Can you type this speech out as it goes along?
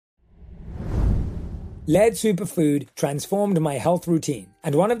Laird Superfood transformed my health routine.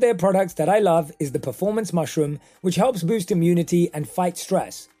 And one of their products that I love is the Performance Mushroom, which helps boost immunity and fight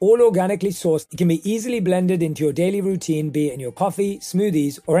stress. All organically sourced, it can be easily blended into your daily routine, be it in your coffee,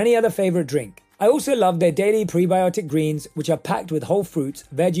 smoothies, or any other favorite drink. I also love their daily prebiotic greens, which are packed with whole fruits,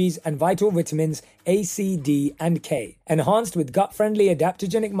 veggies, and vital vitamins A, C, D, and K. Enhanced with gut-friendly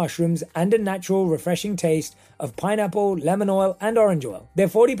adaptogenic mushrooms and a natural, refreshing taste of pineapple, lemon oil, and orange oil. They're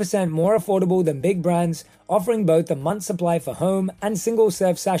 40% more affordable than big brands, offering both a month's supply for home and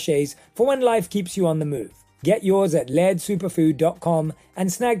single-serve sachets for when life keeps you on the move. Get yours at lairdsuperfood.com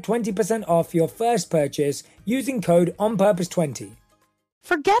and snag 20% off your first purchase using code ONPURPOSE20.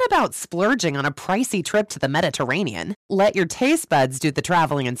 Forget about splurging on a pricey trip to the Mediterranean. Let your taste buds do the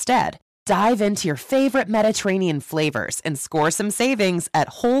traveling instead. Dive into your favorite Mediterranean flavors and score some savings at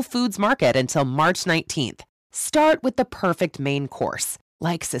Whole Foods Market until March 19th. Start with the perfect main course,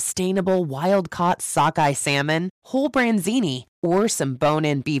 like sustainable wild-caught sockeye salmon, whole branzini, or some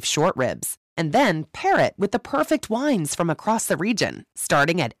bone-in beef short ribs. And then pair it with the perfect wines from across the region,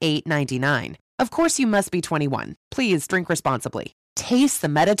 starting at $8.99. Of course, you must be 21. Please drink responsibly. Taste the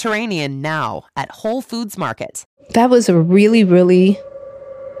Mediterranean now at Whole Foods Market. That was a really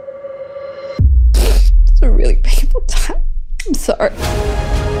painful time. I'm sorry.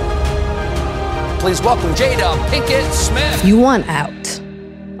 Please welcome Jada Pinkett Smith. You want out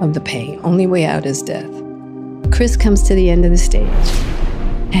of the pain. Only way out is death. Chris comes to the end of the stage,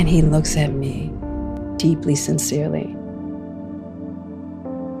 and he looks at me deeply, sincerely.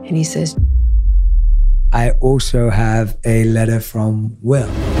 And he says, I also have a letter from Will.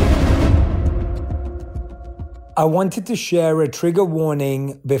 I wanted to share a trigger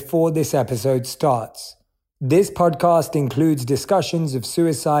warning before this episode starts. This podcast includes discussions of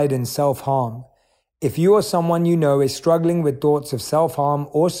suicide and self-harm. If you or someone you know is struggling with thoughts of self-harm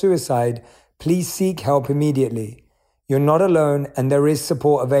or suicide, please seek help immediately. You're not alone and there is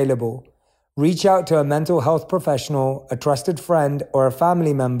support available. Reach out to a mental health professional, a trusted friend, or a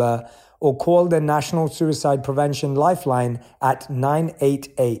family member, or call the National Suicide Prevention Lifeline at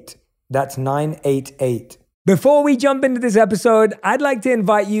 988. That's 988. Before we jump into this episode, I'd like to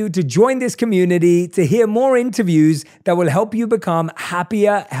invite you to join this community to hear more interviews that will help you become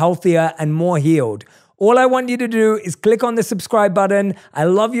happier, healthier, and more healed. All I want you to do is click on the subscribe button. I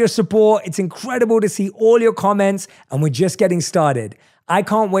love your support. It's incredible to see all your comments, and we're just getting started. I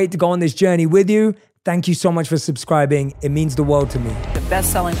can't wait to go on this journey with you. Thank you so much for subscribing. It means the world to me. The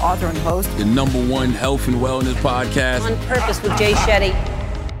best-selling author and host. The #1 health and wellness podcast. On Purpose with Jay Shetty.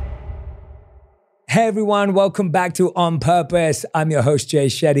 Hey everyone, welcome back to On Purpose. I'm your host, Jay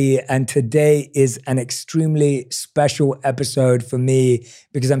Shetty, and today is an extremely special episode for me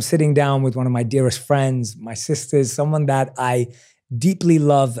because I'm sitting down with one of my dearest friends, my sisters, someone that I deeply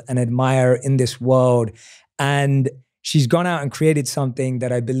love and admire in this world. And she's gone out and created something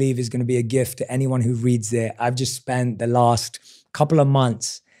that I believe is going to be a gift to anyone who reads it. I've just spent the last couple of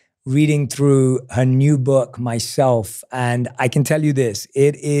months reading through her new book myself. And I can tell you this,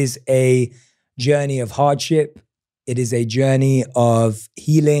 it is a journey of hardship. It is a journey of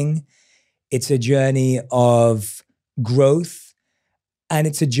healing. It's a journey of growth. And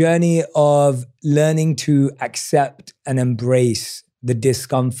it's a journey of learning to accept and embrace the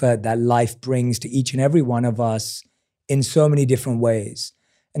discomfort that life brings to each and every one of us in so many different ways.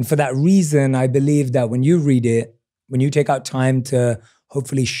 And for that reason, I believe that when you read it, when you take out time to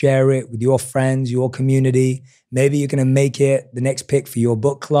hopefully share it with your friends, your community, maybe you're going to make it the next pick for your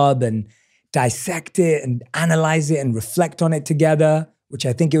book club and dissect it and analyze it and reflect on it together, which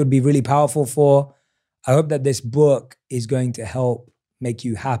I think it would be really powerful for. I hope that this book is going to help make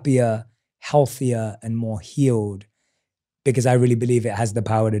you happier, healthier, and more healed, because I really believe it has the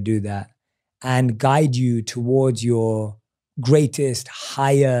power to do that and guide you towards your greatest,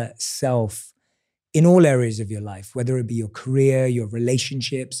 higher self in all areas of your life, whether it be your career, your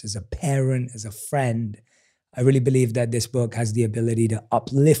relationships, as a parent, as a friend. I really believe that this book has the ability to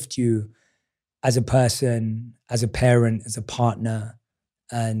uplift you as a person, as a parent, as a partner,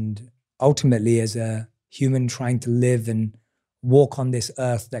 and ultimately as a human trying to live and walk on this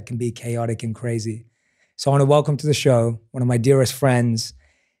earth that can be chaotic and crazy. So I want to welcome to the show one of my dearest friends,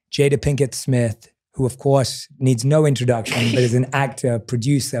 Jada Pinkett Smith, who of course needs no introduction, but is an actor,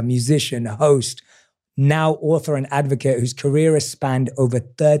 producer, musician, host, now author and advocate whose career has spanned over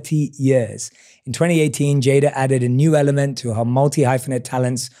 30 years. In 2018, Jada added a new element to her multi-hyphenate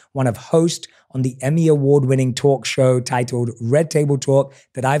talents, one of host, on the Emmy Award-winning talk show titled Red Table Talk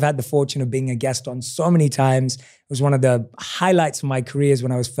that I've had the fortune of being a guest on so many times. It was one of the highlights of my careers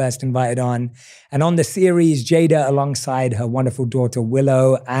when I was first invited on. And on the series, Jada, alongside her wonderful daughter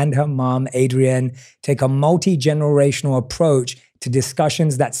Willow and her mom, Adrienne, take a multi-generational approach to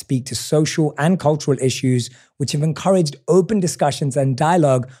discussions that speak to social and cultural issues, which have encouraged open discussions and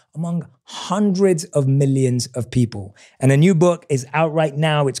dialogue among hundreds of millions of people. And a new book is out right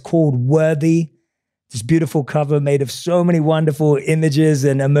now. It's called Worthy. This beautiful cover made of so many wonderful images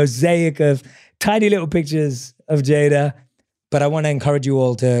and a mosaic of tiny little pictures of Jada. But I want to encourage you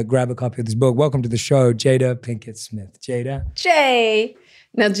all to grab a copy of this book. Welcome to the show, Jada Pinkett Smith. Jada? Jay.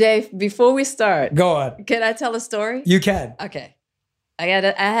 Now, Jay, before we start. Go on. Can I tell a story? You can. Okay. I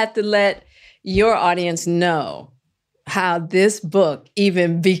had to let your audience know how this book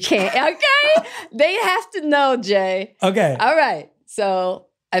even became. Okay? They have to know, Jay. Okay. All right. So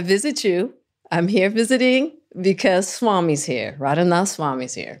I visit you. I'm here visiting because Swami's here. Radhanath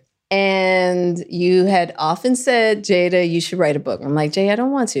Swami's here. And you had often said, Jada, you should write a book. I'm like, Jay, I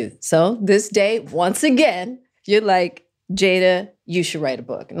don't want to. So this day, once again, you're like, Jada, you should write a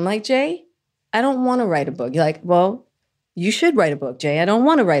book. And I'm like, Jay, I don't want to write a book. You're like, well, you should write a book, Jay. I don't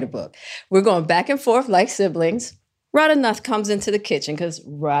want to write a book. We're going back and forth like siblings. Radhanath comes into the kitchen because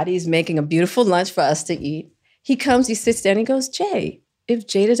Roddy's making a beautiful lunch for us to eat. He comes, he sits down, he goes, Jay, if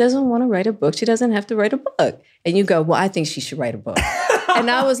Jada doesn't want to write a book, she doesn't have to write a book. And you go, well, I think she should write a book.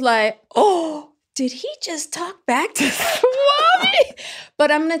 And I was like, oh, did he just talk back to Swami?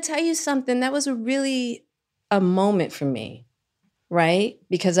 But I'm going to tell you something. That was really a moment for me, right?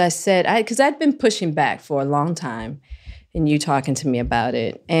 Because I said, because I'd been pushing back for a long time. And you talking to me about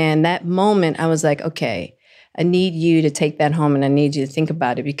it. And that moment, I was like, okay, I need you to take that home and I need you to think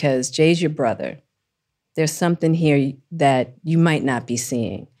about it because Jay's your brother. There's something here that you might not be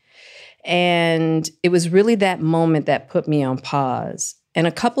seeing. And it was really that moment that put me on pause. And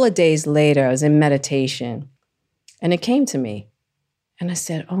a couple of days later, I was in meditation and it came to me. And I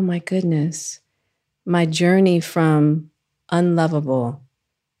said, oh my goodness, my journey from unlovable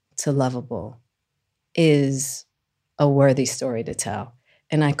to lovable is a worthy story to tell.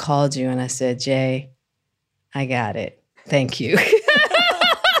 And I called you and I said, Jay, I got it. Thank you. But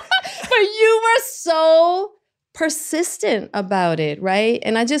you were so persistent about it, right?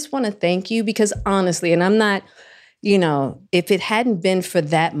 And I just want to thank you because honestly, and I'm not, if it hadn't been for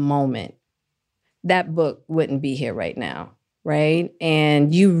that moment, that book wouldn't be here right now, right?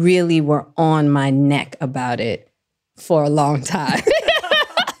 And you really were on my neck about it for a long time.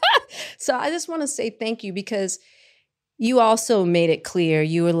 So I just want to say thank you because you also made it clear.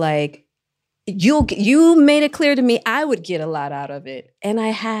 You were like, you made it clear to me I would get a lot out of it. And I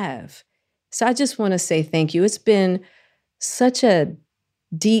have. So I just want to say thank you. It's been such a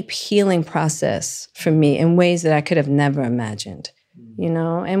deep healing process for me in ways that I could have never imagined,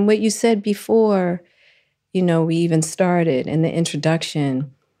 And what you said before, we even started in the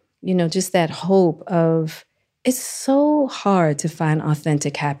introduction, just that hope of, it's so hard to find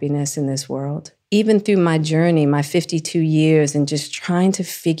authentic happiness in this world. Even through my journey, my 52 years, and just trying to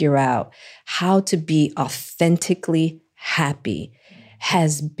figure out how to be authentically happy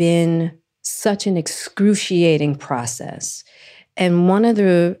has been such an excruciating process. And one of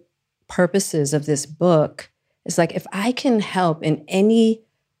the purposes of this book is like, if I can help in any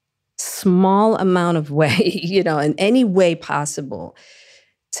small amount of way, in any way possible,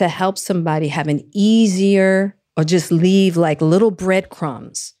 to help somebody have an easier or just leave like little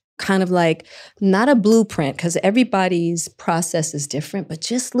breadcrumbs, kind of like not a blueprint because everybody's process is different, but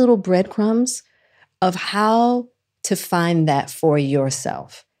just little breadcrumbs of how to find that for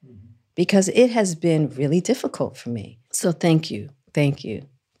yourself. Because it has been really difficult for me. So thank you, thank you,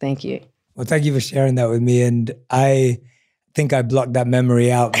 thank you. Well, thank you for sharing that with me. And I think I blocked that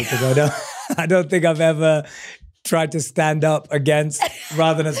memory out because I don't think I've ever tried to stand up against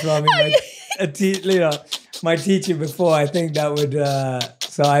Radhanath Swami, my teacher before. I think that would,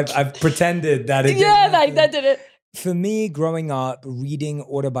 so I've pretended that it didn't happen. That did it. For me, growing up, reading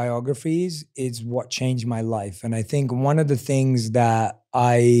autobiographies is what changed my life. And I think one of the things that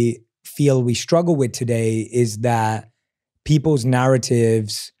I feel we struggle with today is that people's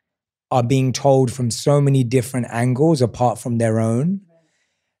narratives are being told from so many different angles apart from their own.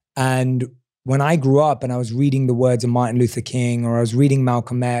 And when I grew up and I was reading the words of Martin Luther King or I was reading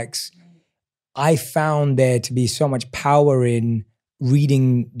Malcolm X, I found there to be so much power in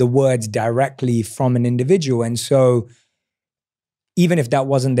reading the words directly from an individual. And so even if that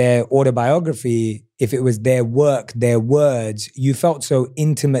wasn't their autobiography, if it was their work, their words, you felt so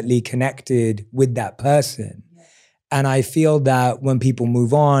intimately connected with that person. And I feel that when people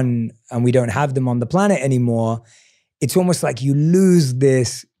move on and we don't have them on the planet anymore, it's almost like you lose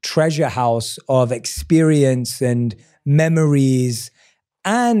this treasure house of experience and memories.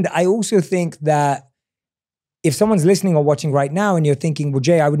 And I also think that if someone's listening or watching right now and you're thinking, well,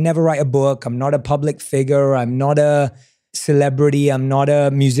 Jay, I would never write a book. I'm not a public figure. I'm not a celebrity. I'm not a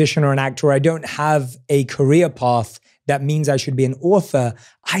musician or an actor. I don't have a career path that means I should be an author.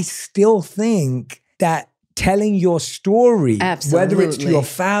 I still think that telling your story, whether it's to your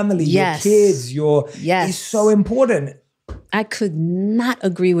family, your kids, is so important. I could not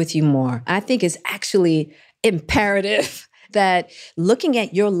agree with you more. I think it's actually imperative that looking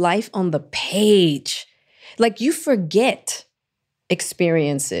at your life on the page, like you forget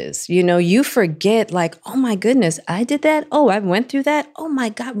experiences, you forget like, oh my goodness, I did that. Oh, I went through that. Oh my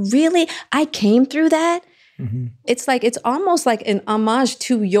God, really? I came through that. Mm-hmm. It's almost like an homage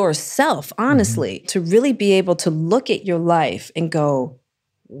to yourself, honestly, to really be able to look at your life and go,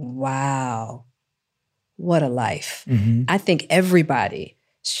 wow, what a life. Mm-hmm. I think everybody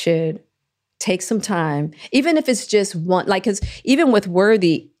should take some time, even if it's just one, like, because even with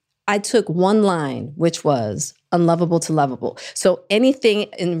Worthy, I took one line, which was unlovable to lovable. So anything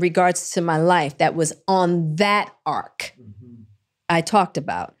in regards to my life that was on that arc, I talked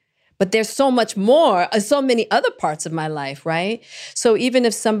about. But there's so much more, so many other parts of my life, right? So even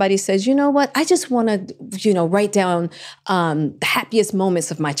if somebody says, you know what, I just want to, write down the happiest moments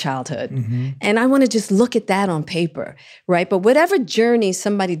of my childhood. Mm-hmm. And I want to just look at that on paper, right? But whatever journey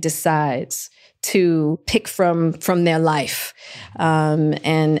somebody decides to pick from their life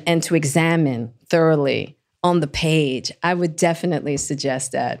and to examine thoroughly on the page, I would definitely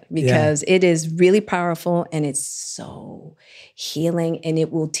suggest that because it is really powerful and it's so healing and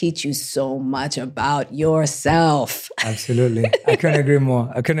it will teach you so much about yourself. Absolutely. I couldn't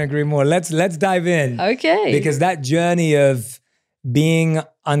agree more. Let's dive in. Okay. Because that journey of being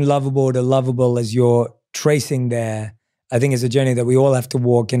unlovable to lovable as you're tracing there, I think is a journey that we all have to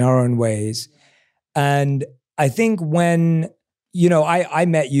walk in our own ways. And I think when, I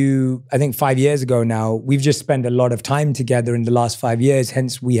met you, I think 5 years ago now, we've just spent a lot of time together in the last 5 years,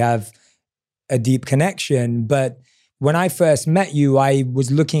 hence we have a deep connection. But when I first met you, I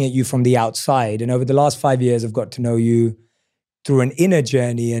was looking at you from the outside. And over the last 5 years, I've got to know you through an inner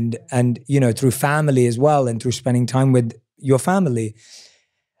journey and through family as well and through spending time with your family.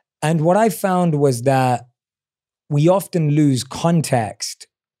 And what I found was that we often lose context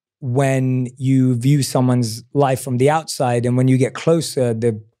when you view someone's life from the outside, and when you get closer,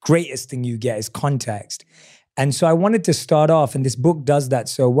 the greatest thing you get is context. And so I wanted to start off, and this book does that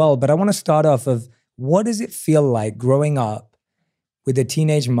so well, but I want to start off of what does it feel like growing up with a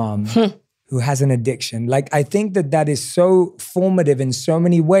teenage mom who has an addiction? Like, I think that is so formative in so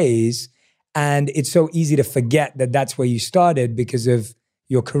many ways, and it's so easy to forget that that's where you started because of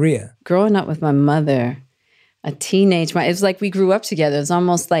your career. Growing up with my mother, a teenage, it was like we grew up together. It was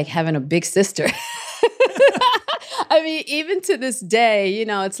almost like having a big sister. I mean, even to this day,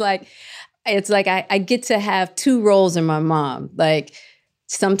 it's like I get to have two roles in my mom. Like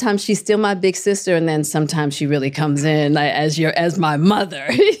sometimes she's still my big sister, and then sometimes she really comes in as my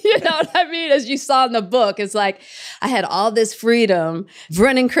mother. You know what I mean? As you saw in the book, it's like I had all this freedom,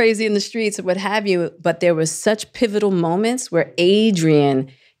 running crazy in the streets and what have you. But there were such pivotal moments where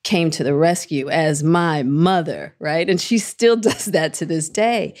Adrienne came to the rescue as my mother, right? And she still does that to this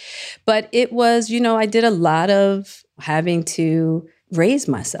day. But it was, I did a lot of having to raise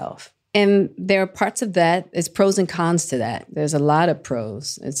myself. And there are parts of that, there's pros and cons to that. There's a lot of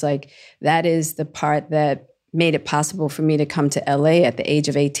pros. It's like, that is the part that made it possible for me to come to LA at the age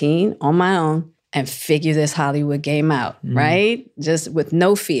of 18 on my own and figure this Hollywood game out, right? Just with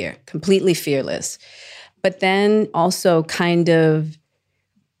no fear, completely fearless. But then also kind of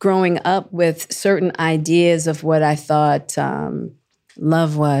growing up with certain ideas of what I thought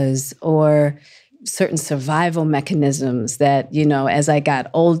love was, or certain survival mechanisms that, as I got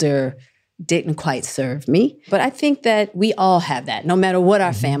older, didn't quite serve me. But I think that we all have that, no matter what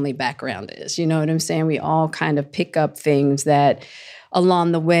our family background is. You know what I'm saying? We all kind of pick up things that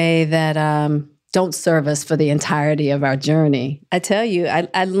along the way that don't serve us for the entirety of our journey. I tell you,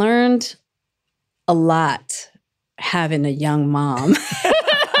 I learned a lot having a young mom.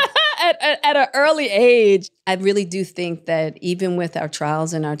 At an early age. I really do think that even with our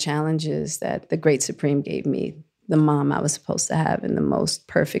trials and our challenges, that the Great Supreme gave me the mom I was supposed to have and the most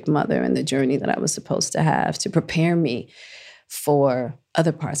perfect mother and the journey that I was supposed to have to prepare me for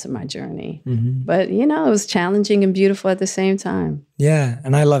other parts of my journey. But, it was challenging and beautiful at the same time. Yeah,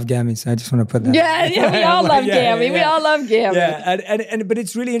 and I love Gammy, so I just want to put that. Yeah, we all love Gammy. We all love Gammy. Yeah, and but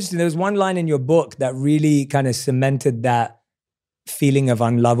it's really interesting. There was one line in your book that really kind of cemented that feeling of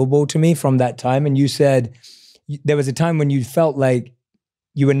unlovable to me from that time. And you said there was a time when you felt like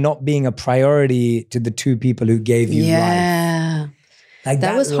you were not being a priority to the two people who gave you life. Like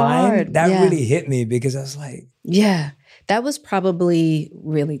that was line, hard. That really hit me because I was like, that was probably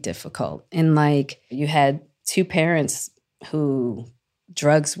really difficult. And like you had two parents who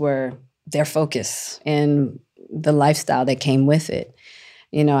drugs were their focus and the lifestyle that came with it.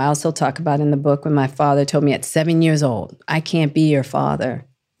 I also talk about in the book when my father told me at 7 years old, I can't be your father.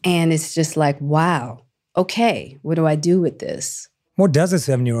 And it's just like, wow, okay, what do I do with this? What does a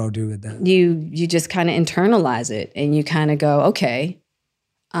 7-year-old do with that? You just kind of internalize it and you kind of go, okay,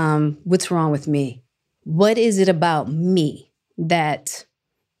 what's wrong with me? What is it about me that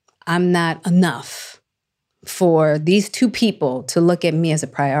I'm not enough for these two people to look at me as a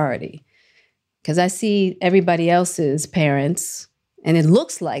priority? Because I see everybody else's parents and it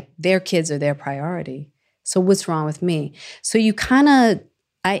looks like their kids are their priority. So what's wrong with me? So I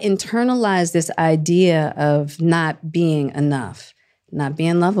internalized this idea of not being enough, not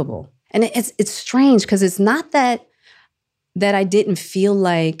being lovable. And it's strange because it's not that I didn't feel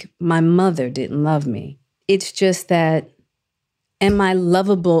like my mother didn't love me. It's just that, am I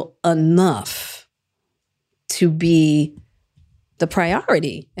lovable enough to be the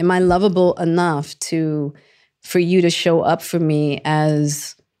priority? Am I lovable enough for you to show up for me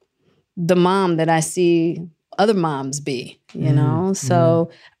as the mom that I see other moms be, So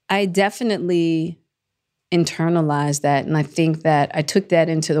I definitely internalized that. And I think that I took that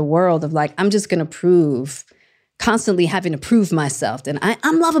into the world of like, I'm just going to constantly having to prove myself. And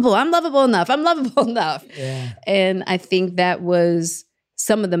I'm lovable enough. Yeah. And I think that was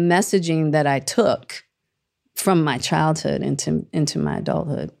some of the messaging that I took from my childhood into my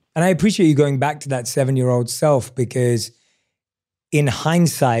adulthood. And I appreciate you going back to that 7-year-old self because in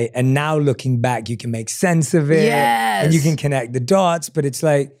hindsight and now looking back, you can make sense of it and you can connect the dots. But it's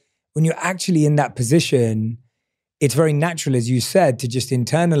like when you're actually in that position, it's very natural, as you said, to just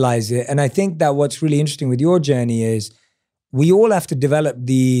internalize it. And I think that what's really interesting with your journey is we all have to develop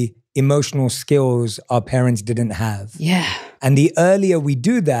the emotional skills our parents didn't have. Yeah. And the earlier we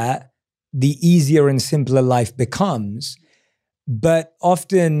do that, the easier and simpler life becomes. But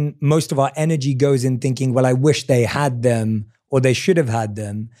often most of our energy goes in thinking, well, I wish they had them or they should have had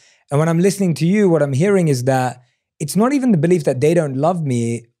them. And when I'm listening to you, what I'm hearing is that it's not even the belief that they don't love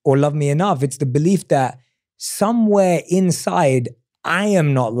me or love me enough. It's the belief that somewhere inside, I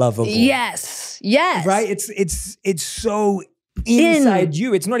am not lovable. Yes. Right? It's so inside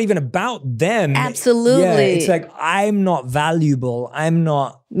you. It's not even about them. Absolutely. Yeah, it's like, I'm not valuable. I'm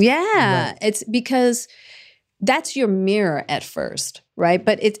not. Yeah. It's because that's your mirror at first, right?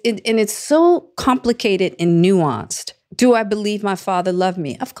 But it's so complicated and nuanced. Do I believe my father loved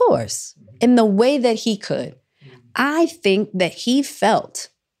me? Of course. In the way that he could. I think that he felt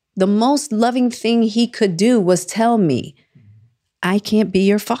the most loving thing he could do was tell me, I can't be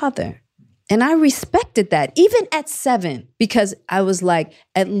your father. And I respected that, even at 7, because I was like,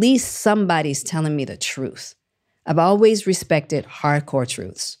 at least somebody's telling me the truth. I've always respected hardcore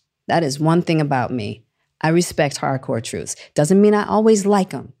truths. That is one thing about me. I respect hardcore truths. Doesn't mean I always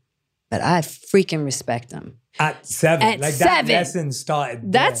like them, but I freaking respect them. At 7. Like 7. That lesson started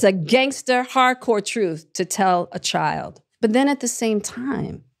there. That's a gangster hardcore truth to tell a child. But then at the same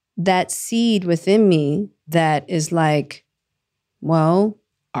time, that seed within me that is like, well,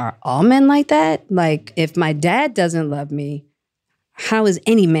 are all men like that? Like, if my dad doesn't love me, how is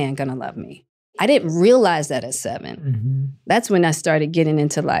any man gonna love me? I didn't realize that at 7. Mm-hmm. That's when I started getting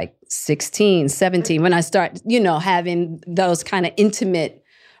into like 16, 17, when I start, having those kind of intimate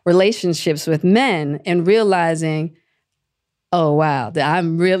relationships with men and realizing, oh wow,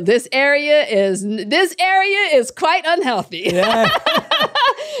 this area is quite unhealthy. Yeah.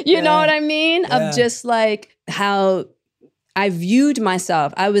 You know what I mean? Yeah. Of just like how I viewed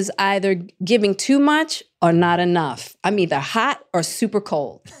myself. I was either giving too much or not enough. I'm either hot or super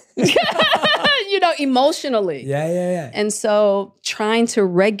cold. Emotionally. Yeah. And so trying to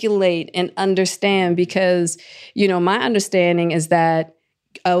regulate and understand, because, my understanding is that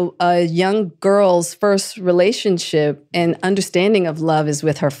a young girl's first relationship and understanding of love is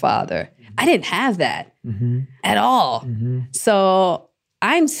with her father. I didn't have that at all. Mm-hmm. So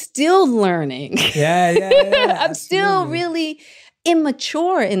I'm still learning. Yeah. I'm still really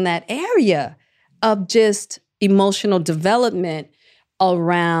immature in that area of just emotional development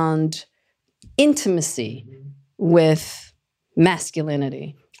around intimacy with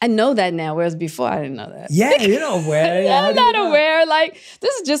masculinity. I know that now, whereas before I didn't know that. Yeah, you're not aware. Yeah, I'm not aware. Like,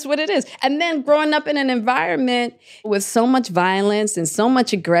 this is just what it is. And then growing up in an environment with so much violence and so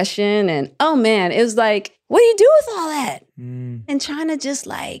much aggression, and oh man, it was like, what do you do with all that? And trying to just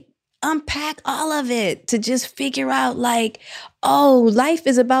like unpack all of it to just figure out like, oh, life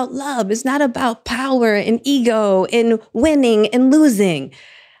is about love. It's not about power and ego and winning and losing.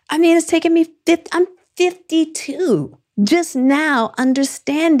 I mean, it's taken me, I'm 52. Just now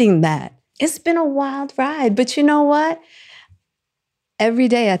understanding that. It's been a wild ride, but you know what? Every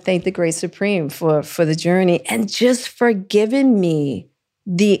day I thank the Great Supreme for the journey and just for giving me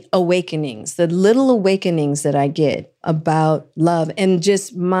the awakenings, the little awakenings that I get about love and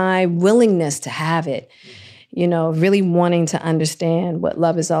just my willingness to have it, you know, really wanting to understand what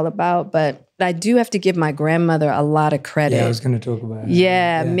love is all about. But I do have to give my grandmother a lot of credit. Yeah, I was going to talk about it.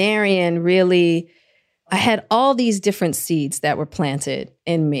 Yeah, Marion really... I had all these different seeds that were planted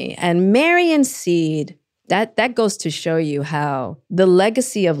in me. And Marion's seed, that goes to show you how the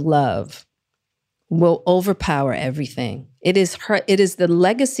legacy of love will overpower everything. It is the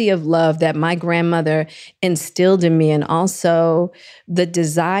legacy of love that my grandmother instilled in me, and also the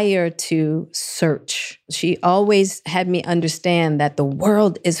desire to search. She always had me understand that the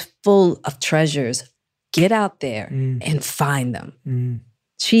world is full of treasures. Get out there and find them.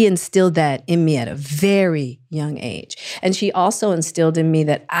 She instilled that in me at a very young age. And she also instilled in me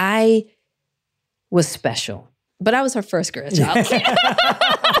that I was special. But I was her first grandchild. You know,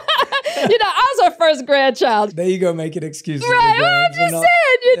 I was her first grandchild. There you go, make it excuse. Right, well, I'm just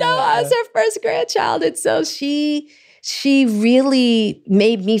saying, I was her first grandchild. And so she really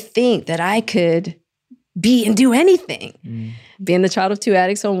made me think that I could be and do anything. Being the child of two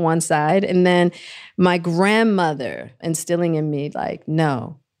addicts on one side, and then my grandmother instilling in me like,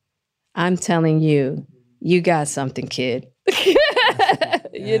 no, I'm telling you, you got something, kid.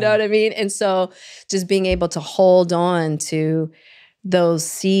 You know what I mean? And so just being able to hold on to those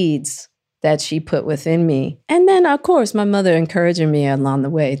seeds that she put within me. And then, of course, my mother encouraging me along the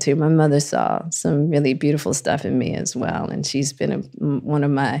way, too. My mother saw some really beautiful stuff in me as well. And she's been one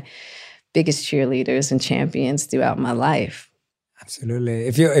of my biggest cheerleaders and champions throughout my life. Absolutely.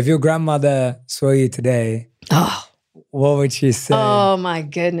 If your grandmother saw you today, what would she say? Oh, my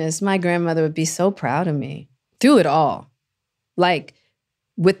goodness. My grandmother would be so proud of me through it all. Like,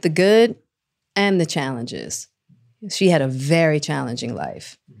 with the good and the challenges. She had a very challenging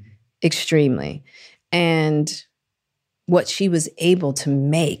life, extremely. And what she was able to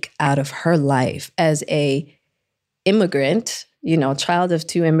make out of her life as a immigrant, you know, child of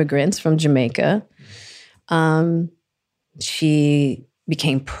two immigrants from Jamaica. She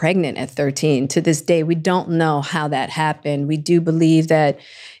became pregnant at 13. To this day, we don't know how that happened. We do believe that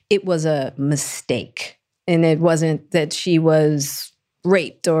it was a mistake, and it wasn't that she was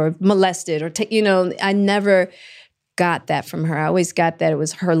raped or molested or, I never got that from her. I always got that it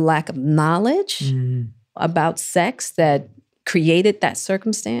was her lack of knowledge about sex that created that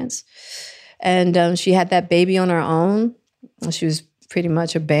circumstance. And she had that baby on her own. She was pretty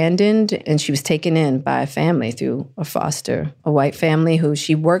much abandoned, and she was taken in by a family through a white family who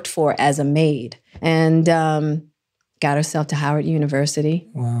she worked for as a maid, and got herself to Howard University.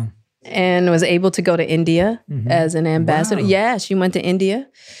 Wow. And was able to go to India as an ambassador. Wow. Yeah, she went to India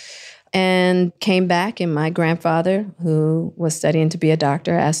and came back, and my grandfather, who was studying to be a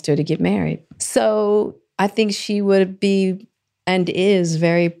doctor, asked her to get married. So I think she would be and is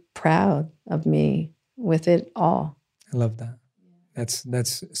very proud of me with it all. I love that.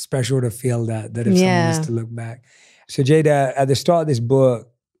 That's special to feel that if someone is to look back. So Jada, at the start of this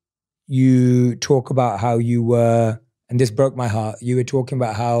book, you talk about how you were, and this broke my heart, you were talking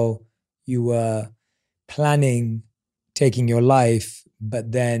about how you were planning taking your life,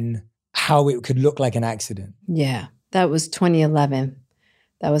 but then how it could look like an accident. Yeah, that was 2011.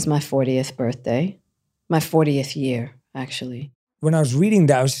 That was my 40th birthday, my 40th year, actually. When I was reading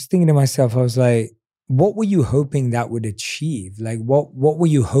that, I was just thinking to myself, I was like, what were you hoping that would achieve? Like, what were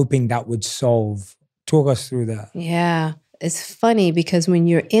you hoping that would solve? Talk us through that. Yeah, it's funny because when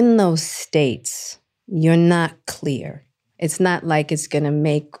you're in those states, you're not clear. It's not like it's going to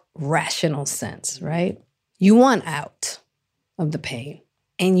make rational sense, right? You want out of the pain,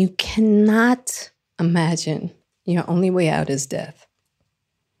 and you cannot imagine your only way out is death.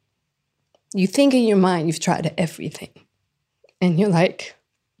 You think in your mind you've tried everything, and you're like,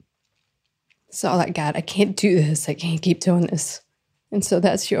 it's all I got. I can't do this. I can't keep doing this. And so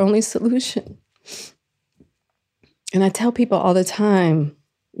that's your only solution. And I tell people all the time,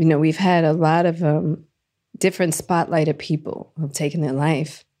 we've had a lot of different spotlighted people who have taken their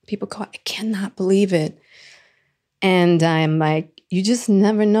life. People call, I cannot believe it. And I'm like, you just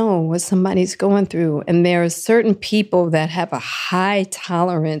never know what somebody's going through. And there are certain people that have a high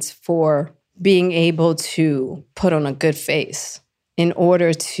tolerance for being able to put on a good face in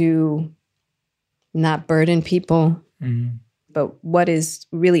order to not burden people. Mm-hmm. But what is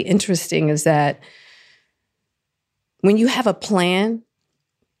really interesting is that when you have a plan,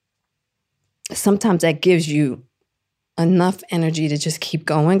 sometimes that gives you enough energy to just keep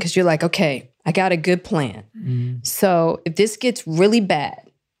going because you're like, okay, I got a good plan. Mm-hmm. So if this gets really bad,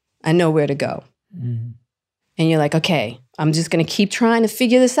 I know where to go. Mm-hmm. And you're like, okay, I'm just going to keep trying to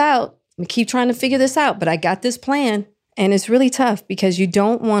figure this out. But I got this plan. And it's really tough because you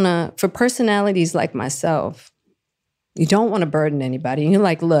don't want to, for personalities like myself, you don't want to burden anybody. And you're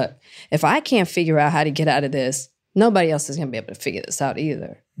like, look, if I can't figure out how to get out of this, nobody else is going to be able to figure this out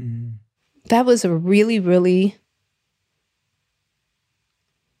either. Mm-hmm. That was a really, really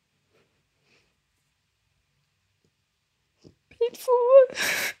painful.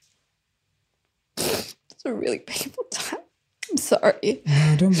 It's a really painful time. I'm sorry.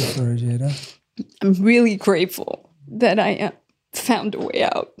 No, don't be sorry, Jada. I'm really grateful that I found a way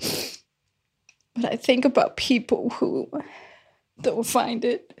out. But I think about people who don't find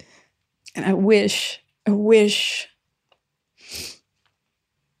it. And I wish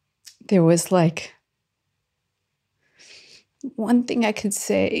there was like one thing I could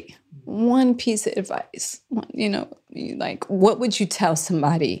say, one piece of advice, like what would you tell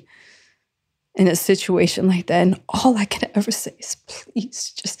somebody in a situation like that? And all I can ever say is,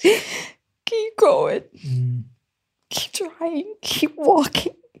 please just keep going. Mm. Keep trying, keep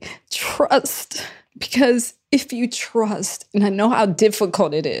walking, trust. Because if you trust, and I know how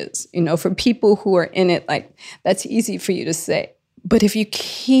difficult it is, for people who are in it, like that's easy for you to say. But if you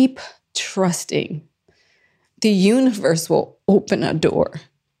keep trusting, the universe will open a door.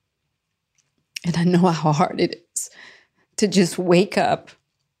 And I know how hard it is to just wake up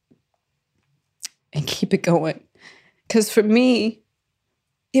and keep it going. Because for me,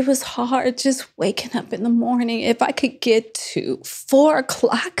 it was hard just waking up in the morning. If I could get to 4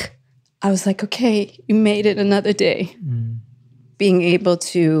 o'clock, I was like, okay, you made it another day. Mm. Being able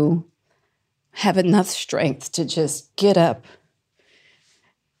to have enough strength to just get up,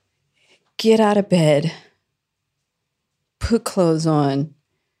 get out of bed, put clothes on,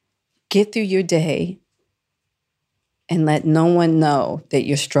 get through your day, and let no one know that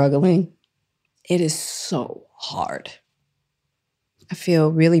you're struggling. It is so hard. I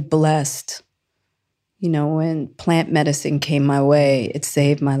feel really blessed. When plant medicine came my way, it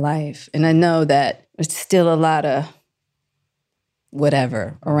saved my life. And I know that there's still a lot of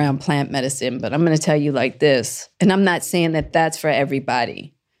whatever around plant medicine, but I'm going to tell you like this. And I'm not saying that that's for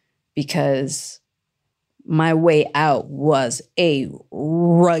everybody, because my way out was a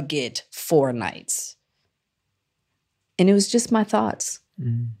rugged 4 nights. And it was just my thoughts.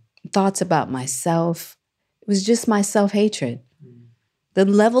 Thoughts about myself. It was just my self-hatred. The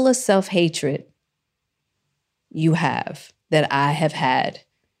level of self-hatred you have that I have had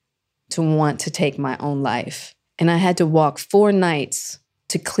to want to take my own life. And I had to walk 4 nights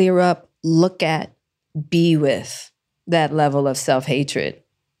to clear up, look at, be with that level of self-hatred.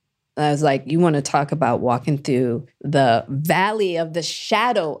 I was like, you want to talk about walking through the valley of the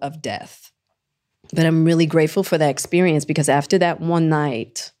shadow of death. But I'm really grateful for that experience, because after that one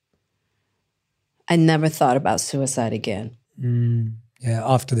night, I never thought about suicide again. Yeah,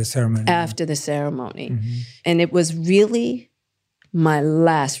 after the ceremony. After the ceremony. Mm-hmm. And it was really my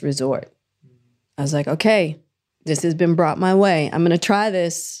last resort. I was like, okay, this has been brought my way. I'm going to try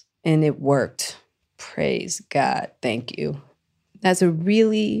this. And it worked. Praise God. Thank you. That's a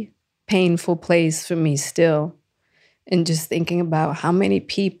really painful place for me still. And just thinking about how many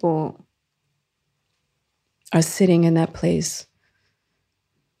people are sitting in that place.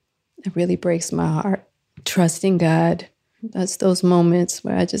 It really breaks my heart. Trusting God. That's those moments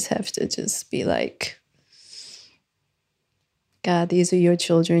where I just have to just be like, God, these are your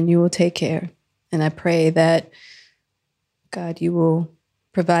children. You will take care. And I pray that, God, you will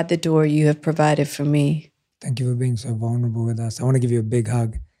provide the door you have provided for me. Thank you for being so vulnerable with us. I want to give you a big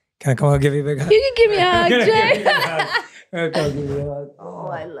hug. Can I come and give you a big hug? You can give me a hug, Jay. I'll give you a hug. Oh,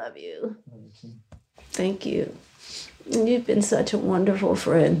 I love you. Thank you. You've been such a wonderful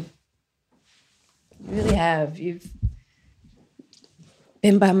friend. You really have. You've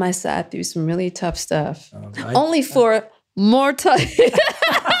been by my side through some really tough stuff. Only for more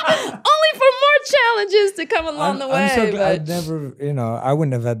challenges to come along the way. I'm so glad. I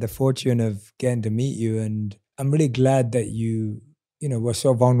wouldn't have had the fortune of getting to meet you, and I'm really glad that you were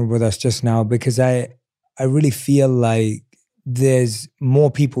so vulnerable with us just now, because I really feel like there's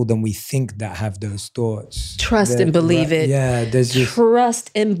more people than we think that have those thoughts. Trust and believe it. Yeah, there's just...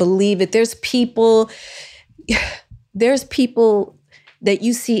 Trust and believe it. There's people that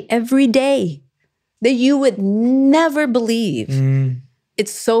you see every day that you would never believe.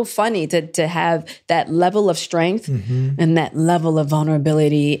 It's so funny to have that level of strength and that level of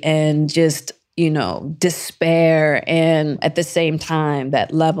vulnerability and just, despair. And at the same time,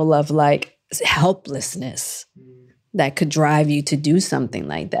 that level of like helplessness that could drive you to do something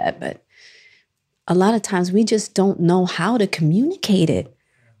like that. But a lot of times we just don't know how to communicate it.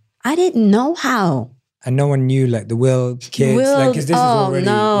 I didn't know how. And no one knew, like the Will kids, because this is already...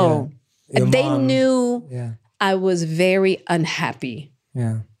 no. Yeah, they mom, knew yeah. I was very unhappy.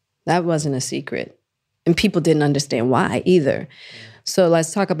 Yeah. That wasn't a secret. And people didn't understand why either. So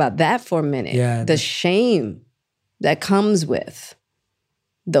let's talk about that for a minute. Yeah, the shame that comes with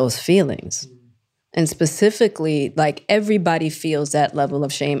those feelings. And specifically, like everybody feels that level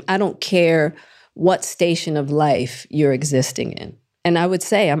of shame. I don't care what station of life you're existing in. And I would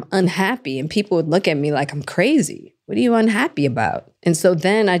say I'm unhappy and people would look at me like I'm crazy. What are you unhappy about? And so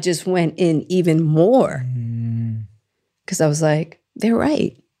then I just went in even more because I was like, they're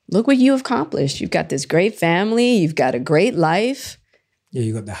right. Look what you've accomplished. You've got this great family. You've got a great life. Yeah,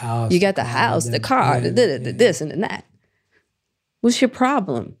 you got the house. You got the house, the car, this and that. What's your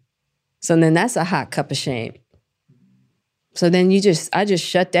problem? So then that's a hot cup of shame. So then I just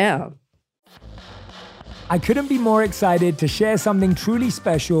shut down. I couldn't be more excited to share something truly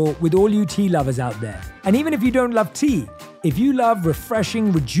special with all you tea lovers out there. And even if you don't love tea, if you love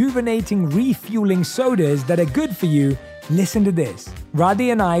refreshing, rejuvenating, refueling sodas that are good for you, listen to this.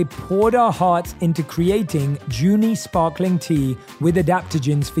 Radhi and I poured our hearts into creating Junie sparkling tea with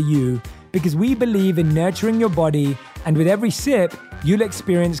adaptogens for you because we believe in nurturing your body, and with every sip, you'll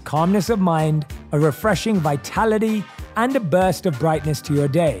experience calmness of mind, a refreshing vitality, and a burst of brightness to your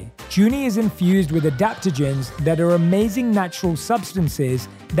day. Junie is infused with adaptogens that are amazing natural substances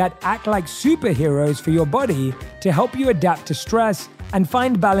that act like superheroes for your body to help you adapt to stress and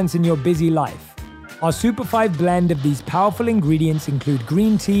find balance in your busy life. Our Super 5 blend of these powerful ingredients include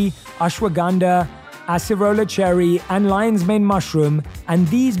green tea, ashwagandha, acerola cherry, and lion's mane mushroom, and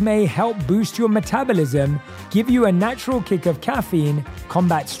these may help boost your metabolism, give you a natural kick of caffeine,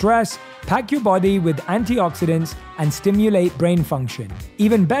 combat stress, pack your body with antioxidants, and stimulate brain function.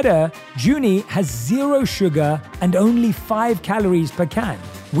 Even better, Junie has 0 sugar and only 5 calories per can.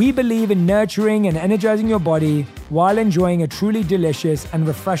 We believe in nurturing and energizing your body while enjoying a truly delicious and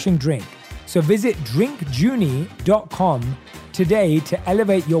refreshing drink. So visit drinkjunie.com today to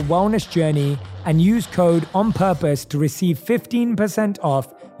elevate your wellness journey and use code ONPURPOSE to receive 15%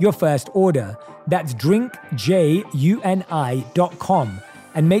 off your first order. That's drinkjuni.com.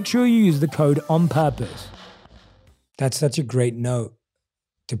 And make sure you use the code ONPURPOSE. That's such a great note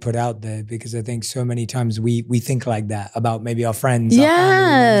to put out there because I think so many times we think like that about maybe our friends.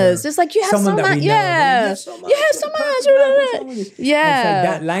 Yes. It's like you have so much. Yeah. You have so much. Yeah. It's like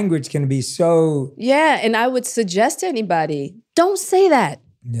that language can be so. Yeah. And I would suggest to anybody, don't say that.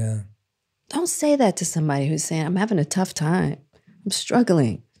 Yeah. Don't say that to somebody who's saying, I'm having a tough time. I'm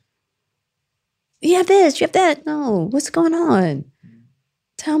struggling. You have this, you have that. No, what's going on?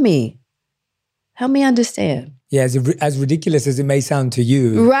 Tell me. Help me understand. Yeah, as ridiculous as it may sound to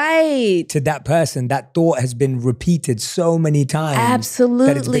you. Right. To that person, that thought has been repeated so many times. Absolutely.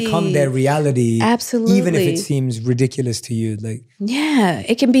 That it's become their reality. Absolutely. Even if it seems ridiculous to you. Like, yeah,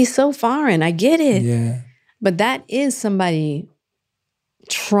 it can be so foreign. I get it. Yeah. But that is somebody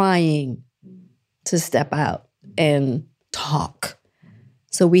trying to step out and talk.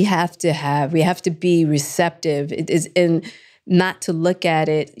 So we have to be receptive. It is, and not to look at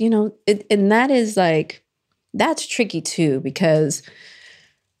it, and that is like, that's tricky too, because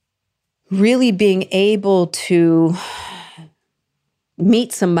really being able to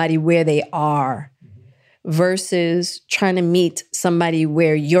meet somebody where they are versus trying to meet somebody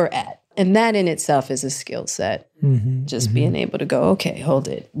where you're at. And that in itself is a skill set. Just being able to go, okay, hold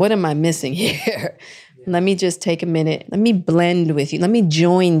it. What am I missing here? Let me just take a minute. Let me blend with you. Let me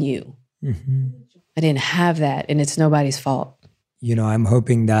join you. I didn't have that, and it's nobody's fault. I'm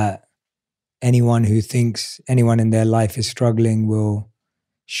hoping that anyone who thinks anyone in their life is struggling will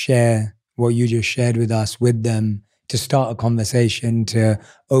share what you just shared with us with them to start a conversation, to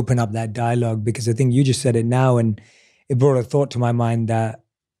open up that dialogue, because I think you just said it now and it brought a thought to my mind that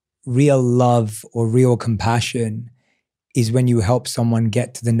real love or real compassion is when you help someone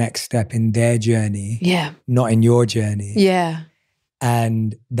get to the next step in their journey, not in your journey. Yeah.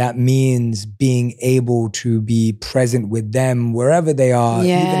 And that means being able to be present with them wherever they are,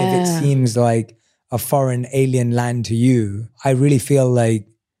 even if it seems like a foreign alien land to you, I really feel like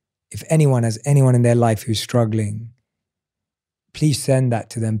if anyone has anyone in their life who's struggling, please send that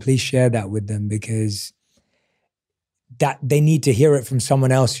to them. Please share that with them, because that they need to hear it from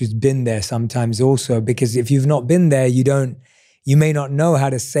someone else who's been there sometimes also, because if you've not been there, you may not know how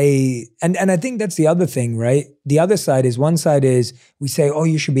to say, and I think that's the other thing, right? The other side is, one side is we say, oh,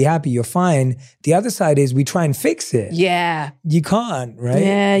 you should be happy, you're fine. The other side is we try and fix it. Yeah. You can't, right?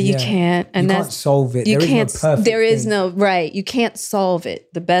 Yeah, you can't. And you can't solve it. There is no perfect thing. Right. You can't solve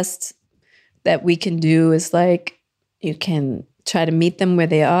it. The best that we can do is like, you can try to meet them where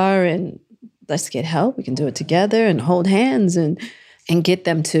they are and let's get help. We can do it together and hold hands and get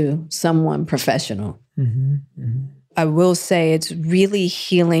them to someone professional. Mm-hmm, mm-hmm. I will say it's really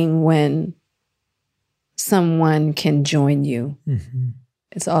healing when someone can join you. Mm-hmm.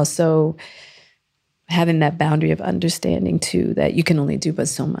 It's also having that boundary of understanding too, that you can only do but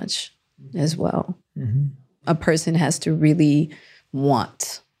so much as well. Mm-hmm. A person has to really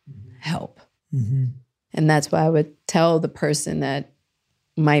want help. Mm-hmm. And that's why I would tell the person that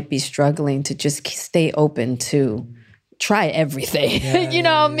might be struggling to just stay open to try everything. Yeah, you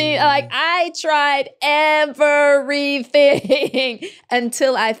know what I mean? Like I tried everything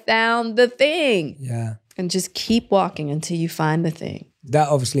until I found the thing. Yeah. And just keep walking until you find the thing. That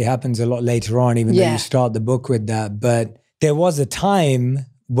obviously happens a lot later on, even though you start the book with that. But there was a time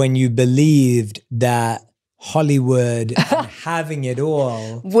when you believed that Hollywood and having it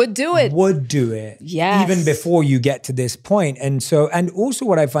all would do it. Yes. Even before you get to this point. And also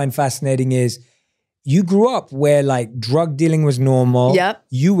what I find fascinating is you grew up where like drug dealing was normal. Yep.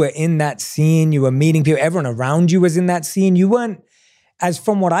 You were in that scene. You were meeting people. Everyone around you was in that scene. You weren't, as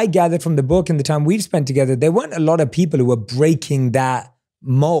from what I gathered from the book and the time we've spent together, there weren't a lot of people who were breaking that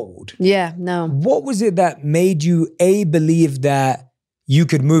mold. Yeah, no. What was it that made you, believe that you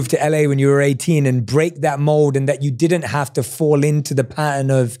could move to LA when you were 18 and break that mold and that you didn't have to fall into the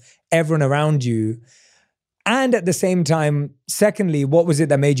pattern of everyone around you? And at the same time, secondly, what was it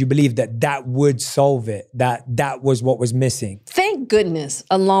that made you believe that would solve it, that was what was missing? Thank goodness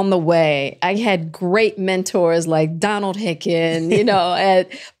along the way, I had great mentors like Donald Hicken,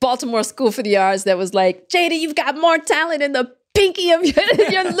 at Baltimore School for the Arts that was like, Jada, you've got more talent in the pinky of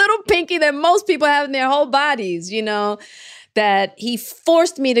your little pinky than most people have in their whole bodies, that he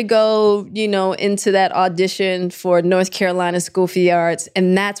forced me to go, into that audition for North Carolina School for the Arts.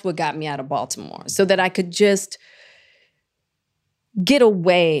 And that's what got me out of Baltimore, so that I could just get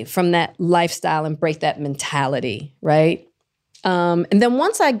away from that lifestyle and break that mentality, right? And then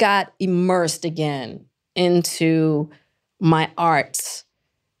once I got immersed again into my arts,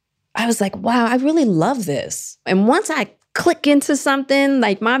 I was like, wow, I really love this. And once I click into something,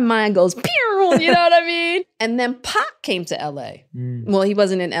 like my mind goes, pew, you know what I mean? And then Pac came to LA. Well, he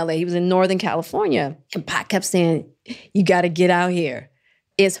wasn't in LA, he was in Northern California. And Pac kept saying, you got to get out here.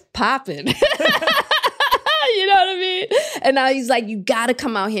 It's popping. You know what I mean? And now he's like, you got to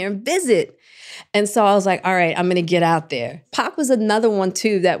come out here and visit. And so I was like, all right, I'm going to get out there. Pac was another one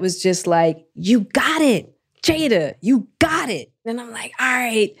too that was just like, you got it. Jada, you got it. And I'm like, all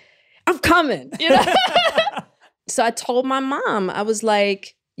right, I'm coming. So I told my mom, I was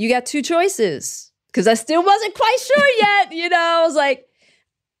like, you got two choices. Because I still wasn't quite sure yet. I was like,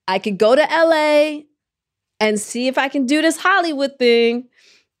 I could go to LA and see if I can do this Hollywood thing,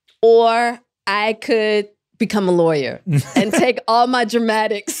 or I could become a lawyer and take all my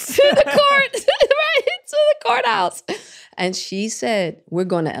dramatics to the court, right? To the courthouse. And she said, we're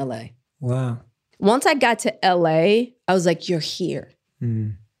going to LA. Wow. Once I got to LA, I was like, you're here.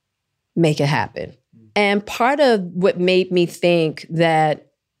 Make it happen. And part of what made me think that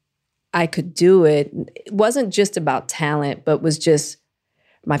I could do it wasn't just about talent, but was just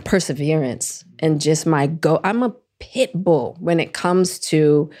my perseverance and just my go. I'm a pit bull when it comes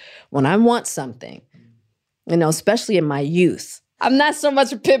to when I want something, especially in my youth. I'm not so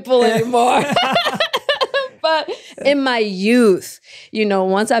much a pit bull anymore. But in my youth,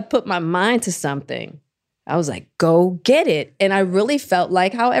 once I put my mind to something, I was like, go get it. And I really felt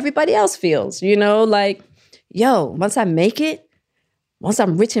like how everybody else feels, like, once I make it, once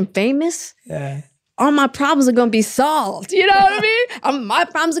I'm rich and famous, all my problems are going to be solved. You know what I mean? My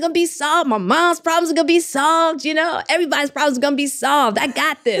problems are going to be solved. My mom's problems are going to be solved. Everybody's problems are going to be solved. I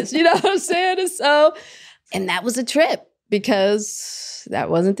got this. You know what I'm saying? And that was a trip because that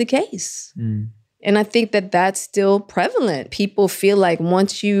wasn't the case. And I think that that's still prevalent. People feel like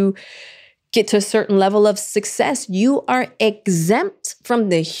once you get to a certain level of success, you are exempt from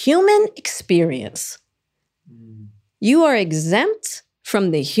the human experience. You are exempt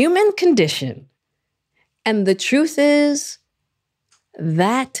from the human condition. And the truth is,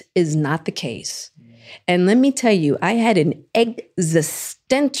 That is not the case. And let me tell you, I had an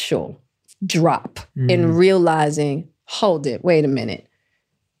existential drop in realizing, hold it, wait a minute.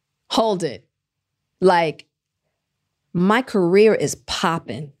 Hold it. Like, my career is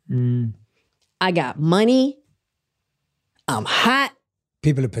popping. I got money. I'm hot.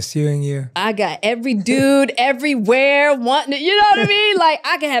 People are pursuing you. I got every dude everywhere wanting it. You know what I mean? Like,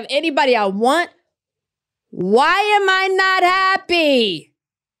 I can have anybody I want. Why am I not happy?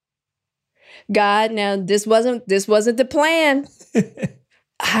 God, now this wasn't the plan.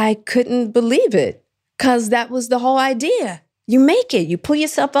 I couldn't believe it because that was the whole idea. You make it. You pull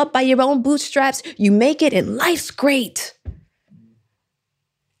yourself up by your own bootstraps. You make it and life's great.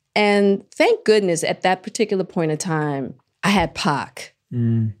 And thank goodness at that particular point in time, I had Pac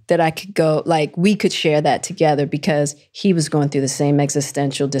that I could go, like we could share that together because he was going through the same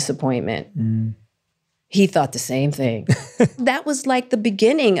existential disappointment. He thought the same thing. That was like the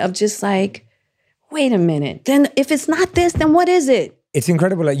beginning of just like, wait a minute. Then if it's not this, then what is it? It's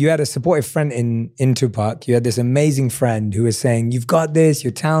incredible. Like, you had a supportive friend in Tupac. You had this amazing friend who was saying, you've got this,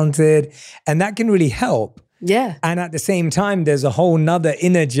 you're talented. And that can really help. Yeah. And at the same time, there's a whole nother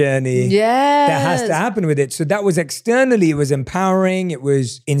inner journey that has to happen with it. So that was externally, it was empowering, it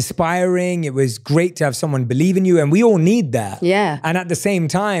was inspiring, it was great to have someone believe in you. And we all need that. Yeah. And at the same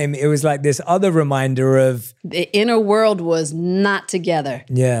time, it was like this other reminder of the inner world was not together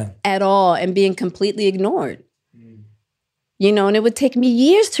at all and being completely ignored. You know, and it would take me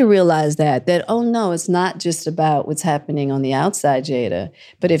years to realize that, oh no, it's not just about what's happening on the outside, Jada.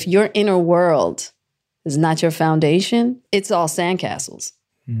 But if your inner world is not your foundation, it's all sandcastles.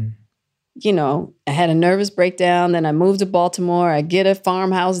 You know, I had a nervous breakdown, then I moved to Baltimore, I get a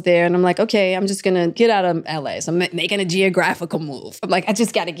farmhouse there, and I'm like, okay, I'm just gonna get out of LA. So I'm making a geographical move. I'm like, I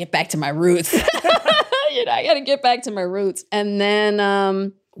just gotta get back to my roots. You know, I gotta get back to my roots. And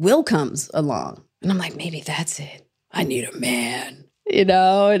then Will comes along, and I'm like, maybe that's it. I need a man, you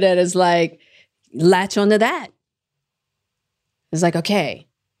know? And then it's like, latch onto that. It's like, okay,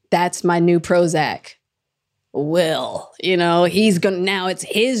 that's my new Prozac. Will, you know, now it's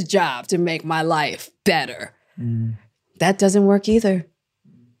his job to make my life better. That doesn't work either.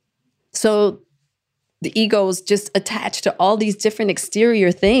 So the ego is just attached to all these different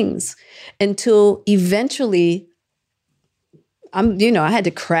exterior things until eventually I had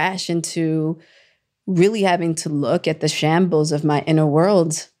to crash into really having to look at the shambles of my inner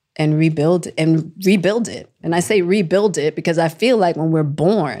world and rebuild it. And I say rebuild it because I feel like when we're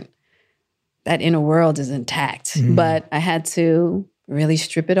born, that inner world is intact. But I had to really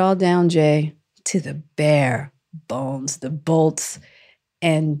strip it all down, Jay, to the bare bones, the bolts,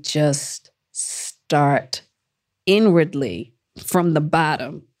 and just start inwardly from the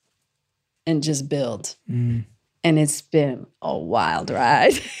bottom and just build. And it's been a wild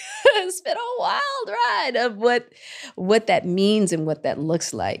ride. It's been a wild ride of what that means and what that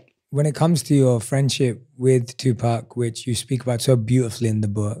looks like. When it comes to your friendship with Tupac, which you speak about so beautifully in the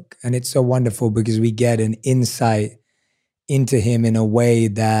book, and it's so wonderful because we get an insight into him in a way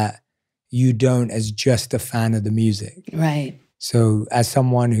that you don't as just a fan of the music. Right. So as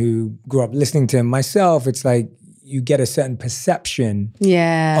someone who grew up listening to him myself, it's like you get a certain perception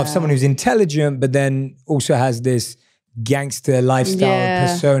of someone who's intelligent, but then also has this gangster lifestyle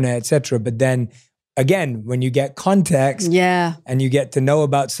persona, etc. But then again, when you get context and you get to know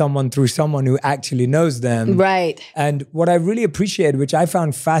about someone through someone who actually knows them. Right. And what I really appreciated, which I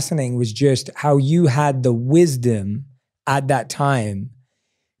found fascinating, was just how you had the wisdom at that time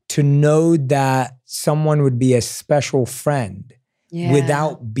to know that someone would be a special friend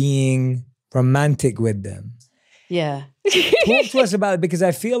without being romantic with them. Yeah. Talk to us about it, because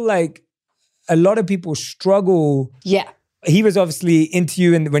I feel like a lot of people struggle. Yeah. He was obviously into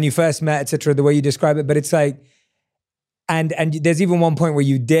you and when you first met, etc., the way you describe it, but it's like, and there's even one point where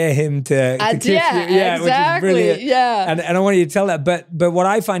you dare him to kiss you. Yeah, exactly. Which is brilliant. Yeah. And I want you to tell that. But what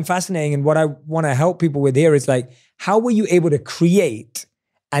I find fascinating and what I want to help people with here is like, how were you able to create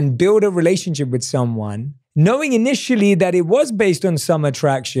and build a relationship with someone, knowing initially that it was based on some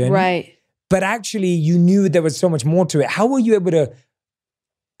attraction, right? But actually you knew there was so much more to it. How were you able to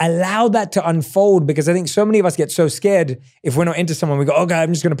allow that to unfold? Because I think so many of us get so scared if we're not into someone, we go, oh God,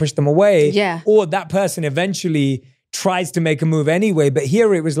 I'm just going to push them away. Yeah. Or that person eventually tries to make a move anyway. But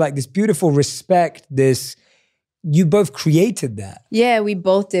here it was like this beautiful respect, you both created that. Yeah, we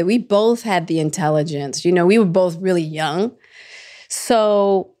both did. We both had the intelligence. You know, we were both really young.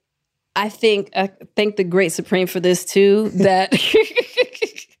 So I thank the great Supreme for this too, that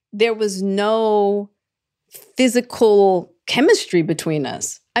there was no physical chemistry between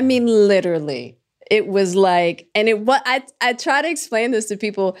us. I mean, literally, It was like, and I try to explain this to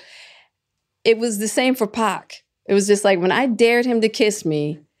people. It was the same for Pac. It was just like when I dared him to kiss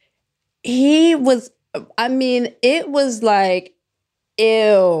me, it was like,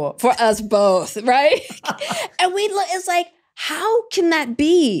 ew, for us both, right? And it's like, how can that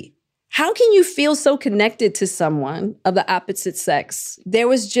be? How can you feel so connected to someone of the opposite sex? There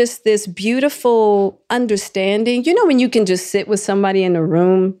was just this beautiful understanding. You know, when you can just sit with somebody in a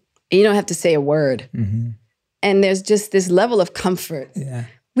room, and you don't have to say a word. Mm-hmm. And there's just this level of comfort. Yeah.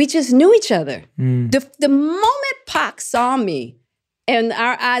 We just knew each other. Mm. The moment Pac saw me and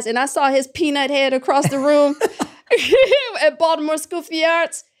our eyes, and I saw his peanut head across the room at Baltimore School for the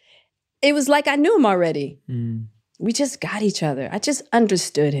Arts, it was like I knew him already. Mm. We just got each other. I just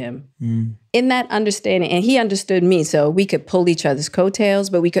understood him. Mm. In that understanding, and he understood me, so we could pull each other's coattails,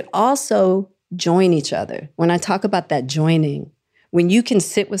 but we could also join each other. When I talk about that joining, when you can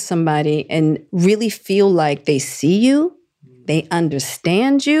sit with somebody and really feel like they see you, they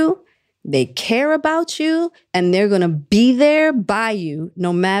understand you, they care about you, and they're going to be there by you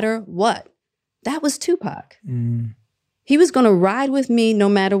no matter what. That was Tupac. Mm. He was going to ride with me no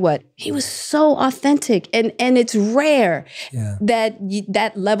matter what. He was so authentic, and it's rare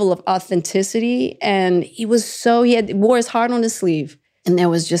that level of authenticity. And he wore his heart on his sleeve, and there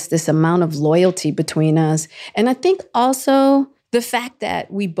was just this amount of loyalty between us. And I think also the fact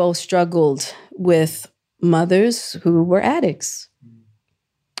that we both struggled with mothers who were addicts,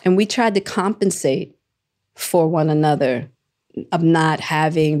 and we tried to compensate for one another of not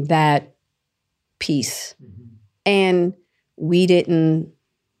having that peace. Mm-hmm. And we didn't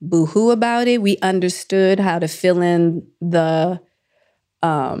boo-hoo about it. We understood how to fill in the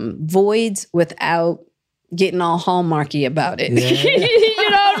voids without getting all hallmarky about it. Yeah. You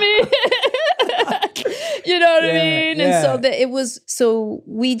know what I mean? You know what I mean? Yeah. And so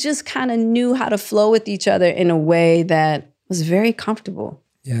we just kind of knew how to flow with each other in a way that was very comfortable.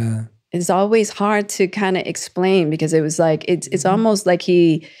 Yeah. It's always hard to kind of explain, because it was like, it's almost like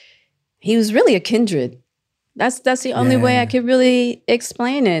he was really a kindred. That's the only way I could really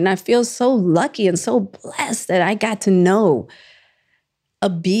explain it. And I feel so lucky and so blessed that I got to know a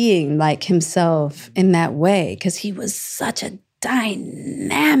being like himself in that way, because he was such a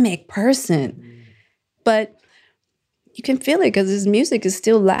dynamic person. But you can feel it because his music is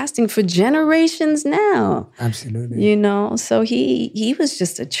still lasting for generations now. Absolutely. You know, so he was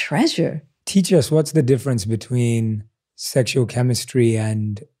just a treasure. Teach us, what's the difference between sexual chemistry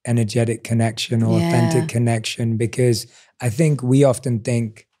and energetic connection or authentic connection? Because I think we often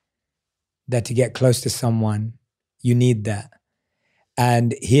think that to get close to someone, you need that.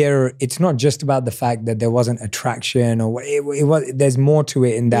 And here, it's not just about the fact that there wasn't attraction, or it was. There's more to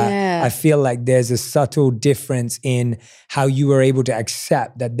it in that. Yeah. I feel like there's a subtle difference in how you were able to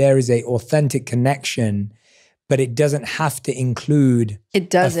accept that there is a authentic connection, but it doesn't have to include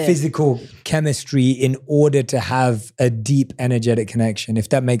a physical chemistry in order to have a deep energetic connection, if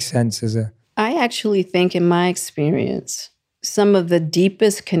that makes sense. I actually think, in my experience, some of the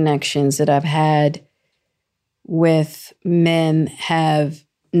deepest connections that I've had with men have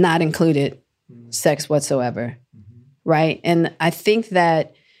not included sex whatsoever, right? And I think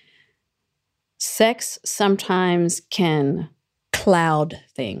that sex sometimes can cloud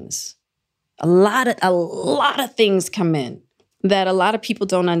things. A lot of things come in that a lot of people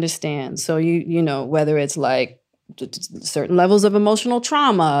don't understand. So you know, whether it's like certain levels of emotional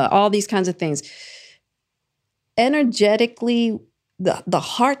trauma, all these kinds of things. Energetically, the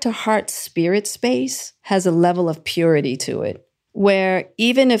heart-to-heart spirit space has a level of purity to it, where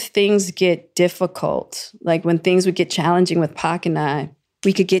even if things get difficult, like when things would get challenging with Pac and I,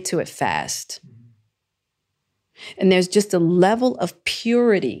 we could get to it fast. And there's just a level of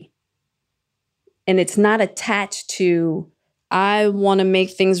purity. And it's not attached to, I want to make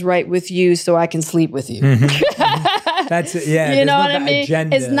things right with you so I can sleep with you. Mm-hmm. That's it, yeah. You know what I mean?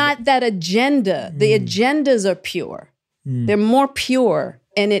 Agenda. It's not that agenda. The agendas are pure. They're more pure,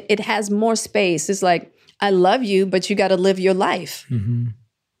 and it has more space. It's like, I love you, but you got to live your life. Mm-hmm.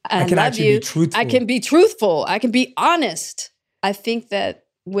 I can actually be truthful. I can be truthful. I can be honest. I think that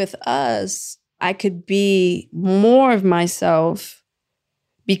with us, I could be more of myself,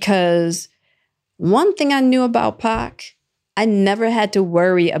 because one thing I knew about Pac, I never had to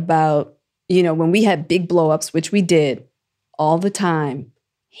worry about, you know, when we had big blow-ups, which we did all the time,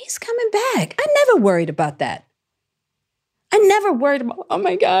 he's coming back. I never worried about that. I never worried about, oh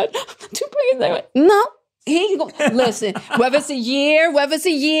my God, no. Listen, whether it's a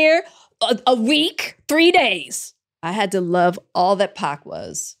year, a week, 3 days, I had to love all that Pac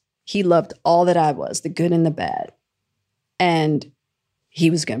was. He loved all that I was, the good and the bad. And he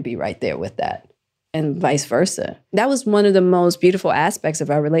was going to be right there with that. and vice versa. That was one of the most beautiful aspects of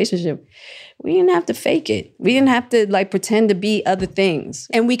our relationship. We didn't have to fake it. We didn't have to like pretend to be other things.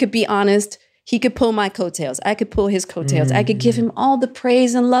 And we could be honest. He could pull my coattails. I could pull his coattails. I could give him all the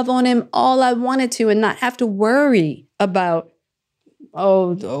praise and love on him all I wanted to and not have to worry about,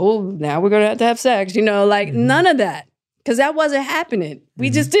 oh, now we're going to have sex. You know, like none of that. Because that wasn't happening. We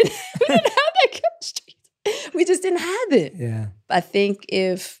just didn't have that chemistry. We just didn't have it. Yeah. I think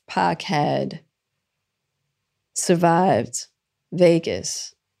if Pac had survived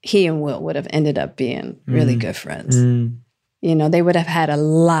Vegas, he and Will would have ended up being really good friends. You know, they would have had a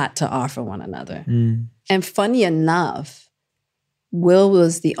lot to offer one another. And funny enough, Will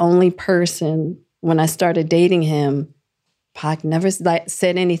was the only person, when I started dating him, Pac never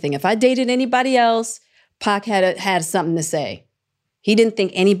said anything. If I dated anybody else, Pac had something to say. He didn't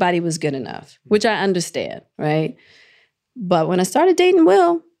think anybody was good enough, which I understand, right? But when I started dating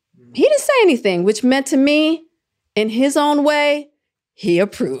Will, he didn't say anything, which meant to me, in his own way, he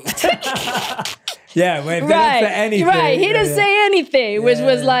approved. Yeah, well, if they didn't say anything. Right, he didn't say anything, which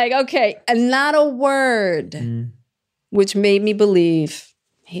was like, okay, and not a word, which made me believe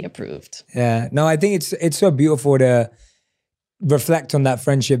he approved. Yeah, no, I think it's so beautiful to reflect on that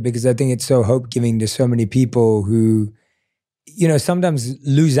friendship, because I think it's so hope-giving to so many people who, you know, sometimes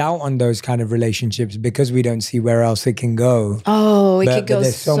lose out on those kind of relationships because we don't see where else it can go. Oh, it could go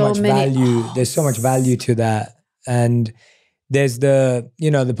there's so much many value. There's so much value to that. And there's the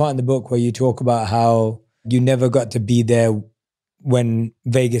part in the book where you talk about how you never got to be there when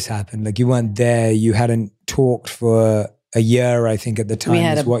Vegas happened. Like you weren't there. You hadn't talked for a year, I think, at the time. We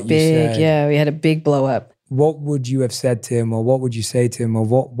had you said. we had a big blow up. What would you have said to him, or what would you say to him, or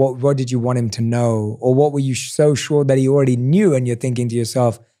what did you want him to know, or what were you so sure that he already knew and you're thinking to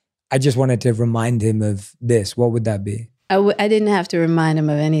yourself, I just wanted to remind him of this? What would that be? I didn't have to remind him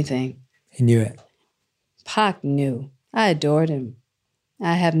of anything. He knew it. Pac knew. I adored him.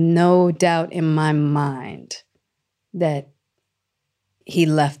 I have no doubt in my mind that he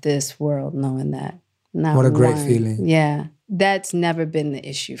left this world knowing that. What a great feeling. Yeah. That's never been the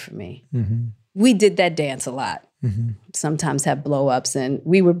issue for me. Mm-hmm. We did that dance a lot. Mm-hmm. Sometimes have blow-ups, and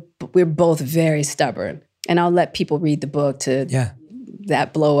we're both very stubborn. And I'll let people read the book to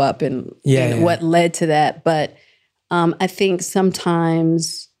that blow-up and what led to that. But I think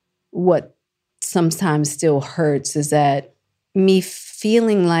sometimes what sometimes still hurts is that me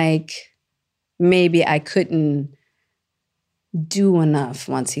feeling like maybe I couldn't do enough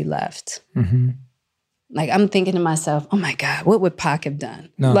once he left. Mm-hmm. Like I'm thinking to myself, oh my God, what would Pac have done?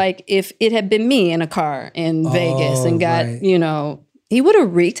 No. Like if it had been me in a car in Vegas and got, he would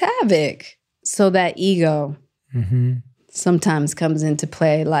have wreaked havoc. So that ego sometimes comes into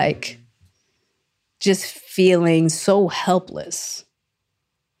play, like just feeling so helpless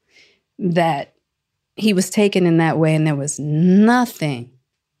that he was taken in that way and there was nothing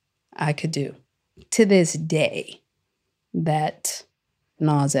I could do to this day that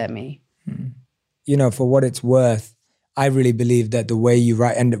gnaws at me. You know, for what it's worth, I really believe that the way you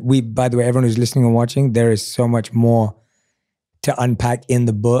write, and by the way, everyone who's listening and watching, there is so much more to unpack in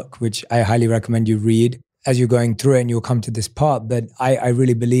the book, which I highly recommend you read as you're going through it, and you'll come to this part. But I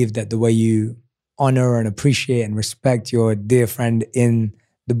really believe that the way you honor and appreciate and respect your dear friend in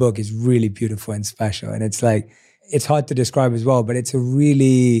the book is really beautiful and special. And it's like, it's hard to describe as well, but it's a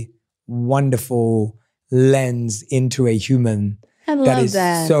really wonderful lens into a human that is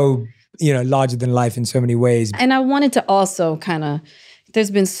so, larger than life in so many ways. And I wanted to also there's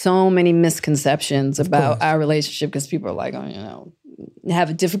been so many misconceptions about our relationship because people are like, have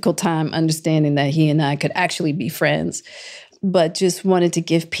a difficult time understanding that he and I could actually be friends. But just wanted to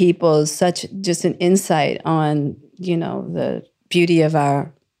give people just an insight on, the beauty of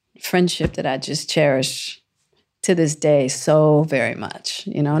our friendship that I just cherish to this day so very much,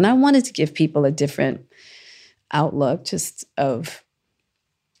 And I wanted to give people a different outlook just of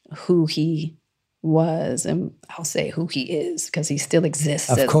who he was, and I'll say who he is because he still exists.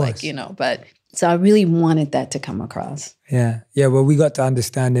 Of course. But so I really wanted that to come across. Yeah. Yeah. Well, we got to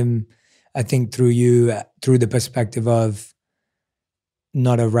understand him, I think, through you, through the perspective of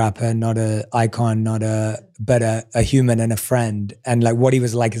not a rapper, not an icon, but a human and a friend, and like what he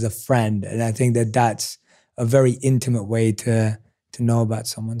was like as a friend. And I think that that's a very intimate way to know about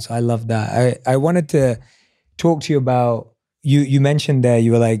someone. So I love that. I wanted to talk to you about, you mentioned there,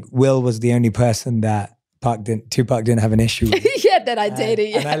 you were like, Will was the only person that Tupac didn't have an issue with. That I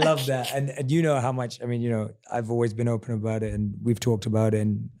dated. And I love that. And you know how much, I've always been open about it and we've talked about it.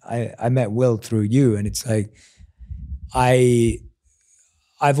 And I met Will through you. And it's like,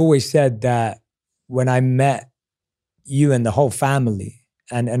 I've always said that when I met you and the whole family,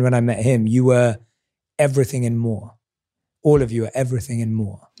 and when I met him, you were everything and more. All of you are everything and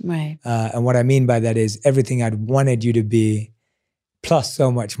more. Right. And what I mean by that is everything I'd wanted you to be, plus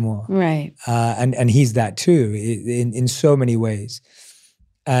so much more. Right. And he's that too, in so many ways.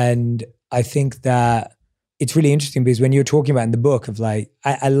 And I think that it's really interesting because when you're talking about in the book of like,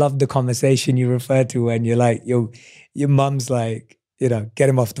 I love the conversation you refer to when you're like, your mum's like, you know, get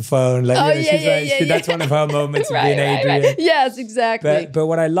him off the phone. Like, that's one of her moments of being Adrian. Right. Yes, exactly. But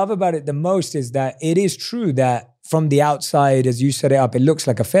what I love about it the most is that it is true that from the outside, as you set it up, it looks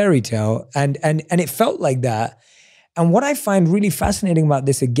like a fairy tale. And it felt like that. And what I find really fascinating about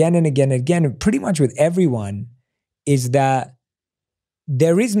this again and again and again, pretty much with everyone, is that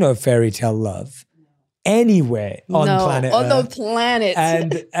there is no fairy tale love anywhere on planet Earth. On the planet.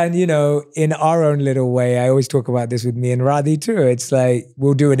 And you know, in our own little way, I always talk about this with me and Radhi too. It's like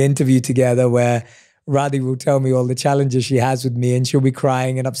we'll do an interview together where Radhi will tell me all the challenges she has with me and she'll be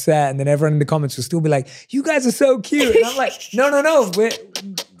crying and upset. And then everyone in the comments will still be like, you guys are so cute. And I'm like, no,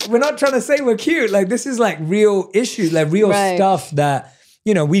 we're not trying to say we're cute. Like this is like real issues, like real stuff that,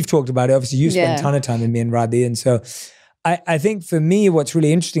 you know, we've talked about it. Obviously you spend a ton of time with me and Radhi. And so I think for me, what's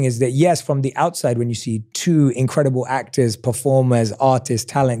really interesting is that yes, from the outside, when you see two incredible actors, performers,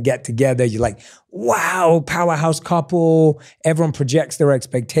 artists, talent get together, you're like, wow, powerhouse couple. Everyone projects their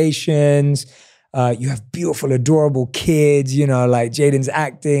expectations. You have beautiful, adorable kids, you know, like Jaden's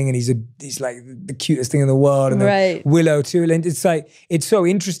acting and he's like the cutest thing in the world. And then Willow too. And it's like, it's so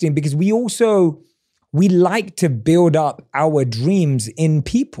interesting because we like to build up our dreams in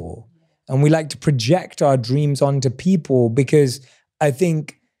people. And we like to project our dreams onto people because I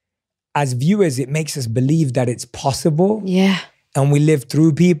think as viewers, it makes us believe that it's possible. Yeah. And we live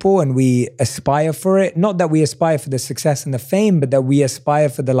through people and we aspire for it. Not that we aspire for the success and the fame, but that we aspire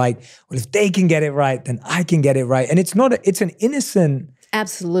for the like, well, if they can get it right, then I can get it right. And it's an innocent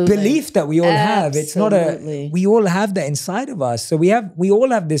belief that we all have. It's not we all have that inside of us. So we all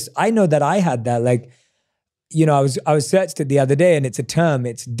have this, I know that I had that, like, you know, I was searched it the other day and it's a term,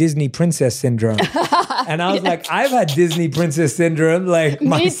 it's Disney princess syndrome. And I was like, I've had Disney princess syndrome, like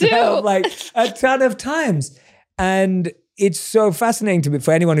myself, like a ton of times. And it's so fascinating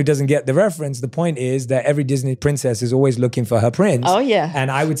for anyone who doesn't get the reference. The point is that every Disney princess is always looking for her prince. Oh yeah. And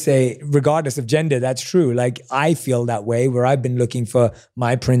I would say, regardless of gender, that's true. Like I feel that way where I've been looking for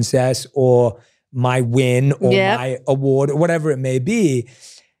my princess or my win or my award or whatever it may be.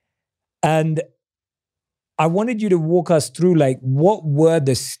 And I wanted you to walk us through like what were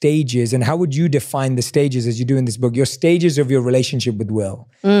the stages and how would you define the stages as you do in this book, your stages of your relationship with Will?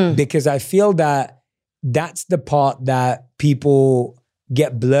 Because I feel that that's the part that people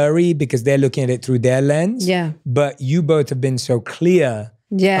get blurry because they're looking at it through their lens. Yeah. But you both have been so clear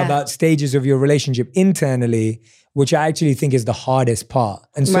about stages of your relationship internally, which I actually think is the hardest part.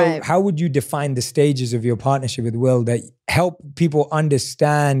 And so how would you define the stages of your partnership with Will that help people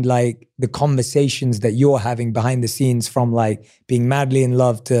understand like the conversations that you're having behind the scenes from like being madly in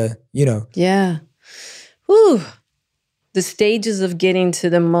love to, you know? Yeah. Whew. The stages of getting to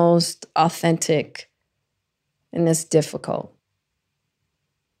the most authentic, and it's difficult.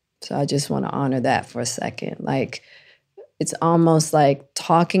 So I just want to honor that for a second. Like, it's almost like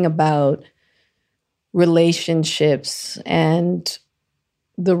talking about relationships and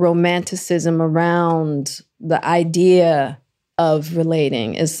the romanticism around the idea of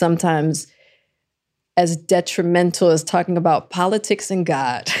relating is sometimes as detrimental as talking about politics and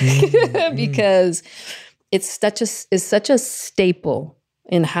God, because it's such a staple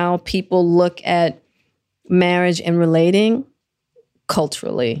in how people look at marriage and relating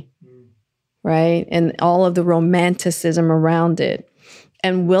culturally, right? And all of the romanticism around it.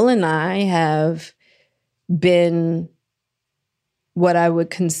 And Will and I have been what I would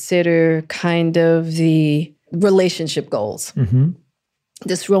consider kind of the relationship goals.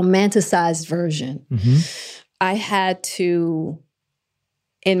 This romanticized version. I had to,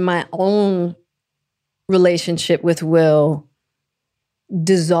 in my own relationship with Will,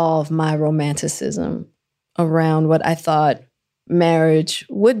 dissolve my romanticism around what I thought marriage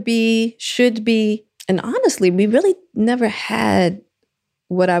would be, should be. And honestly, we really never had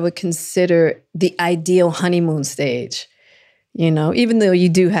what I would consider the ideal honeymoon stage. You know, even though you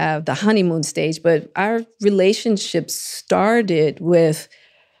do have the honeymoon stage, but our relationship started with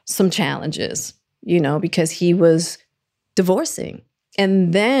some challenges, you know, because he was divorcing.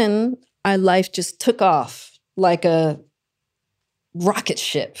 And then our life just took off like a rocket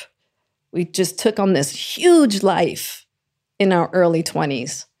ship. We just took on this huge life in our early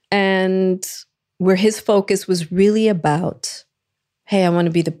 20s. And where his focus was really about, hey, I want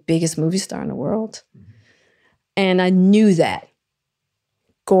to be the biggest movie star in the world. And I knew that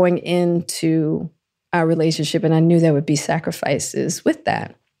going into our relationship. And I knew there would be sacrifices with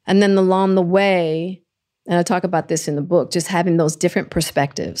that. And then along the way, and I talk about this in the book, just having those different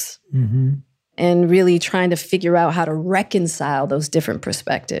perspectives and really trying to figure out how to reconcile those different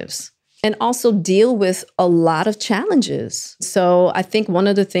perspectives and also deal with a lot of challenges. So I think one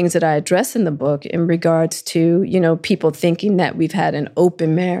of the things that I address in the book in regards to, people thinking that we've had an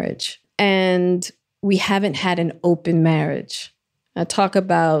open marriage, and we haven't had an open marriage. I talk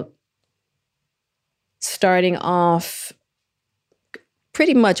about starting off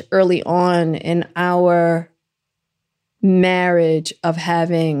pretty much early on in our marriage of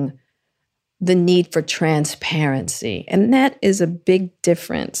having the need for transparency. And that is a big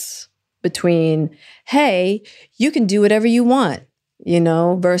difference between, hey, you can do whatever you want,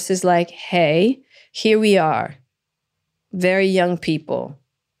 versus like, hey, here we are, very young people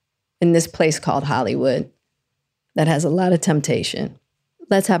in this place called Hollywood that has a lot of temptation.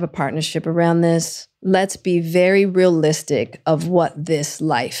 Let's have a partnership around this. Let's be very realistic of what this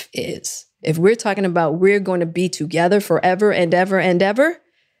life is. If we're talking about we're going to be together forever and ever and ever,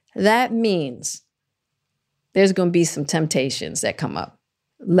 that means there's going to be some temptations that come up.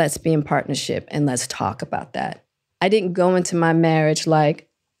 Let's be in partnership and let's talk about that. I didn't go into my marriage like,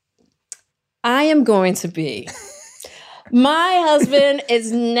 I am going to be... My husband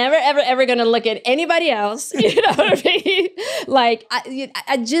is never, ever, ever going to look at anybody else. You know what I mean? Like,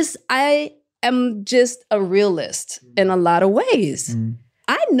 I am just a realist in a lot of ways.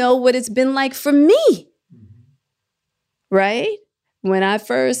 I know what it's been like for me, right? When I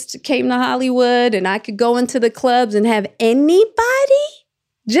first came to Hollywood and I could go into the clubs and have anybody,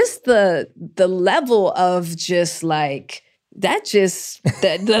 just the level of just like, like, you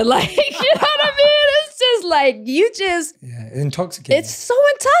know what I mean? It's just like, intoxicating. It's so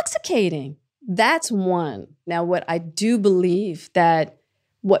intoxicating. That's one. Now, what I do believe that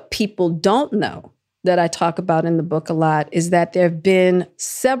what people don't know that I talk about in the book a lot is that there have been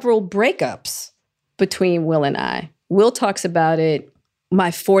several breakups between Will and I. Will talks about it, my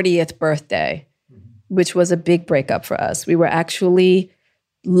 40th birthday, which was a big breakup for us. We were actually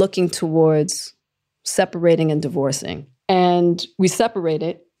looking towards separating and divorcing. And we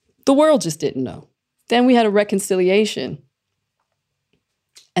separated. The world just didn't know. Then we had a reconciliation.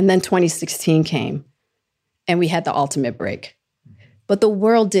 And then 2016 came and we had the ultimate break. But the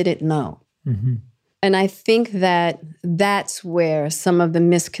world didn't know. And I think that that's where some of the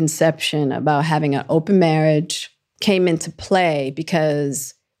misconception about having an open marriage came into play,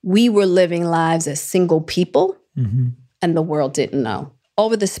 because we were living lives as single people and the world didn't know.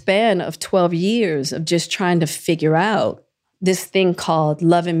 Over the span of 12 years of just trying to figure out this thing called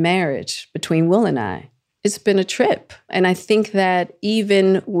love and marriage between Will and I, it's been a trip. And I think that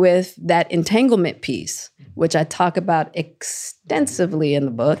even with that entanglement piece, which I talk about extensively in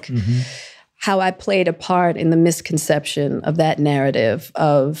the book, how I played a part in the misconception of that narrative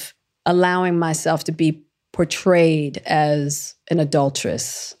of allowing myself to be portrayed as an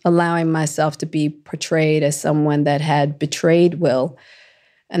adulteress, allowing myself to be portrayed as someone that had betrayed Will.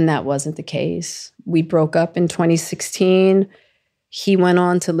 And that wasn't the case. We broke up in 2016. He went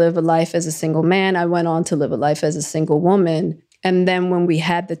on to live a life as a single man. I went on to live a life as a single woman. And then when we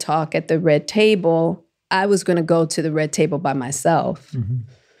had the talk at the red table, I was going to go to the red table by myself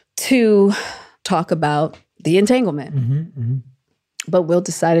to talk about the entanglement. But Will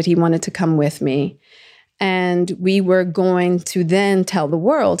decided he wanted to come with me. And we were going to then tell the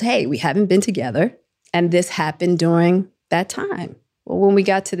world, hey, we haven't been together. And this happened during that time. Well, when we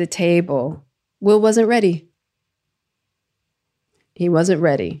got to the table, Will wasn't ready. He wasn't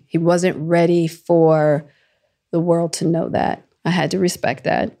ready. He wasn't ready for the world to know that. I had to respect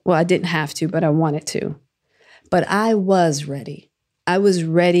that. Well, I didn't have to, but I wanted to. But I was ready. I was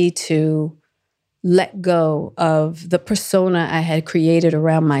ready to let go of the persona I had created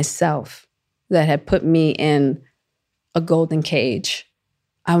around myself that had put me in a golden cage.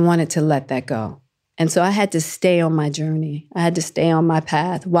 I wanted to let that go. And so I had to stay on my journey. I had to stay on my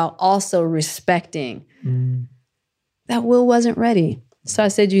path while also respecting that Will wasn't ready. So I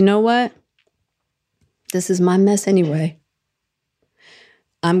said, you know what? This is my mess anyway.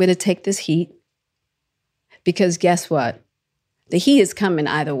 I'm going to take this heat, because guess what? The heat is coming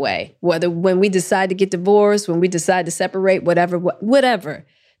either way. Whether when we decide to get divorced, when we decide to separate, whatever.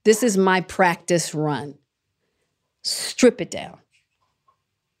 This is my practice run. Strip it down.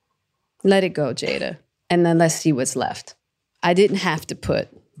 Let it go, Jada. And then let's see what's left. I didn't have to put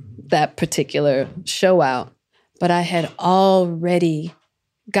that particular show out, but I had already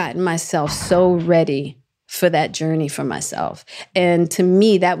gotten myself so ready for that journey for myself. And to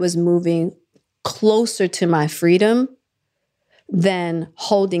me, that was moving closer to my freedom than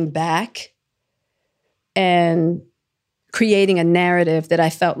holding back and creating a narrative that I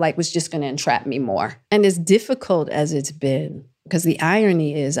felt like was just going to entrap me more. And as difficult as it's been, because the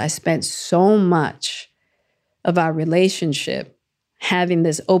irony is I spent so much of our relationship having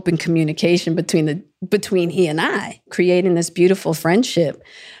this open communication between he and I, creating this beautiful friendship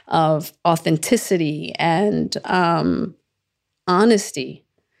of authenticity and honesty.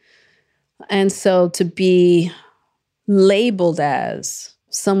 And so to be labeled as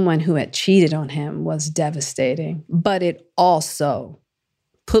someone who had cheated on him was devastating. But it also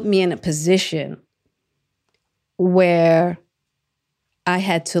put me in a position where I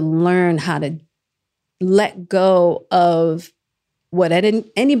had to learn how to let go of what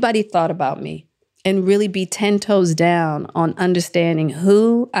anybody thought about me and really be 10 toes down on understanding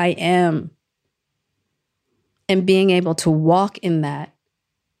who I am and being able to walk in that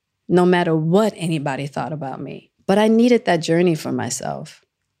no matter what anybody thought about me. But I needed that journey for myself.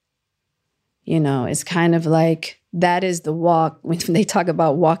 You know, it's kind of like that is the walk when they talk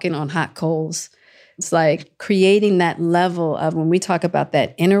about walking on hot coals. It's like creating that level of when we talk about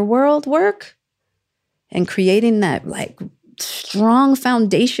that inner world work and creating that like strong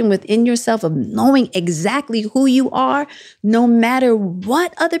foundation within yourself of knowing exactly who you are, no matter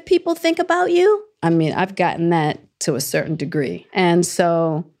what other people think about you. I mean, I've gotten that to a certain degree. And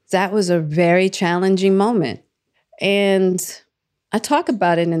so that was a very challenging moment. And I talk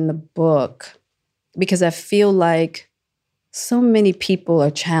about it in the book because I feel like so many people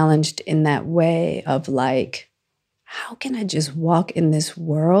are challenged in that way of like, how can I just walk in this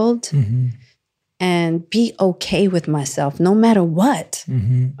world and be okay with myself no matter what?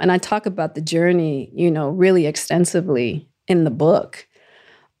 And I talk about the journey, you know, really extensively in the book.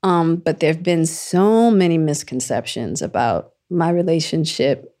 But there have been so many misconceptions about my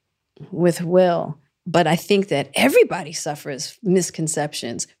relationship with Will. But I think that everybody suffers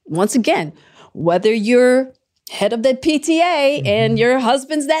misconceptions. Once again, whether you're head of that PTA and your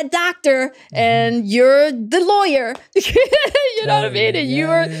husband's that doctor and you're the lawyer, you know what I mean? And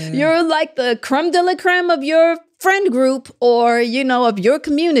you're like the creme de la creme of your friend group or, you know, of your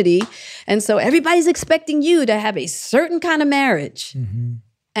community. And so everybody's expecting you to have a certain kind of marriage.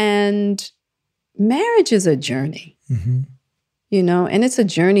 And marriage is a journey, you know, and it's a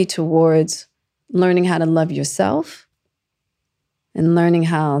journey towards learning how to love yourself and learning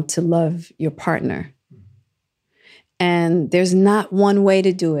how to love your partner. And there's not one way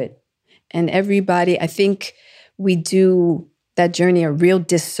to do it. And everybody, I think we do that journey a real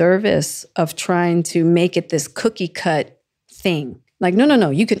disservice of trying to make it this cookie cut thing. Like, no,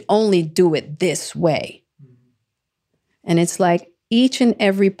 you can only do it this way. And it's like each and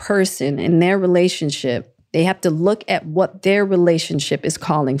every person in their relationship, they have to look at what their relationship is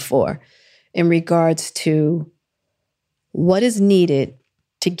calling for in regards to what is needed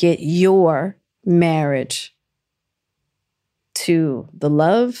to get your marriage to the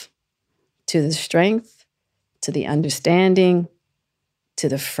love, to the strength, to the understanding, to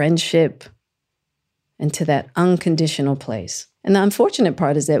the friendship, and to that unconditional place. And the unfortunate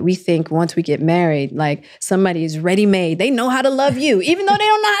part is that we think once we get married, like somebody is ready-made. They know how to love you, even though they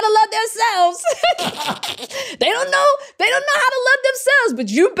don't know how to love themselves. They don't know how to love themselves, but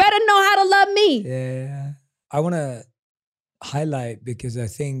you better know how to love me. Yeah. I want to highlight, because I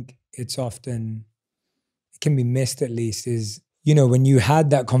think it's often, it can be missed at least, is, you know, when you had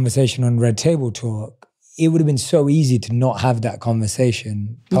that conversation on Red Table Talk, it would have been so easy to not have that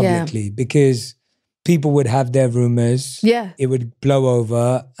conversation publicly because people would have their rumors. Yeah. It would blow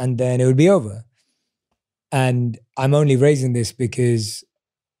over and then it would be over. And I'm only raising this because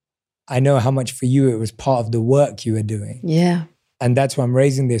I know how much for you it was part of the work you were doing. Yeah. And that's why I'm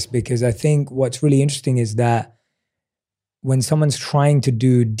raising this, because I think what's really interesting is that when someone's trying to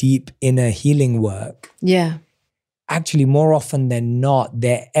do deep inner healing work, actually more often than not,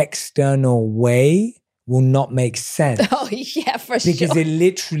 their external way will not make sense. Oh, yeah, for sure. Because it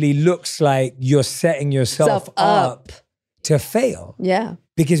literally looks like you're setting yourself up to fail. Yeah.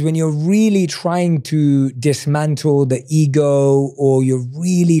 Because when you're really trying to dismantle the ego, or you're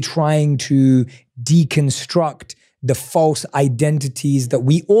really trying to deconstruct the false identities that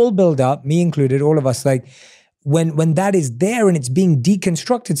we all build up, me included, all of us, like when that is there and it's being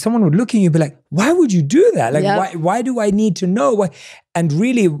deconstructed, someone would look at you and be like, why would you do that? Like, why do I need to know? Why? And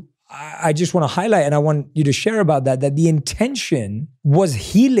really, I just want to highlight, and I want you to share about that the intention was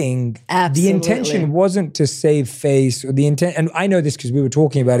healing. Absolutely. The intention wasn't to save face, or the intent, and I know this because we were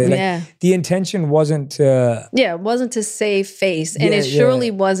talking about it. Like, the intention wasn't to... Yeah, it wasn't to save face. And it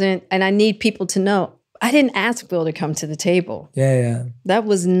surely wasn't, and I need people to know, I didn't ask Will to come to the table. Yeah. That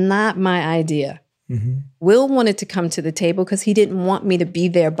was not my idea. Will wanted to come to the table because he didn't want me to be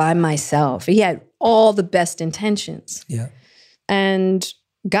there by myself. He had all the best intentions. Yeah. And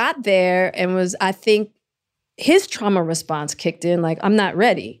got there and I think his trauma response kicked in, like, I'm not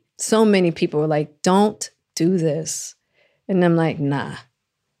ready. So many people were like, don't do this. And I'm like, nah,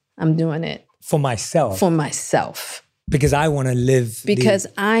 I'm doing it. For myself. For myself. Because I want to live. Because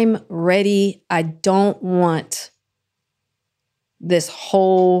I'm ready. I don't want this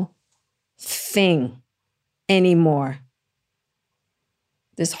whole thing anymore.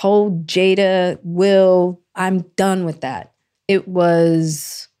 This whole Jada, Will, I'm done with that. It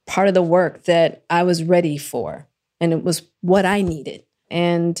was part of the work that I was ready for. And it was what I needed.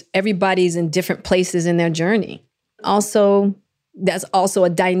 And everybody's in different places in their journey. Also, that's also a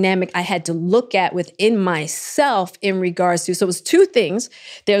dynamic I had to look at within myself in regards to, so it was two things.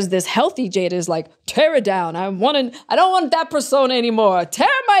 There's this healthy Jada is like, tear it down. I don't want that persona anymore. Tear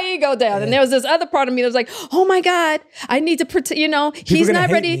my ego down. Yeah. And there was this other part of me that was like, oh my God, I need to protect, he's not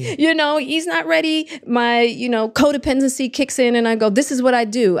ready. He's not ready. My, codependency kicks in and I go, this is what I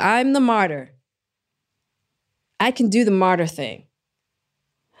do. I'm the martyr. I can do the martyr thing.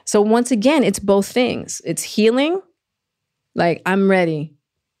 So once again, it's both things. It's healing. Like, I'm ready.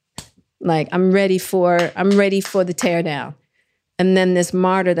 Like, I'm ready for the tear down. And then this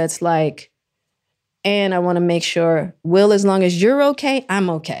martyr that's like, and I want to make sure, Will, as long as you're okay, I'm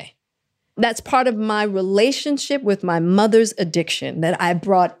okay. That's part of my relationship with my mother's addiction that I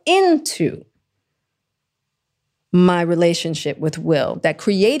brought into my relationship with Will, that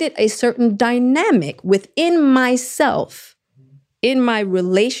created a certain dynamic within myself, in my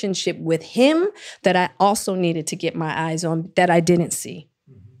relationship with him, that I also needed to get my eyes on, that I didn't see.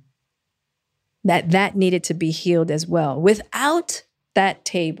 That needed to be healed as well. Without that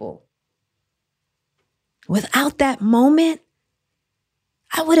table, without that moment,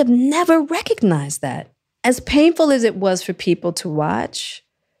 I would have never recognized that. As painful as it was for people to watch,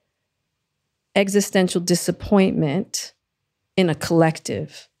 existential disappointment in a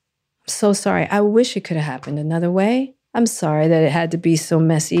collective. I'm so sorry. I wish it could have happened another way. I'm sorry that it had to be so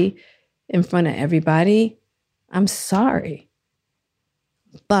messy in front of everybody. I'm sorry.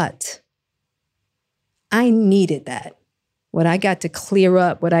 But I needed that. What I got to clear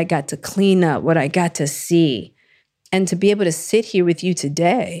up, what I got to clean up, what I got to see. And to be able to sit here with you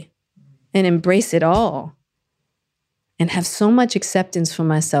today and embrace it all and have so much acceptance for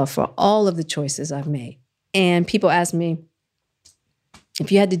myself for all of the choices I've made. And people ask me, if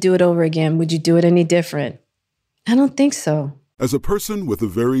you had to do it over again, would you do it any different? I don't think so. As a person with a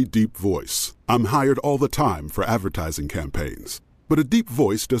very deep voice, I'm hired all the time for advertising campaigns. But a deep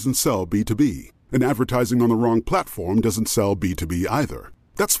voice doesn't sell B2B, and advertising on the wrong platform doesn't sell B2B either.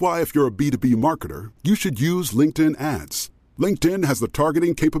 That's why if you're a B2B marketer, you should use LinkedIn ads. LinkedIn has the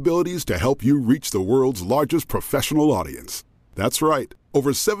targeting capabilities to help you reach the world's largest professional audience. That's right,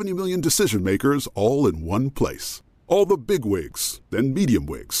 over 70 million decision makers all in one place. All the big wigs, then medium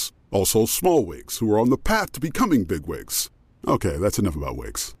wigs. Also small wigs who are on the path to becoming big wigs. Okay, that's enough about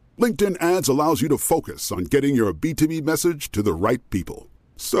wigs. LinkedIn ads allows you to focus on getting your B2B message to the right people.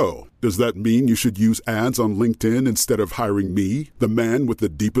 So, does that mean you should use ads on LinkedIn instead of hiring me, the man with the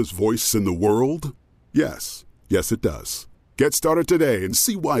deepest voice in the world? Yes. Yes, it does. Get started today and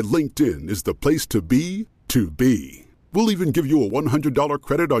see why LinkedIn is the place to be to be. We'll even give you a $100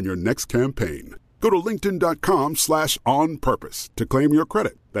 credit on your next campaign. Go to linkedin.com/onpurpose to claim your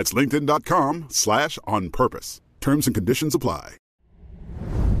credit. That's linkedin.com/onpurpose. Terms and conditions apply.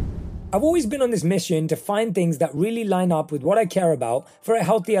 I've always been on this mission to find things that really line up with what I care about for a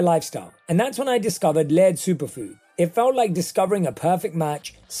healthier lifestyle. And that's when I discovered Laird Superfood. It felt like discovering a perfect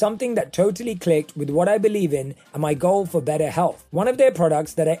match, something that totally clicked with what I believe in and my goal for better health. One of their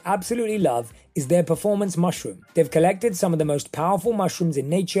products that I absolutely love is their performance mushroom. They've collected some of the most powerful mushrooms in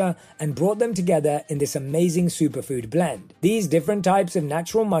nature and brought them together in this amazing superfood blend. These different types of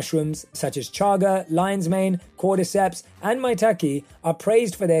natural mushrooms, such as chaga, lion's mane, cordyceps, and maitake, are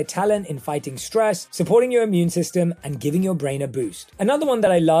praised for their talent in fighting stress, supporting your immune system, and giving your brain a boost. Another one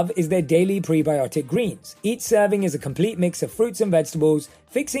that I love is their daily prebiotic greens. Each serving is a complete mix of fruits and vegetables,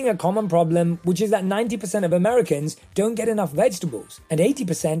 fixing a common problem, which is that 90% of Americans don't get enough vegetables, and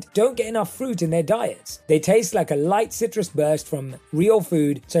 80% don't get enough fruit in their diets. They taste like a light citrus burst from real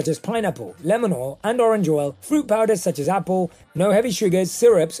food, such as pineapple, lemon oil, and orange oil, fruit powders such as apple, no heavy sugars,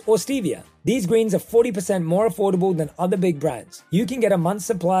 syrups, or stevia. These greens are 40% more affordable than other big brands. You can get a month's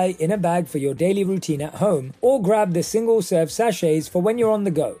supply in a bag for your daily routine at home, or grab the single-serve sachets for when you're on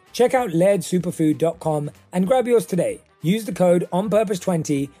the go. Check out lairdsuperfood.com and grab yours today. Use the code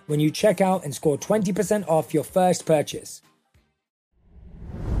ONPURPOSE20 when you check out and score 20% off your first purchase.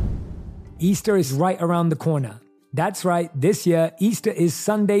 Easter is right around the corner. That's right, this year, Easter is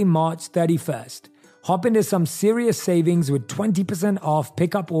Sunday, March 31st. Hop into some serious savings with 20% off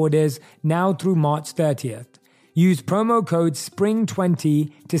pickup orders now through March 30th. Use promo code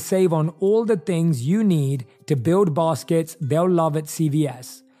SPRING20 to save on all the things you need to build baskets they'll love at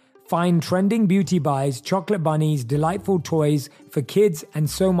CVS. Find trending beauty buys, chocolate bunnies, delightful toys for kids, and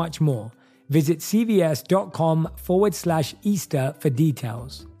so much more. Visit cvs.com/Easter for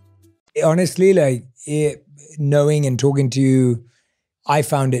details. Honestly, knowing and talking to you, I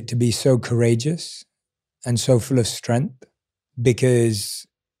found it to be so courageous and so full of strength because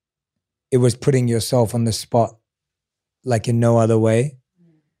it was putting yourself on the spot like in no other way.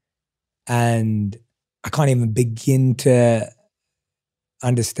 And I can't even begin to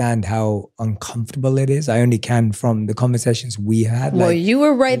understand how uncomfortable it is. I only can from the conversations we had. Well, you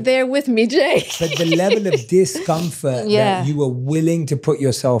were right there with me, Jay. But the level of discomfort that you were willing to put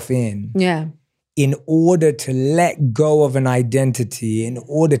yourself in in order to let go of an identity, in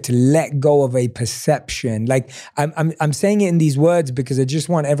order to let go of a perception. Like I'm saying it in these words because I just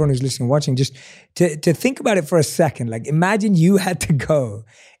want everyone who's listening, watching, just to think about it for a second. Like imagine you had to go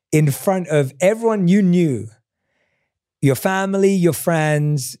in front of everyone you knew, your family, your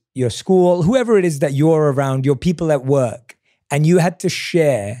friends, your school, whoever it is that you're around, your people at work, and you had to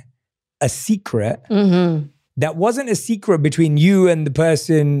share a secret that wasn't a secret between you and the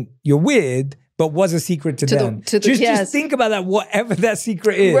person you're with, but was a secret to them. Just think about that, whatever that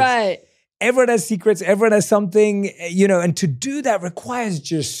secret is. Right. Everyone has secrets, everyone has something, and to do that requires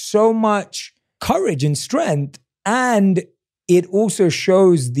just so much courage and strength. And it also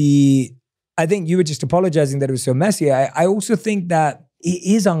shows I think you were just apologizing that it was so messy. I also think that it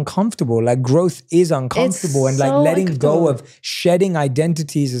is uncomfortable. Like growth is uncomfortable, and like letting go of shedding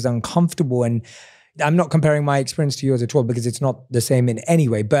identities is uncomfortable. And I'm not comparing my experience to yours at all because it's not the same in any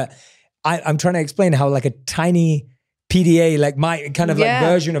way. But I'm trying to explain how like a tiny PDA, like my kind of like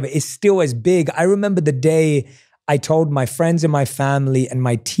version of it is still as big. I remember the day I told my friends and my family and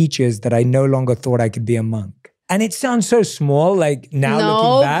my teachers that I no longer thought I could be a monk. And it sounds so small, like now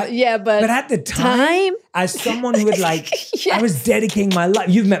looking back. Yeah, but at the time, as someone who had I was dedicating my life.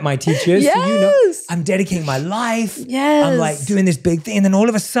 You've met my teachers, so you know I'm dedicating my life. Yes. I'm like doing this big thing. And then all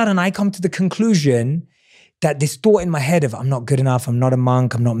of a sudden I come to the conclusion that this thought in my head of I'm not good enough, I'm not a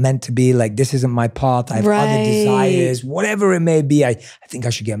monk, I'm not meant to be, like this isn't my path, I have other desires, whatever it may be. I think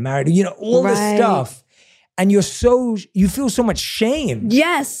I should get married, all this stuff. And you feel so much shame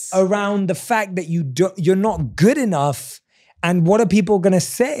around the fact that you're not good enough, and what are people going to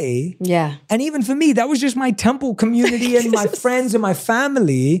say? Yeah. And even for me, that was just my temple community and my friends and my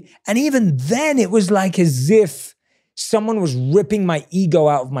family. And even then it was like as if someone was ripping my ego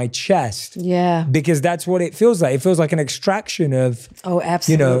out of my chest. Yeah. Because that's what it feels like. It feels like an extraction of,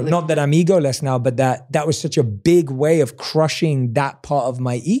 absolutely. Not that I'm egoless now, but that was such a big way of crushing that part of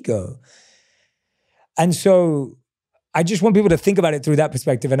my ego. And so I just want people to think about it through that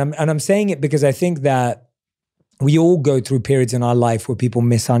perspective. And I'm saying it because I think that we all go through periods in our life where people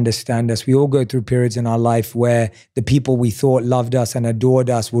misunderstand us. We all go through periods in our life where the people we thought loved us and adored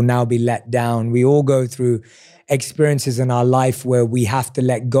us will now be let down. We all go through experiences in our life where we have to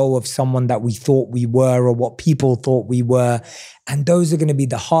let go of someone that we thought we were or what people thought we were. And those are going to be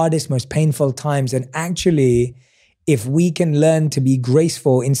the hardest, most painful times. And actually, if we can learn to be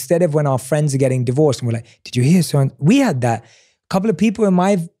graceful, instead of when our friends are getting divorced and we're like, did you hear so? We had that. A couple of people in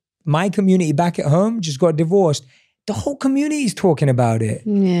my community back at home just got divorced. The whole community is talking about it.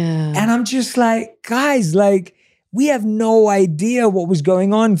 Yeah. And I'm just like, guys, like we have no idea what was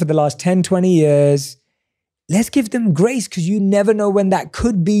going on for the last 10, 20 years. Let's give them grace because you never know when that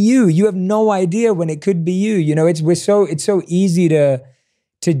could be you. You have no idea when it could be you. It's so easy to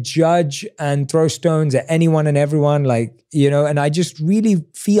judge and throw stones at anyone and everyone, and I just really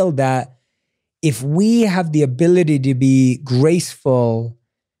feel that if we have the ability to be graceful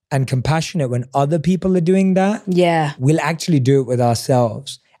and compassionate when other people are doing that, we'll actually do it with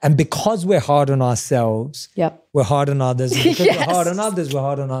ourselves. And because we're hard on ourselves, we're hard on others. And because we're hard on others, we're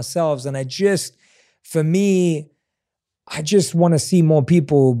hard on ourselves. And for me, I just want to see more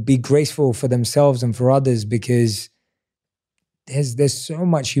people be graceful for themselves and for others because there's so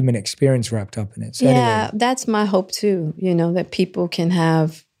much human experience wrapped up in it. So anyway. That's my hope too, that people can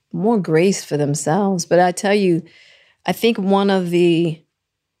have more grace for themselves. But I tell you, I think one of the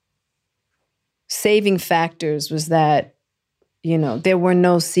saving factors was that, there were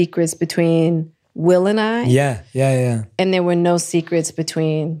no secrets between Will and I. Yeah. And there were no secrets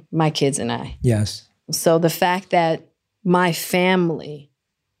between my kids and I. Yes. So the fact that my family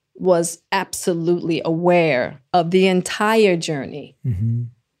was absolutely aware of the entire journey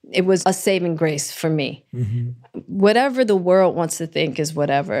it was a saving grace for me. Whatever the world wants to think is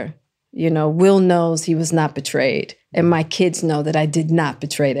whatever. You know, Will knows he was not betrayed. And my kids know that I did not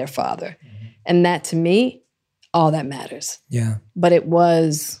betray their father. And that, to me, all that matters. Yeah. But it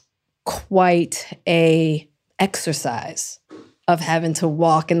was quite a exercise of having to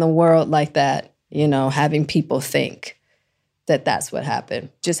walk in the world like that, you know, having people think that that's what happened.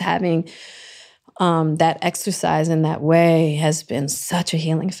 Just having that exercise in that way has been such a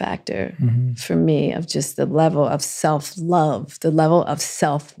healing factor for me, of just the level of self-love, the level of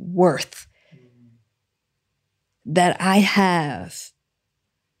self-worth that I have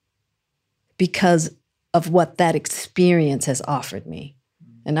because of what that experience has offered me.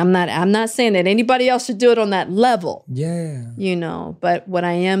 And I'm not saying that anybody else should do it on that level. Yeah. You know, but what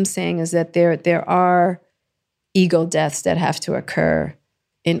I am saying is that there are ego deaths that have to occur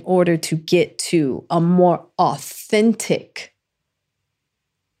in order to get to a more authentic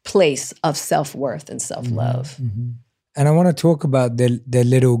place of self-worth and self-love. And I want to talk about the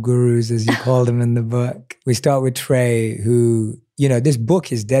little gurus, as you call them in the book. We start with Trey, who, you know, this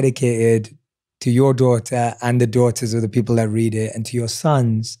book is dedicated to your daughter and the daughters of the people that read it, and to your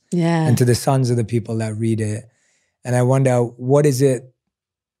sons, and to the sons of the people that read it. And I wonder, what is it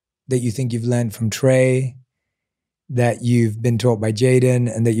that you think you've learned from Trey, that you've been taught by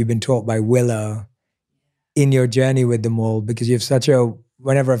Jaden, and that you've been taught by Willow in your journey with them all? Because you have such a,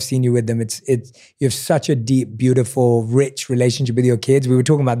 whenever I've seen you with them, it's you have such a deep, beautiful, rich relationship with your kids. We were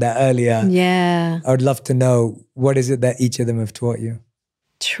talking about that earlier. Yeah. I would love to know, what is it that each of them have taught you?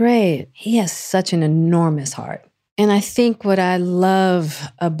 Trey, he has such an enormous heart. And I think what I love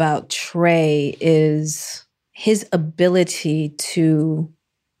about Trey is his ability to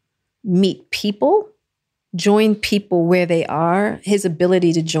meet people, join people where they are, his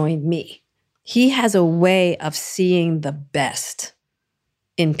ability to join me. He has a way of seeing the best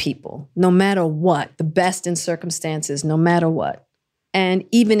in people, no matter what, the best in circumstances, no matter what. And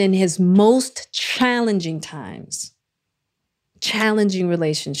even in his most challenging times, challenging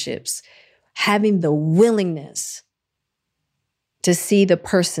relationships, having the willingness to see the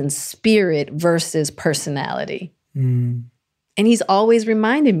person's spirit versus personality. And he's always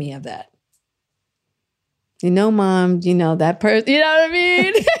reminded me of that. You know, Mom, you know, that person, you know what I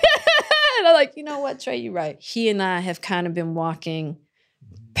mean? And I'm like, you know what, Trey, you're right. He and I have kind of been walking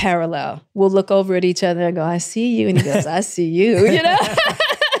parallel. We'll look over at each other and go, I see you. And he goes, I see you, you know?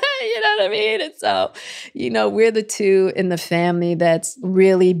 You know what I mean? And so, you know, we're the two in the family that's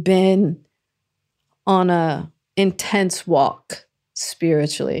really been on a intense walk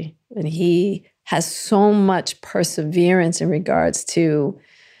spiritually. And he has so much perseverance in regards to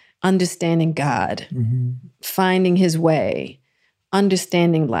understanding God, finding his way,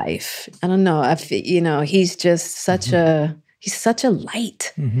 understanding life. I don't know. I feel, you know, he's just such he's such a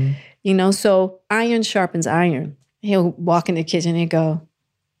light, you know? So iron sharpens iron. He'll walk in the kitchen and he'll go,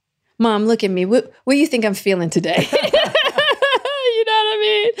 Mom, look at me. What do you think I'm feeling today? You know what I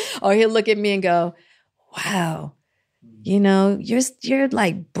mean? Or he'll look at me and go, wow, you know, you're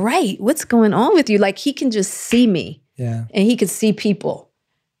like bright. What's going on with you? Like, he can just see me. Yeah. And he can see people,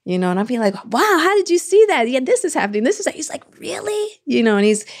 you know, and I'll be like, wow, how did you see that? Yeah, this is happening. This is, he's like, really? You know, and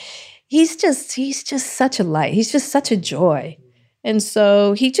he's just such a light. He's just such a joy. And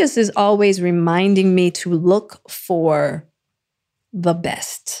so he just is always reminding me to look for the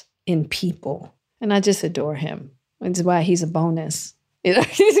best in people. And I just adore him. That's why he's a bonus. You know?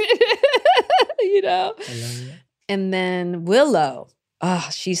 You know? I love it. And then Willow,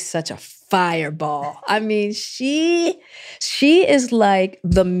 she's such a fireball. I mean, she is like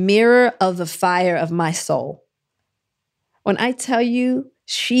the mirror of the fire of my soul. When I tell you,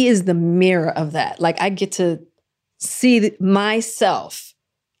 she is the mirror of that. Like, I get to see myself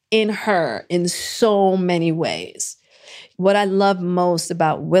in her in so many ways. What I love most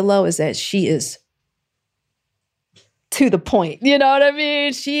about Willow is that she is to the point. You know what I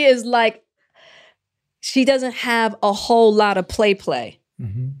mean? She is like, she doesn't have a whole lot of play.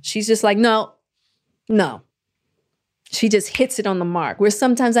 She's just like, no. She just hits it on the mark. Where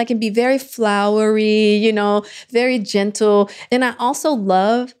sometimes I can be very flowery, you know, very gentle. And I also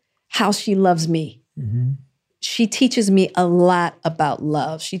love how she loves me. She teaches me a lot about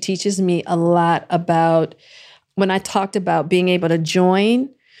love. She teaches me a lot about, when I talked about being able to join,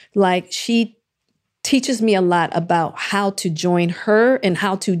 like, she teaches me a lot about how to join her and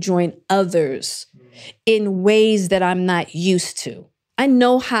how to join others in ways that I'm not used to. I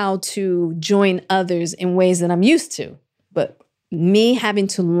know how to join others in ways that I'm used to, but me having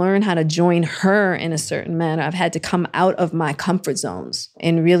to learn how to join her in a certain manner, I've had to come out of my comfort zones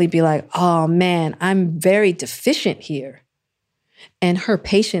and really be like, oh man, I'm very deficient here. And her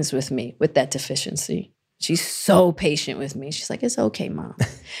patience with me with that deficiency. She's so patient with me. She's like, it's okay, Mom.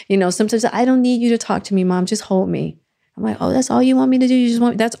 Sometimes I don't need you to talk to me, Mom. Just hold me. I'm like, oh, that's all you want me to do? You just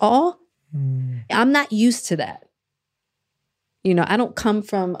want me? That's all? I'm not used to that. I don't come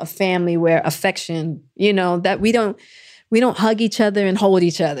from a family where affection, that we don't hug each other and hold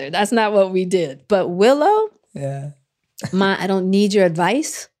each other. That's not what we did. But Willow, Ma, I don't need your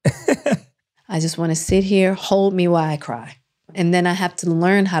advice. I just want to sit here, hold me while I cry. And then I have to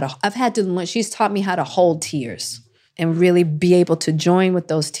learn she's taught me how to hold tears and really be able to join with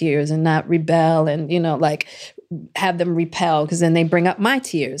those tears and not rebel and, have them repel because then they bring up my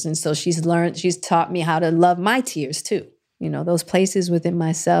tears. And so she's taught me how to love my tears too. Those places within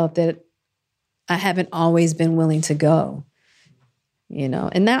myself that I haven't always been willing to go,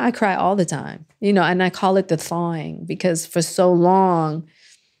 and now I cry all the time, and I call it the thawing because for so long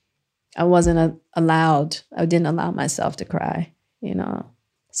I wasn't allowed. I didn't allow myself to cry,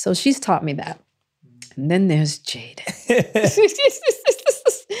 So she's taught me that. And then there's Jaden.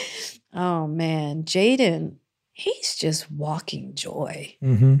 Oh man, Jaden, he's just walking joy.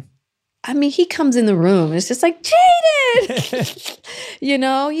 Mm-hmm. I mean, he comes in the room and it's just like, Jaden!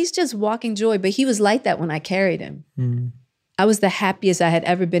 He's just walking joy. But he was like that when I carried him. Mm. I was the happiest I had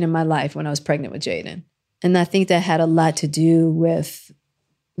ever been in my life when I was pregnant with Jaden. And I think that had a lot to do with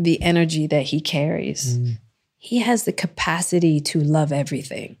the energy that he carries. Mm. He has the capacity to love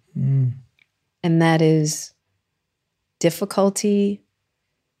everything. Mm. And that is difficulty,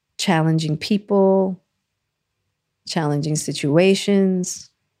 challenging people, challenging situations.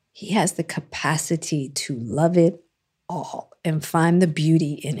 He has the capacity to love it all and find the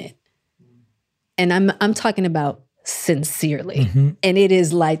beauty in it. And I'm talking about sincerely. Mm-hmm. And it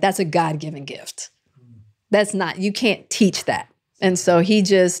is like, that's a God-given gift. That's not, you can't teach that. And so I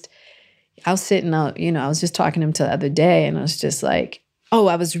was sitting out, I was just talking to him the other day and I was just like, oh,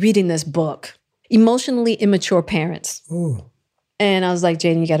 I was reading this book, Emotionally Immature Parents. Ooh. And I was like,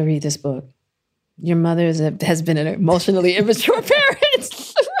 Jaden, you got to read this book. Your mother has been an emotionally immature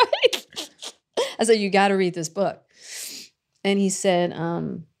parent, right? I said, you got to read this book. And he said,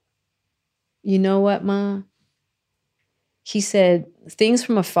 you know what, Ma? He said, things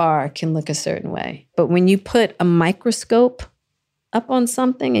from afar can look a certain way. But when you put a microscope up on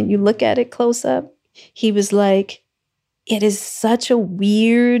something and you look at it close up, he was like, it is such a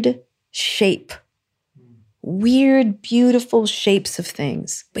weird shape. Weird, beautiful shapes of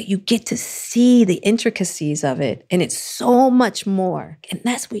things, but you get to see the intricacies of it, and it's so much more. And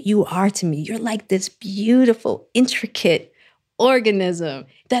that's what you are to me. You're like this beautiful, intricate organism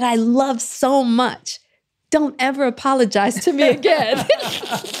that I love so much. Don't ever apologize to me again.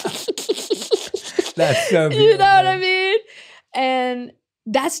 That's so beautiful. You know what I mean? And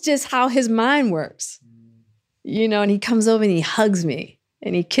that's just how his mind works. And he comes over and he hugs me.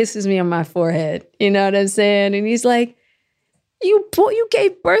 And he kisses me on my forehead. You know what I'm saying? And he's like, you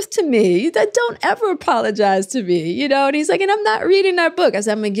gave birth to me. Don't ever apologize to me. And he's like, and I'm not reading that book. I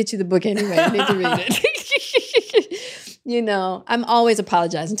said, I'm going to get you the book anyway. You need to read it. I'm always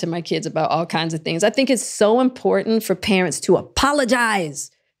apologizing to my kids about all kinds of things. I think it's so important for parents to apologize.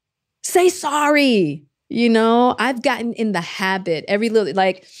 Say sorry. I've gotten in the habit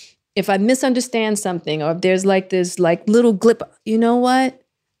if I misunderstand something or if there's this little glip, you know what?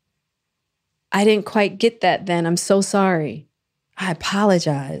 I didn't quite get that then. I'm so sorry. I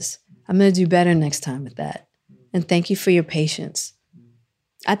apologize. I'm going to do better next time with that. And thank you for your patience.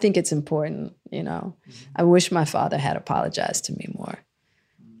 I think it's important, I wish my father had apologized to me more.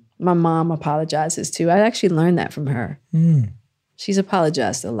 My mom apologizes too. I actually learned that from her. Mm. She's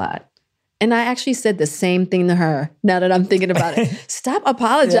apologized a lot. And I actually said the same thing to her now that I'm thinking about it. Stop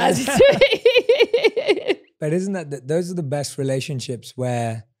apologizing to me. But isn't that those are the best relationships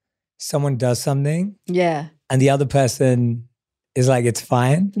where someone does something and the other person is like, it's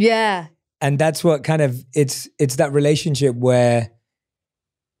fine. Yeah. And that's what it's that relationship where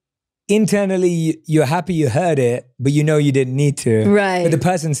internally you're happy you heard it, but you didn't need to. Right. But the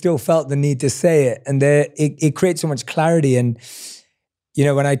person still felt the need to say it. And it creates so much clarity. And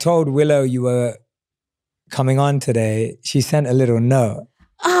when I told Willow you were coming on today, she sent a little note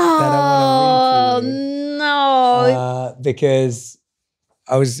that I want to read to you. No. Because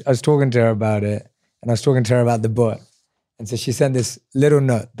I was talking to her about it, and I was talking to her about the book. And so she sent this little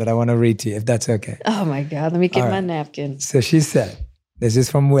note that I want to read to you, if that's okay. Oh my God, let me get my napkin. So she said, this is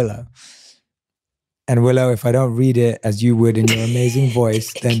from Willow. And Willow, if I don't read it as you would in your amazing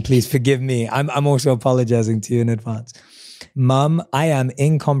voice, then please forgive me. I'm also apologizing to you in advance. Mom, I am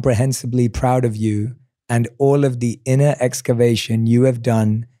incomprehensibly proud of you and all of the inner excavation you have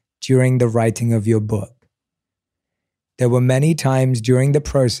done during the writing of your book. There were many times during the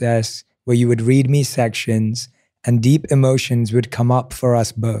process where you would read me sections and deep emotions would come up for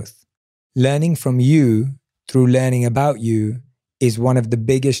us both. Learning from you through learning about you is one of the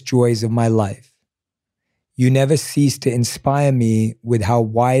biggest joys of my life. You never cease to inspire me with how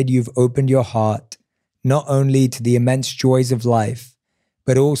wide you've opened your heart, not only to the immense joys of life,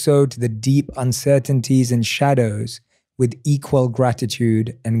 but also to the deep uncertainties and shadows with equal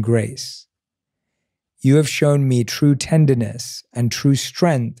gratitude and grace. You have shown me true tenderness and true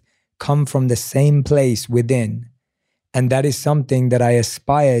strength come from the same place within, and that is something that I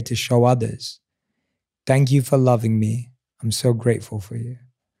aspire to show others. Thank you for loving me. I'm so grateful for you.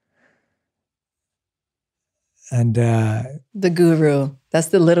 And the guru, that's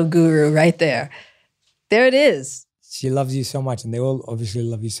the little guru right there. There it is. She loves you so much, and they all obviously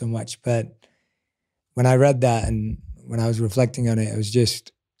love you so much. But when I read that and when I was reflecting on it, it was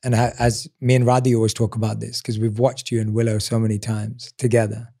just, and as me and Radhi always talk about this, because we've watched you and Willow so many times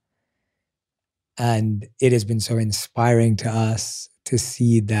together. And it has been so inspiring to us to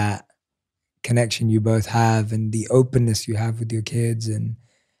see that connection you both have and the openness you have with your kids and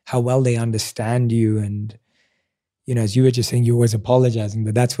how well they understand you. And, you know, as you were just saying, you're always apologizing,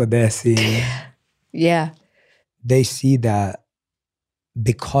 but that's what they're seeing. Yeah. They see that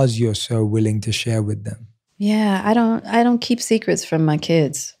because you're so willing to share with them. Yeah, I don't keep secrets from my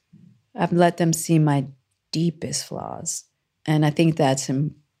kids. I've let them see my deepest flaws. And I think that's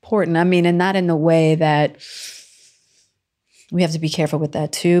important. I mean, and not in the way that we have to be careful with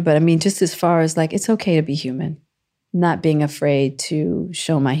that too, but I mean, just as far as like, it's okay to be human, not being afraid to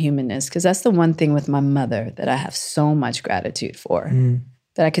show my humanness. Because that's the one thing with my mother that I have so much gratitude for,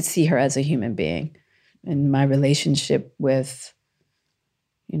 that I could see her as a human being. And my relationship with,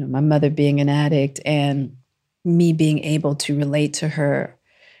 you know, my mother being an addict and me being able to relate to her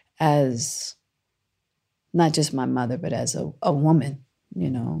as not just my mother, but as a woman, you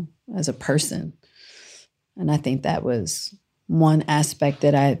know, as a person. And I think that was one aspect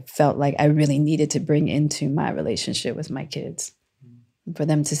that I felt like I really needed to bring into my relationship with my kids, for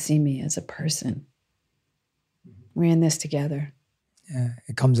them to see me as a person. We're in this together. Yeah,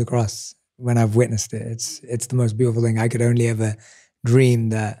 it comes across when I've witnessed it. It's the most beautiful thing. I could only ever dream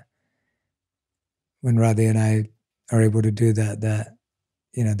that when Radhi and I are able to do that,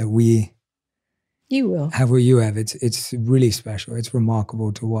 you know, that we You will have what you have. It's really special. It's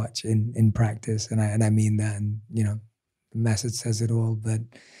remarkable to watch in practice, and I mean that. And you know, the message says it all. But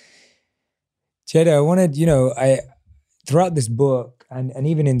Jada, I wanted, you know, throughout this book and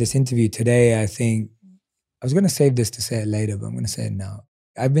even in this interview today, I think I was going to save this to say it later, but I'm going to say it now.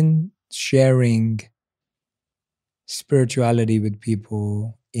 I've been sharing spirituality with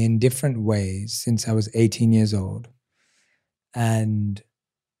people in different ways since I was 18 years old. And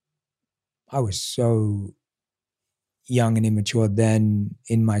I was so young and immature then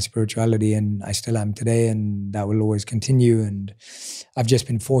in my spirituality, and I still am today, and that will always continue. And I've just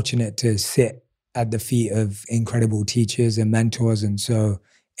been fortunate to sit at the feet of incredible teachers and mentors. And so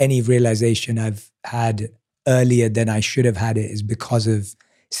any realization I've had earlier than I should have had it is because of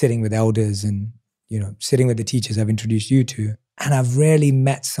sitting with elders and, you know, sitting with the teachers I've introduced you to. And I've rarely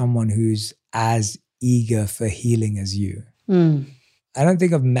met someone who's as eager for healing as you. I don't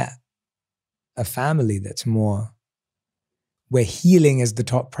think I've met a family that's more, where healing is the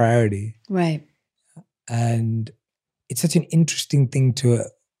top priority. Right. And it's such an interesting thing to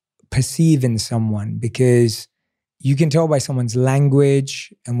perceive in someone, because you can tell by someone's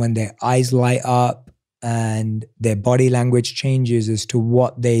language and when their eyes light up and their body language changes as to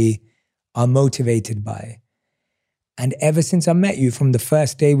what they are motivated by. And ever since I met you, from the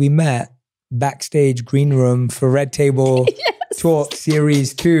first day we met, backstage green room for Red Table Talk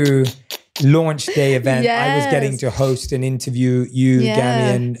Series 2 launch day event, I was getting to host and interview you,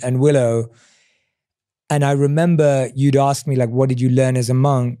 Gami, and Willow. And I remember you'd asked me, like, what did you learn as a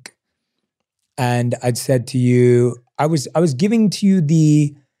monk? And I'd said to you, I was giving to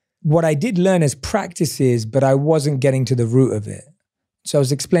you what I did learn as practices, but I wasn't getting to the root of it. So I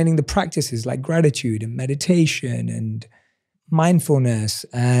was explaining the practices like gratitude and meditation and mindfulness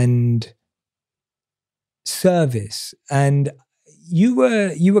and service. And you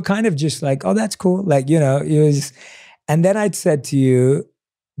were kind of just like, oh, that's cool. Like, you know, it was. And then I'd said to you,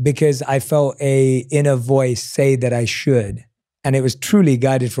 because I felt a inner voice say that I should, and it was truly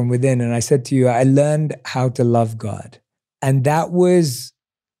guided from within. And I said to you, I learned how to love God. And that was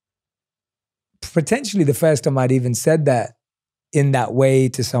potentially the first time I'd even said that in that way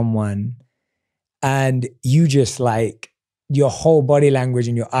to someone. And you just like, your whole body language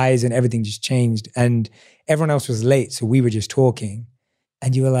and your eyes and everything just changed. And everyone else was late, so we were just talking.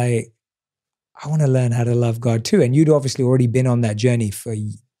 And you were like, I want to learn how to love God too. And you'd obviously already been on that journey for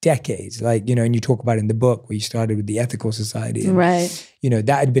decades, like, you know, and you talk about it in the book where you started with the Ethical Society. And, Right. you know,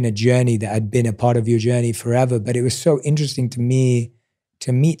 that had been a journey that had been a part of your journey forever. But it was so interesting to me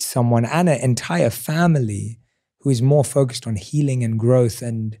to meet someone and an entire family who is more focused on healing and growth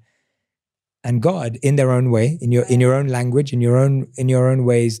and God in their own way, in your own language, in your own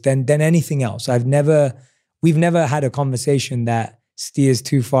ways than anything else. We've never had a conversation that steers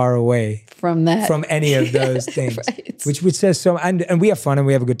too far away from any of those things, right. which says so. And we have fun and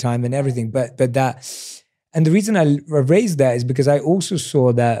we have a good time and everything. But that, and the reason I raised that is because I also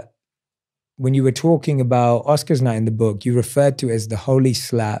saw that when you were talking about Oscars night in the book, you referred to it as the holy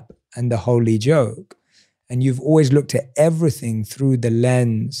slap and the holy joke. And you've always looked at everything through the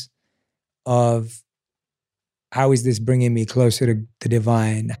lens of how is this bringing me closer to the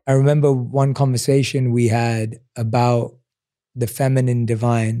divine? I remember one conversation we had about the feminine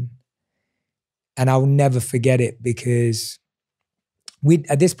divine, and I'll never forget it because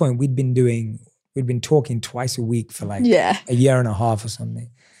at this point we'd been talking twice a week for like a year and a half or something.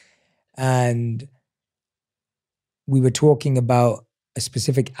 And we were talking about a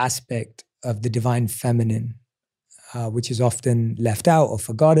specific aspect of the divine feminine, which is often left out or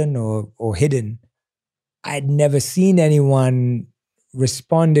forgotten or hidden. I had never seen anyone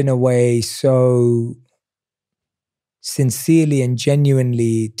respond in a way so sincerely and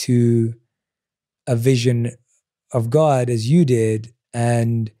genuinely to a vision of God as you did.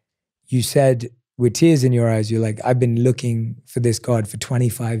 And you said with tears in your eyes, you're like, I've been looking for this God for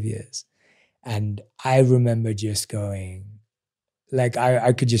 25 years. And I remember just going, like,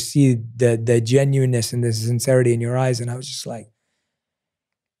 I could just see the genuineness and the sincerity in your eyes. And I was just like,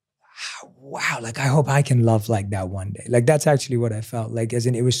 wow, like, I hope I can love like that one day. Like, that's actually what I felt like, as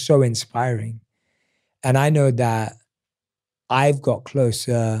in it was so inspiring. And I know that I've got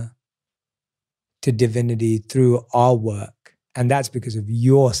closer to divinity through our work. And that's because of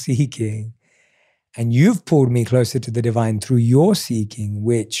your seeking. And you've pulled me closer to the divine through your seeking,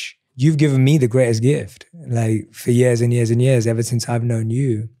 which you've given me the greatest gift, like for years and years and years, ever since I've known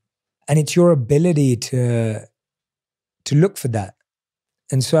you. And it's your ability to look for that.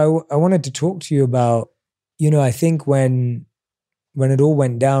 And so I wanted to talk to you about, you know, I think when it all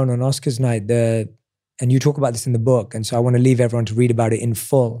went down on Oscars night, and you talk about this in the book, and so I want to leave everyone to read about it in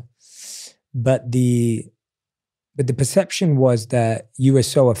full. But the perception was that you were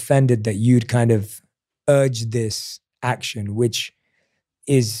so offended that you'd kind of urge this action, which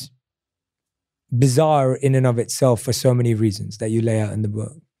is bizarre in and of itself for so many reasons that you lay out in the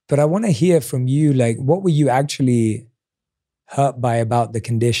book. But I want to hear from you, like, what were you actually hurt by about the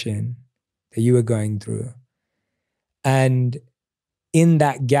condition that you were going through? And in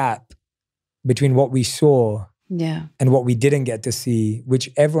that gap between what we saw and what we didn't get to see, which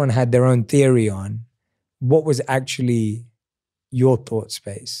everyone had their own theory on, what was actually your thought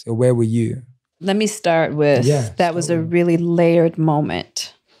space, or where were you? Let me start with, that was a really layered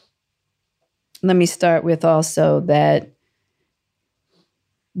moment. Let me start with also that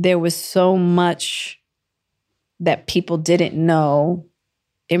there was so much that people didn't know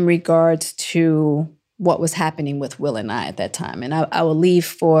in regards to what was happening with Will and I at that time. And I will leave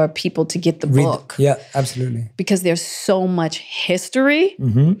for people to get the book. Yeah, absolutely. Because there's so much history.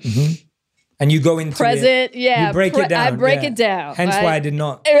 Mm-hmm, mm-hmm. And you go into present, it. You break it down. I break it down. Hence why I did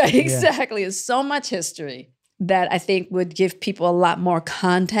not. Exactly. There's so much history that I think would give people a lot more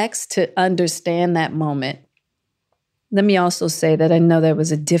context to understand that moment. Let me also say that I know that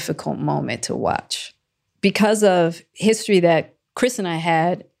was a difficult moment to watch because of history that Chris and I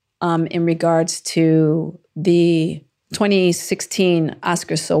had in regards to the 2016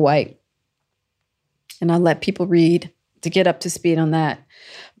 Oscars So White. And I'll let people read to get up to speed on that.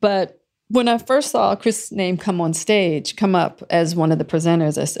 But when I first saw Chris' name come up as one of the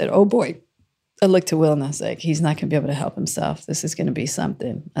presenters, I said, oh boy. I looked to Will and I was like, he's not going to be able to help himself. This is going to be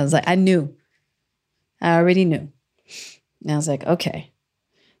something. I was like, I already knew. And I was like, okay.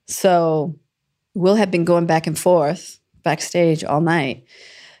 So Will had been going back and forth backstage all night.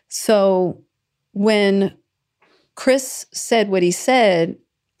 So when Chris said what he said,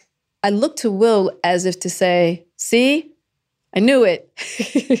 I looked to Will as if to say, see, I knew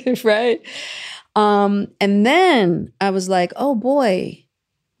it, right? And then I was like, oh boy,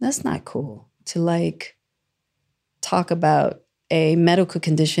 that's not cool to like talk about a medical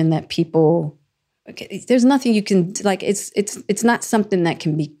condition that people, there's nothing you can, like, it's not something that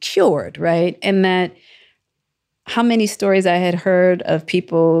can be cured, right? And that how many stories I had heard of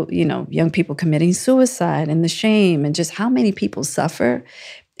people, you know, young people committing suicide and the shame and just how many people suffer.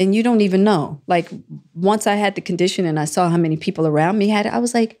 And you don't even know. Like, once I had the condition and I saw how many people around me had it, I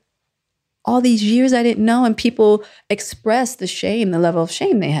was like, all these years I didn't know, and people expressed the shame, the level of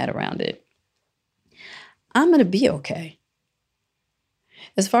shame they had around it. I'm going to be okay.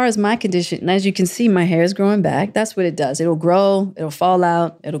 As far as my condition, and as you can see, my hair is growing back. That's what it does. It'll grow, it'll fall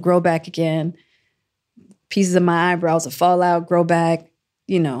out, it'll grow back again. Pieces of my eyebrows will fall out, grow back.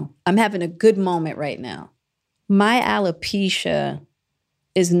 You know, I'm having a good moment right now. My alopecia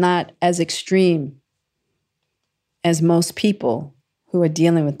is not as extreme as most people who are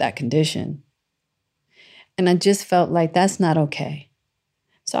dealing with that condition. And I just felt like that's not okay.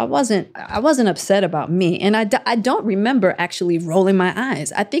 So I wasn't upset about me. And I don't remember actually rolling my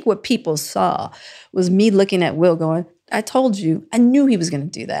eyes. I think what people saw was me looking at Will going, I told you, I knew he was going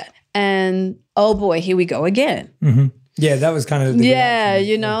to do that. And oh boy, here we go again. Mm-hmm. Yeah, that was kind of the reaction.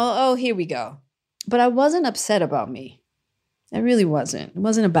 You know, oh, here we go. But I wasn't upset about me. I really wasn't. It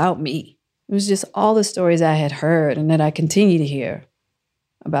wasn't about me. It was just all the stories I had heard and that I continue to hear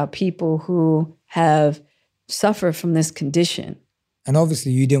about people who have suffered from this condition. And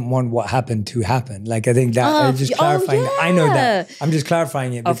obviously you didn't want what happened to happen. Like, I think that, just clarifying that. I know that. I'm just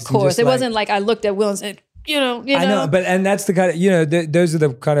clarifying it. Of course. It wasn't like I looked at Will and said, you know. I know, and that's the kind of, those are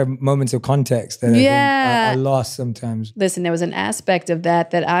the kind of moments of context that I think are lost sometimes. Listen, there was an aspect of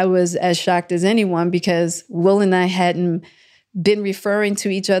that I was as shocked as anyone, because Will and I hadn't been referring to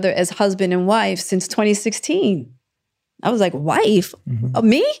each other as husband and wife since 2016. I was like, wife? Mm-hmm. Oh,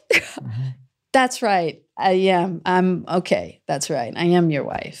 me? Mm-hmm. That's right. I am. I'm okay. That's right. I am your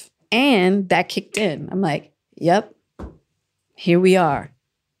wife. And that kicked in. I'm like, yep, here we are.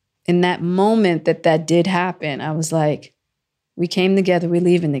 In that moment that did happen, I was like, we came together, we're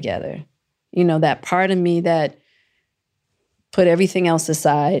leaving together. You know, that part of me that put everything else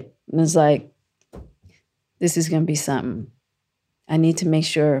aside and was like, this is going to be something. I need to make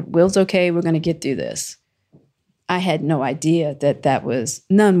sure Will's okay. We're going to get through this. I had no idea that was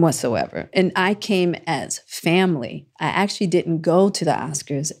none whatsoever. And I came as family. I actually didn't go to the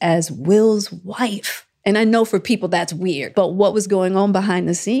Oscars as Will's wife. And I know for people that's weird, but what was going on behind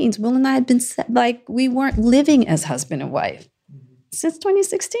the scenes, Will and I had been like, we weren't living as husband and wife since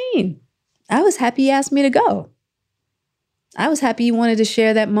 2016. I was happy he asked me to go. I was happy he wanted to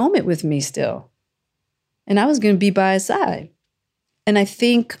share that moment with me still. And I was going to be by his side. And I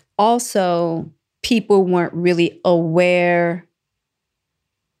think also people weren't really aware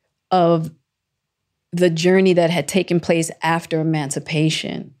of the journey that had taken place after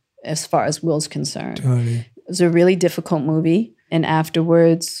emancipation, as far as Will's concerned. Totally. It was a really difficult movie. And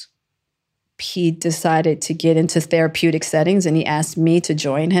afterwards, he decided to get into therapeutic settings, and he asked me to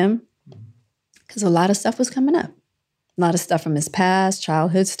join him because a lot of stuff was coming up. A lot of stuff from his past,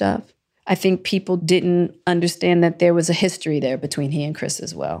 childhood stuff. I think people didn't understand that there was a history there between he and Chris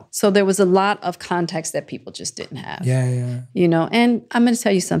as well. So there was a lot of context that people just didn't have. Yeah. You know, and I'm going to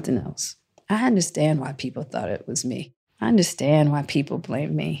tell you something else. I understand why people thought it was me. I understand why people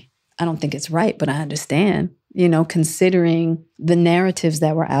blame me. I don't think it's right, but I understand, you know, considering the narratives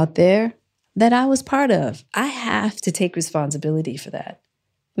that were out there that I was part of. I have to take responsibility for that.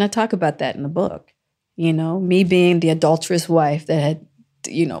 And I talk about that in the book. You know, me being the adulterous wife that had,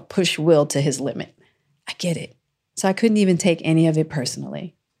 you know, pushed Will to his limit. I get it. So I couldn't even take any of it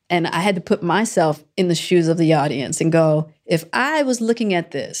personally. And I had to put myself in the shoes of the audience and go, if I was looking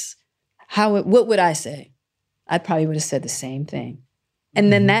at this, what would I say? I probably would have said the same thing.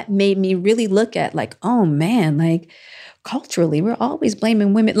 And then that made me really look at like, oh man, like culturally, we're always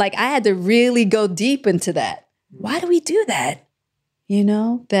blaming women. Like I had to really go deep into that. Why do we do that? You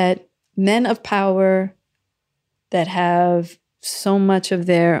know, that men of power that have so much of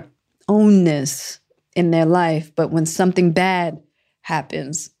their ownness in their life, but when something bad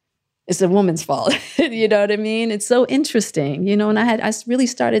happens, it's a woman's fault. You know what I mean? It's so interesting, you know, and I really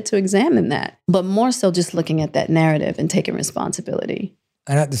started to examine that, but more so just looking at that narrative and taking responsibility.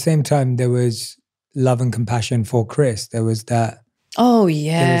 And at the same time, there was love and compassion for Chris. There was that. Oh,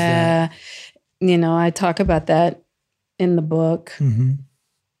 yeah. You know, I talk about that in the book. Mm-hmm.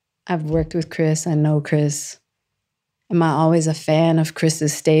 I've worked with Chris. I know Chris. Am I always a fan of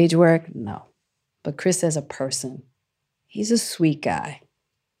Chris's stage work? No. But Chris as a person, he's a sweet guy.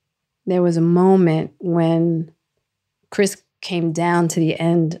 There was a moment when Chris came down to the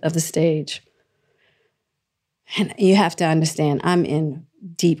end of the stage. And you have to understand, I'm in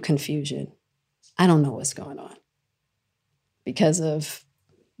deep confusion. I don't know what's going on because of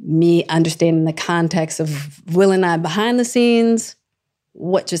me understanding the context of Will and I behind the scenes,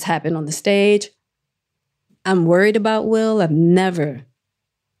 what just happened on the stage. I'm worried about Will. I've never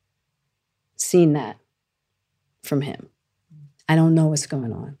seen that from him. I don't know what's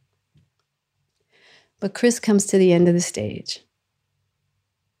going on. But Chris comes to the end of the stage.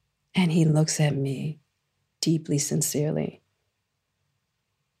 And he looks at me deeply, sincerely.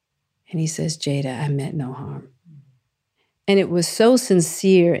 And he says, Jada, I meant no harm. And it was so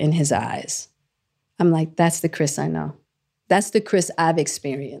sincere in his eyes. I'm like, that's the Chris I know. That's the Chris I've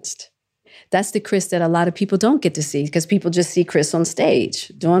experienced. That's the Chris that a lot of people don't get to see because people just see Chris on stage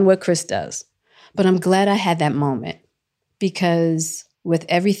doing what Chris does. But I'm glad I had that moment because with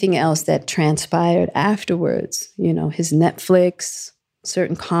everything else that transpired afterwards, you know, his Netflix,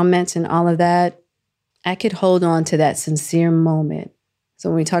 certain comments and all of that, I could hold on to that sincere moment. So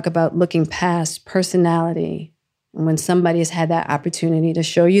when we talk about looking past personality, and when somebody has had that opportunity to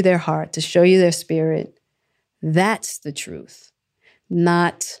show you their heart, to show you their spirit, that's the truth,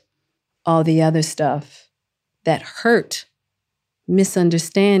 not all the other stuff that hurt,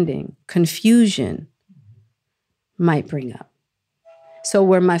 misunderstanding, confusion might bring up. So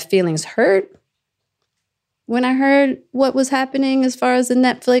were my feelings hurt when I heard what was happening as far as the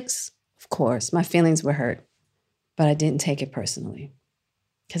Netflix? Of course, my feelings were hurt, but I didn't take it personally.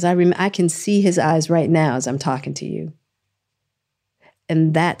 Because I can see his eyes right now as I'm talking to you.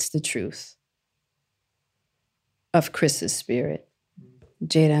 And that's the truth of Chris's spirit.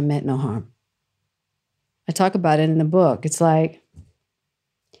 Jada, I meant no harm. I talk about it in the book. It's like,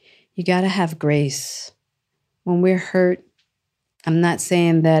 you got to have grace. When we're hurt, I'm not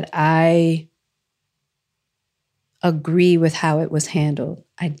saying that I agree with how it was handled.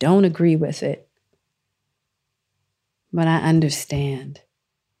 I don't agree with it. But I understand.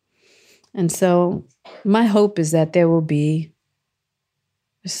 And so my hope is that there will be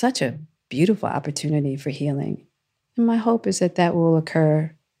such a beautiful opportunity for healing. And my hope is that that will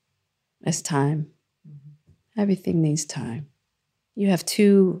occur as time. Everything needs time. You have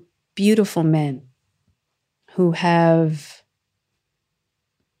two beautiful men who have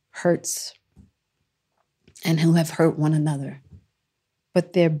hurts and who have hurt one another.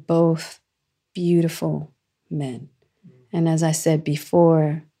 But they're both beautiful men. And as I said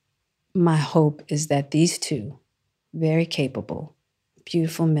before, my hope is that these two very capable,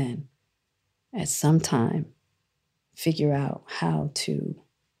 beautiful men at some time figure out how to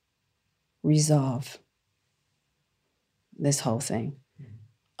resolve this whole thing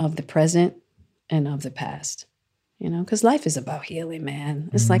of the present and of the past. You know, because life is about healing, man.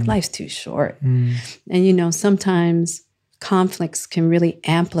 It's like life's too short. And, you know, sometimes conflicts can really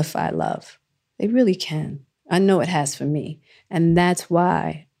amplify love. They really can. I know it has for me. And that's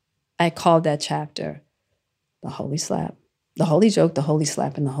why I called that chapter the Holy Slap, the Holy Joke, the Holy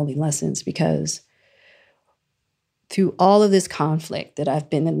Slap, and the Holy Lessons, because through all of this conflict that I've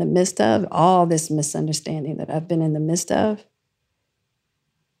been in the midst of, all this misunderstanding that I've been in the midst of,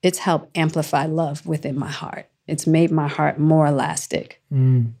 it's helped amplify love within my heart. It's made my heart more elastic.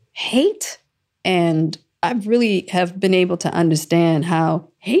 Hate, and I really have been able to understand how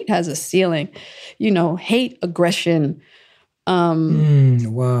hate has a ceiling. You know, hate, aggression,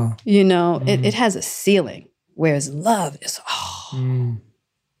 Wow. you know, it has a ceiling, whereas love is,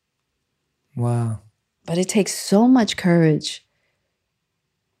 Wow. But it takes so much courage.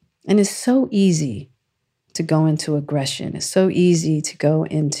 And it's so easy to go into aggression. It's so easy to go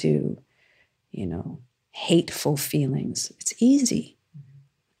into, you know, hateful feelings. It's easy.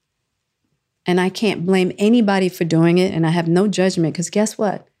 And I can't blame anybody for doing it. And I have no judgment because guess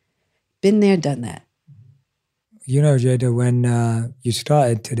what? Been there, done that. You know, Jada, when you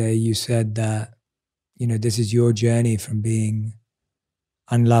started today, you said that, you know, this is your journey from being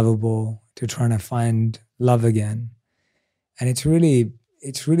unlovable to trying to find love again. And it's really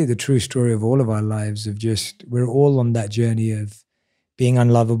the true story of all of our lives, of just, we're all on that journey of being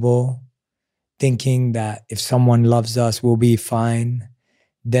unlovable, thinking that if someone loves us, we'll be fine.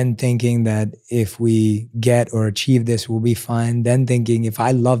 Then thinking that if we get or achieve this, we'll be fine. Then thinking if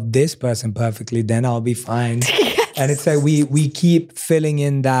I love this person perfectly, then I'll be fine. Yes. And it's like we keep filling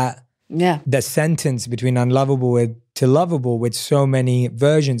in that the sentence between unlovable to lovable with so many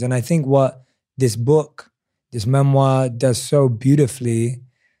versions. And I think what this book, this memoir does so beautifully,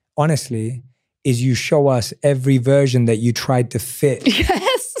 honestly, is you show us every version that you tried to fit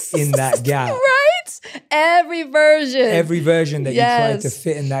in that gap. Right? Every version that you tried to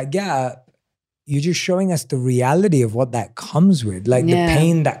fit in that gap, you're just showing us the reality of what that comes with, like the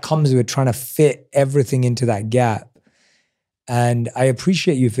pain that comes with trying to fit everything into that gap. And I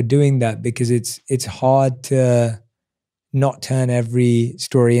appreciate you for doing that, because it's hard to not turn every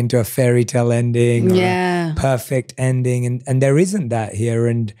story into a fairy tale ending or a perfect ending. And there isn't that here.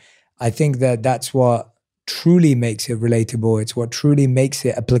 And I think that that's what truly makes it relatable. It's what truly makes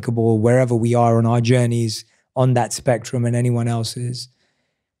it applicable wherever we are on our journeys on that spectrum and anyone else's.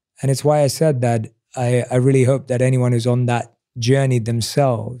 And it's why I said that I really hope that anyone who's on that journey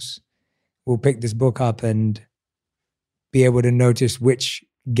themselves will pick this book up and be able to notice which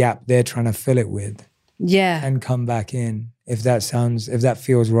gap they're trying to fill it with. Yeah. And come back in. If that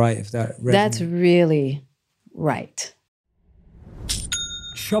feels right, if that resonates. That's really right.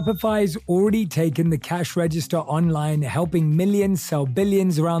 Shopify's already taken the cash register online, helping millions sell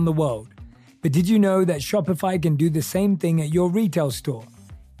billions around the world. But did you know that Shopify can do the same thing at your retail store?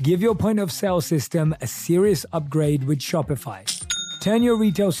 Give your point of sale system a serious upgrade with Shopify. Turn your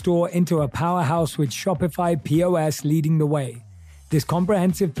retail store into a powerhouse with Shopify POS leading the way. This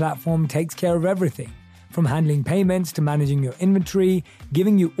comprehensive platform takes care of everything, from handling payments to managing your inventory,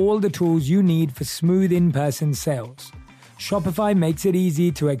 giving you all the tools you need for smooth in-person sales. Shopify makes it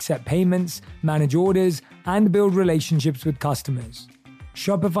easy to accept payments, manage orders, and build relationships with customers.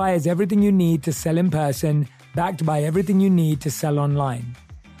 Shopify has everything you need to sell in person, backed by everything you need to sell online.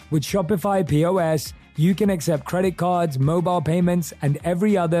 With Shopify POS, you can accept credit cards, mobile payments, and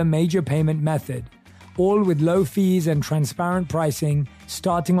every other major payment method, all with low fees and transparent pricing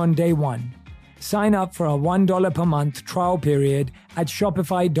starting on day one. Sign up for a $1 per month trial period at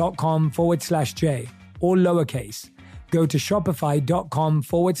shopify.com/J, all lowercase. Go to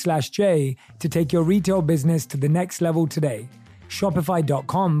shopify.com/J to take your retail business to the next level today.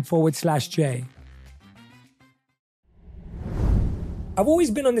 Shopify.com/J. I've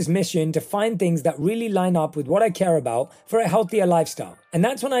always been on this mission to find things that really line up with what I care about for a healthier lifestyle. And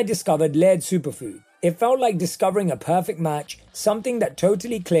that's when I discovered Laird Superfood. It felt like discovering a perfect match, something that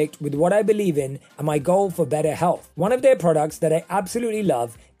totally clicked with what I believe in and my goal for better health. One of their products that I absolutely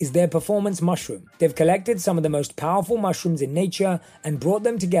love is their performance mushroom. They've collected some of the most powerful mushrooms in nature and brought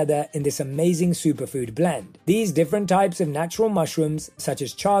them together in this amazing superfood blend. These different types of natural mushrooms, such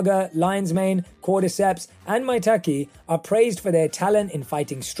as chaga, lion's mane, cordyceps, and maitake, are praised for their talent in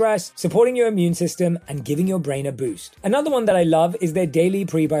fighting stress, supporting your immune system, and giving your brain a boost. Another one that I love is their daily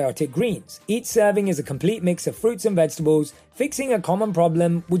prebiotic greens. Each serving is a complete mix of fruits and vegetables, fixing a common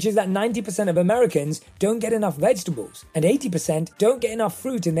problem, which is that 90% of Americans don't get enough vegetables, and 80% don't get enough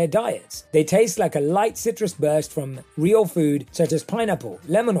fruit in their diets. They taste like a light citrus burst from real food, such as pineapple,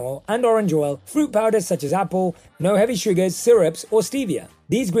 lemon oil, and orange oil, fruit powders such as apple, no heavy sugars, syrups, or stevia.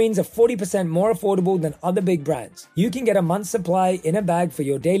 These greens are 40% more affordable than other big brands. You can get a month's supply in a bag for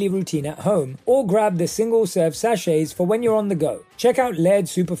your daily routine at home, or grab the single-serve sachets for when you're on the go. Check out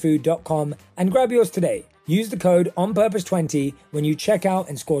lairdsuperfood.com and grab yours today. Use the code ONPURPOSE20 when you check out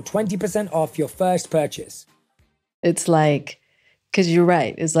and score 20% off your first purchase. It's like, because you're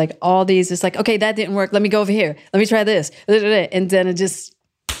right. It's like all these, it's like, okay, that didn't work. Let me go over here. Let me try this. And then it just,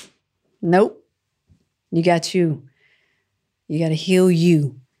 nope. You got you. You got to heal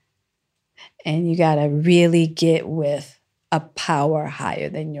you. And you got to really get with a power higher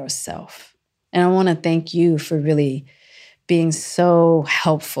than yourself. And I want to thank you for really being so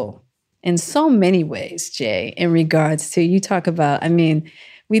helpful in so many ways, Jay, in regards to, you talk about, I mean,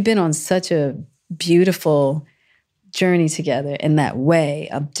 we've been on such a beautiful journey together in that way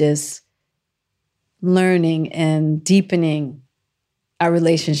of just learning and deepening our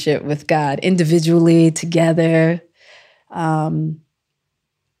relationship with God individually, together. I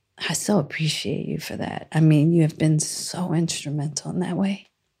so appreciate you for that. I mean, you have been so instrumental in that way.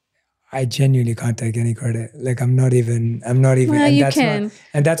 I genuinely can't take any credit. Like I'm not even, well, and you that's can. not,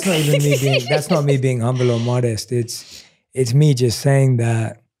 and that's not even me being, that's not me being humble or modest. It's me just saying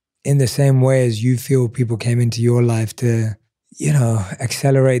that in the same way as you feel people came into your life to, you know,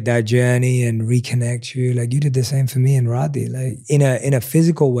 accelerate that journey and reconnect you. Like you did the same for me and Radhi. Like in a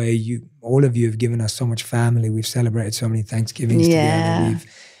physical way, all of you have given us so much family. We've celebrated so many Thanksgivings together.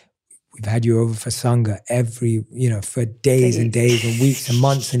 We've had you over for Sangha for days and days and weeks and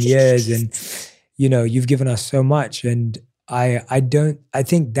months and years. And, you know, you've given us so much. And I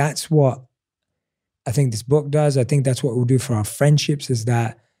think that's what I think this book does. I think that's what we'll do for our friendships, is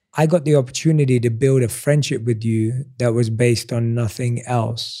that I got the opportunity to build a friendship with you that was based on nothing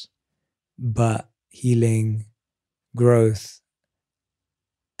else but healing, growth,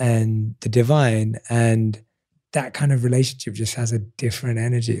 and the divine. And that kind of relationship just has a different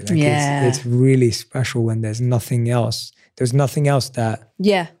energy. Like it's really special when there's nothing else. There's nothing else that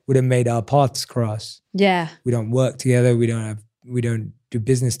would have made our paths cross. Yeah. We don't work together. We don't do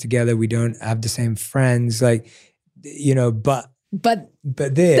business together. We don't have the same friends. Like, you know, but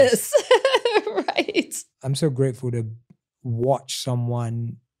this. Right. I'm so grateful to watch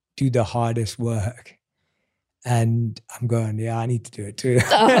someone do the hardest work. And I'm going, yeah, I need to do it too.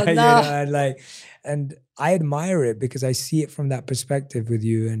 Oh, no. You know, and I admire it because I see it from that perspective with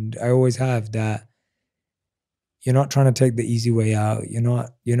you. And I always have that, You're not trying to take the easy way out. You're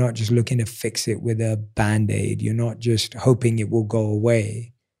not just looking to fix it with a Band-Aid. You're not just hoping it will go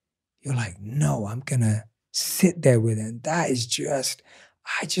away. You're like, no, I'm going to sit there with it. And that is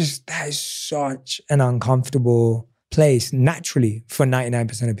that is such an uncomfortable place naturally for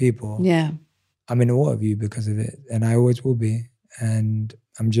 99% of people. Yeah. I'm in awe of you because of it. And I always will be. And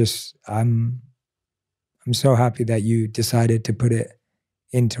I'm so happy that you decided to put it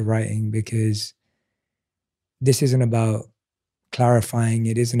into writing, because this isn't about clarifying.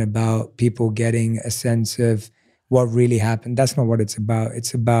 It isn't about people getting a sense of what really happened. That's not what it's about.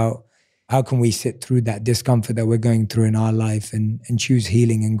 It's about how can we sit through that discomfort that we're going through in our life and choose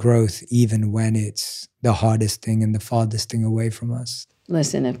healing and growth even when it's the hardest thing and the farthest thing away from us.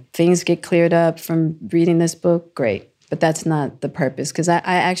 Listen, if things get cleared up from reading this book, great. But that's not the purpose, because I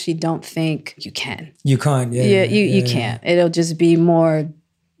actually don't think you can. You can't, You can't. It'll just be more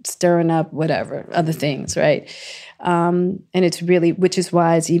stirring up whatever, other things, right? And it's really, which is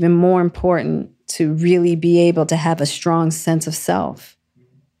why it's even more important to really be able to have a strong sense of self,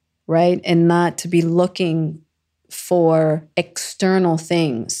 right? And not to be looking for external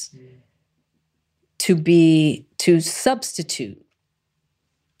things to substitute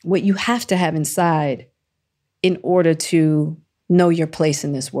what you have to have inside in order to know your place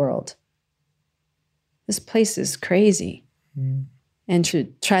in this world. This place is crazy. Mm. And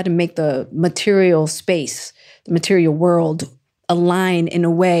to try to make the material space, the material world align in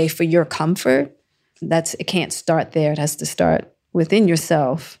a way for your comfort, it can't start there. It has to start within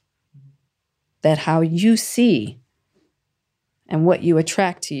yourself, that how you see and what you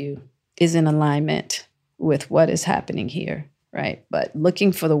attract to you is in alignment with what is happening here, right? But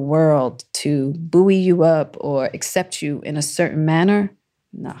looking for the world to buoy you up or accept you in a certain manner,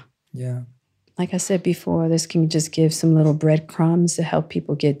 nah. Yeah. Like I said before, this can just give some little breadcrumbs to help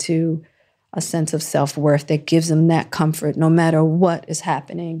people get to a sense of self-worth that gives them that comfort no matter what is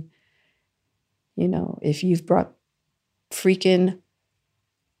happening. You know, if you've brought freaking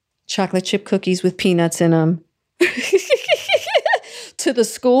chocolate chip cookies with peanuts in them to the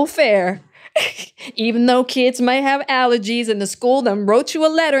school fair, even though kids may have allergies, and the school then wrote you a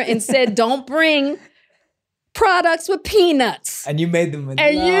letter and said, don't bring products with peanuts. And you made them with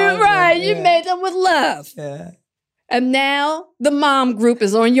love. You made them with love. Yeah. And now the mom group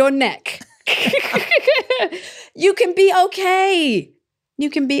is on your neck. You can be okay. You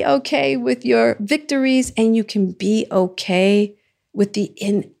can be okay with your victories, and you can be okay with the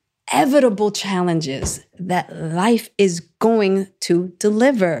inevitable challenges that life is going to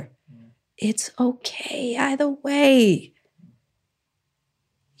deliver. It's okay either way.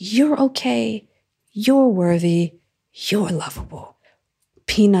 You're okay. You're worthy. You're lovable.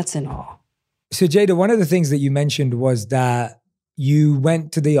 Peanuts and all. So Jada, one of the things that you mentioned was that you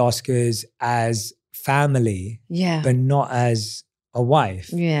went to the Oscars as family, but not as a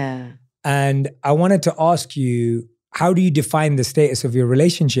wife. Yeah. And I wanted to ask you, how do you define the status of your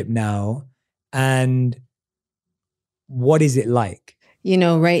relationship now? And what is it like? You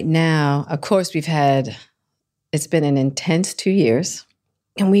know, right now, of course, it's been an intense 2 years,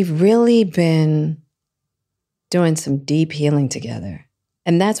 and we've really been doing some deep healing together.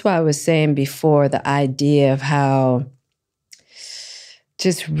 And that's why I was saying before, the idea of how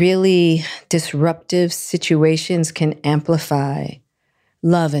just really disruptive situations can amplify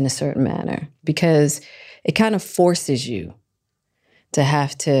love in a certain manner, because it kind of forces you to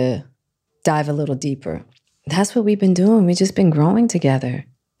have to dive a little deeper. That's what we've been doing. We've just been growing together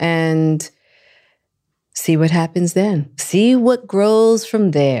and see what happens then. See what grows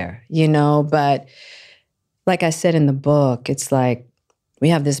from there, you know? But like I said in the book, it's like we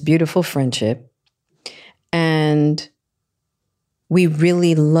have this beautiful friendship, and we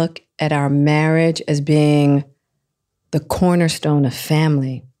really look at our marriage as being the cornerstone of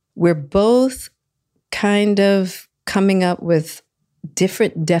family. We're both kind of coming up with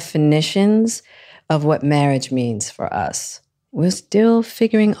different definitions of what marriage means for us. We're still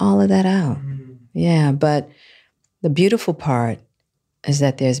figuring all of that out. Yeah, but the beautiful part is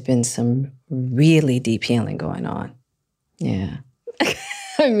that there's been some really deep healing going on. Yeah.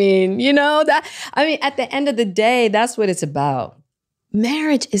 I mean, at the end of the day, that's what it's about.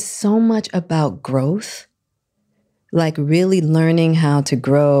 Marriage is so much about growth, like really learning how to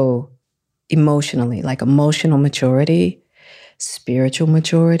grow emotionally, like emotional maturity, spiritual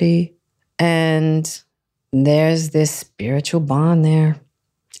maturity. And there's this spiritual bond there.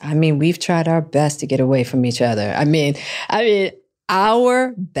 I mean, we've tried our best to get away from each other. I mean,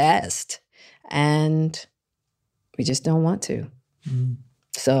 our best. And we just don't want to. Mm.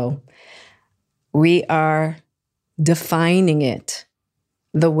 So we are defining it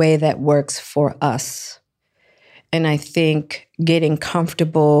the way that works for us. And I think getting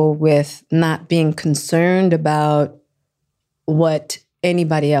comfortable with not being concerned about what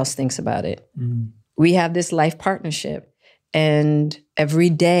anybody else thinks about it. We have this life partnership, and every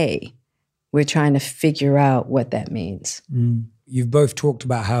day we're trying to figure out what that means. You've both talked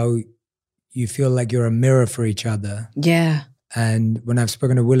about how you feel like you're a mirror for each other. Yeah. And when I've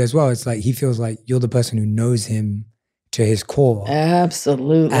spoken to Will as well, it's like he feels like you're the person who knows him to his core.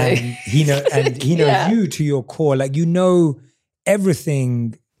 Absolutely. And he knows you to your core. Like, you know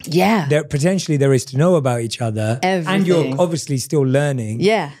everything that potentially there is to know about each other. Everything. And you're obviously still learning.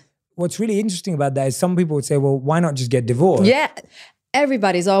 Yeah. What's really interesting about that is some people would say, well, why not just get divorced? Yeah.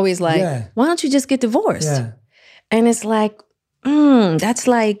 Everybody's always like, why don't you just get divorced? Yeah. And it's like, that's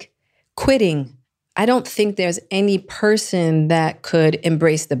like quitting. I don't think there's any person that could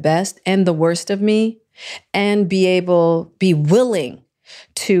embrace the best and the worst of me and be willing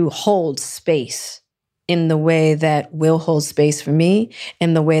to hold space in the way that Will holds space for me,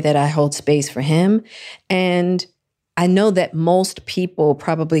 in the way that I hold space for him. And I know that most people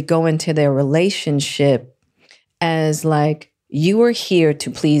probably go into their relationship as like, you are here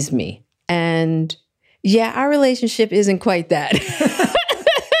to please me. And yeah, our relationship isn't quite that.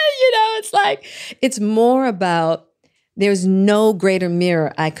 It's like, it's more about there's no greater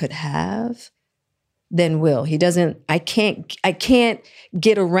mirror I could have than Will. I can't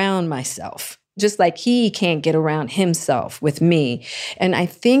get around myself, just like he can't get around himself with me. And I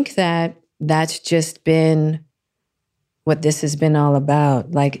think that that's just been what this has been all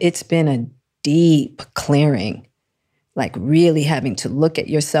about. Like, it's been a deep clearing, like really having to look at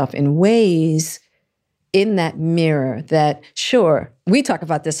yourself in ways in that mirror that, sure, we talk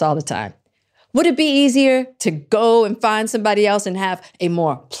about this all the time. Would it be easier to go and find somebody else and have a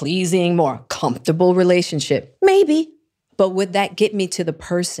more pleasing, more comfortable relationship? Maybe. But would that get me to the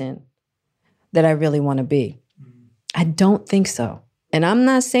person that I really want to be? I don't think so. And I'm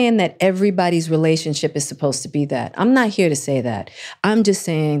not saying that everybody's relationship is supposed to be that. I'm not here to say that. I'm just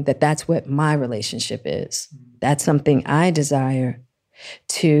saying that that's what my relationship is. That's something I desire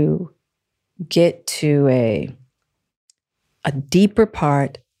to get to a deeper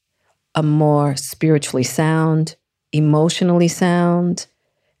part, a more spiritually sound, emotionally sound,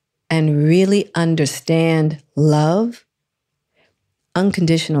 and really understand love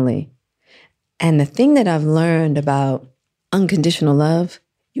unconditionally. And the thing that I've learned about unconditional love,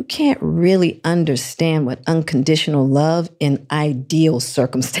 you can't really understand what unconditional love in ideal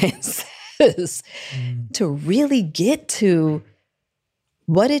circumstances to really get to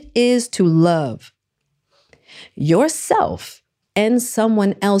what it is to love yourself and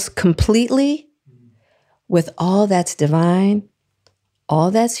someone else completely with all that's divine,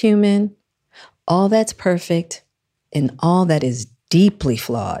 all that's human, all that's perfect, and all that is deeply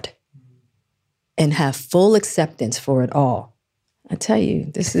flawed, and have full acceptance for it all. I tell you,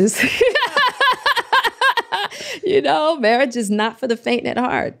 this is, marriage is not for the faint at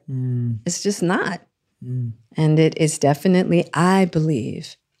heart. It's just not. And it is definitely, I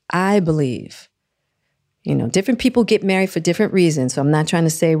believe, different people get married for different reasons. So I'm not trying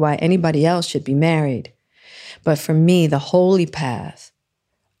to say why anybody else should be married. But for me, the holy path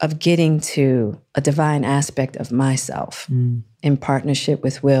of getting to a divine aspect of myself in partnership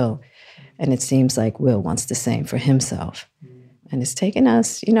with Will. And it seems like Will wants the same for himself. And it's taken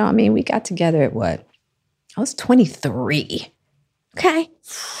us, we got together at what? I was 23. Okay?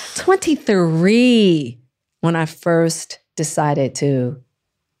 23 when I first decided to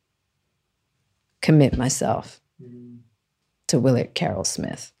commit myself to Willard Carroll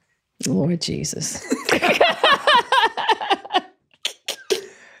Smith. Lord Jesus.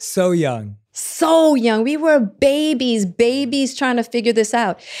 So young. So young. We were babies trying to figure this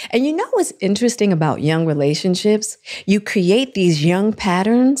out. And you know what's interesting about young relationships? You create these young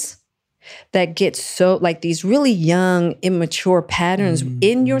patterns that get so, like these really young, immature patterns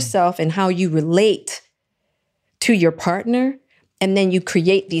in yourself and how you relate to your partner. And then you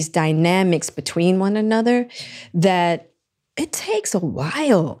create these dynamics between one another that it takes a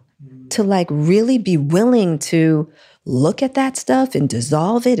while to like really be willing to look at that stuff and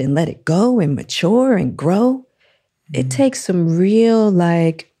dissolve it and let it go and mature and grow. It takes some real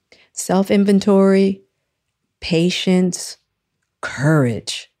like self-inventory, patience,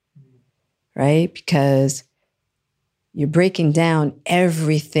 courage, right? Because you're breaking down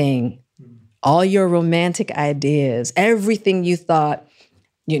everything, all your romantic ideas, everything you thought,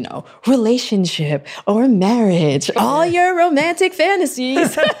 relationship or marriage, all your romantic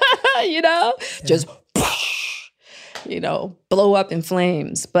fantasies, just, blow up in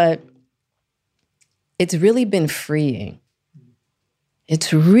flames. But it's really been freeing.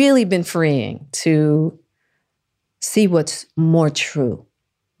 It's really been freeing to see what's more true,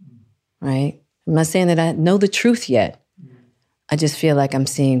 right? I'm not saying that I know the truth yet. I just feel like I'm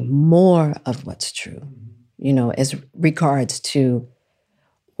seeing more of what's true, you know, as regards to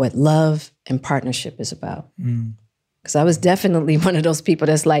what love and partnership is about. Because I was definitely one of those people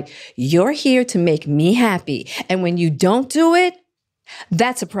that's like, you're here to make me happy. And when you don't do it,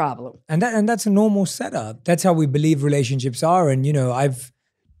 that's a problem. And that's a normal setup. That's how we believe relationships are. And, you know, I've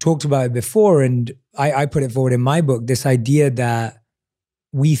talked about it before, and I put it forward in my book, this idea that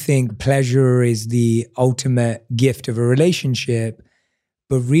we think pleasure is the ultimate gift of a relationship,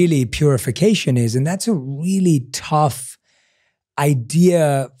 but really purification is. And that's a really tough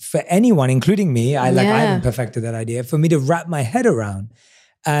idea for anyone, including me. I haven't perfected that idea, for me to wrap my head around.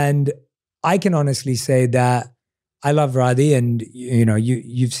 And I can honestly say that I love Radhi, and you know,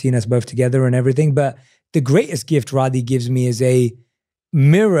 you've seen us both together and everything, but the greatest gift Radhi gives me is a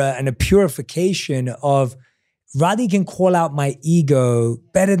mirror and a purification of Radhi can call out my ego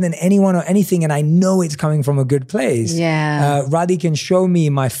better than anyone or anything, and I know it's coming from a good place. Yeah. Radhi can show me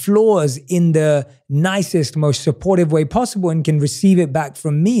my flaws in the nicest, most supportive way possible and can receive it back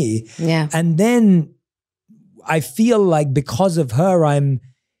from me. Yeah. And then I feel like because of her, I'm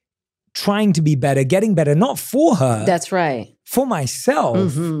trying to be better, getting better, not for her. That's right. For myself.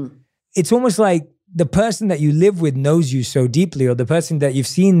 Mm-hmm. It's almost like the person that you live with knows you so deeply, or the person that you've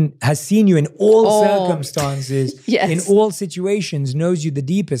seen has seen you in all circumstances, yes. in all situations, knows you the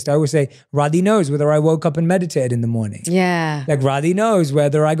deepest. I always say, Radhi knows whether I woke up and meditated in the morning. Yeah. Like Radhi knows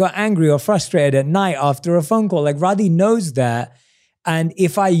whether I got angry or frustrated at night after a phone call. Like Radhi knows that. And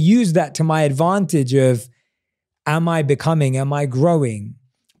if I use that to my advantage of, am I becoming, am I growing?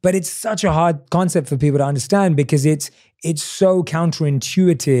 But it's such a hard concept for people to understand because it's so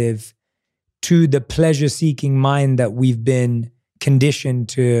counterintuitive to the pleasure-seeking mind that we've been conditioned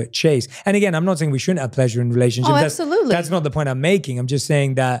to chase. And again, I'm not saying we shouldn't have pleasure in relationships. Oh, absolutely. That's not the point I'm making. I'm just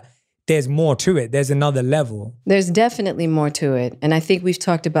saying that there's more to it. There's another level. There's definitely more to it. And I think we've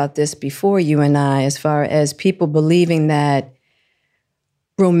talked about this before, you and I, as far as people believing that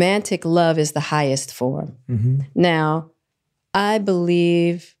romantic love is the highest form. Mm-hmm. Now, I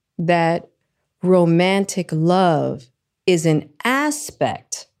believe that romantic love is an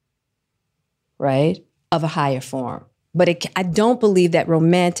aspect, right, of a higher form. But I don't believe that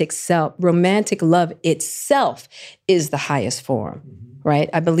romantic love itself is the highest form, right?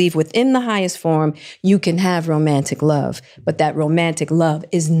 I believe within the highest form, you can have romantic love, but that romantic love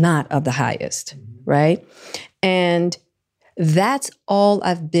is not of the highest, right? And that's all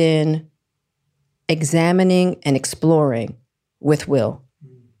I've been examining and exploring with Will,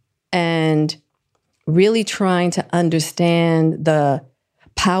 and really trying to understand the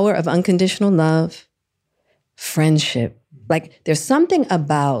power of unconditional love, friendship. Like there's something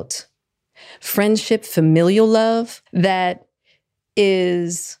about friendship, familial love that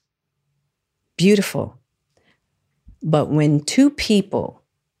is beautiful. But when two people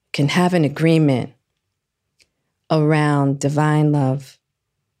can have an agreement around divine love,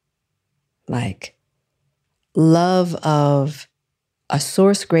 like love of a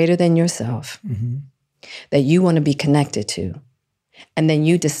source greater than yourself, Mm-hmm. that you want to be connected to, and then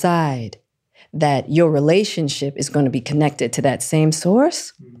you decide that your relationship is going to be connected to that same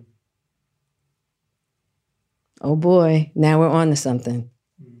source, oh boy, now we're on to something.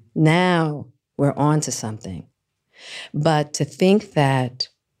 Now we're on to something. But to think that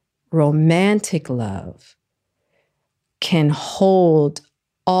romantic love can hold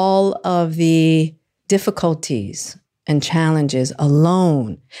all of the difficulties and challenges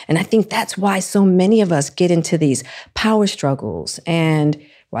alone. And I think that's why so many of us get into these power struggles, and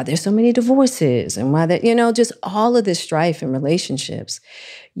why there's so many divorces, and why that, just all of this strife in relationships.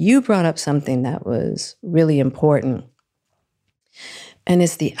 You brought up something that was really important. And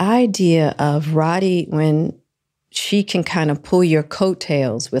it's the idea of Radhi, when she can kind of pull your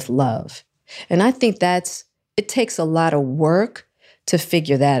coattails with love. And I think it takes a lot of work to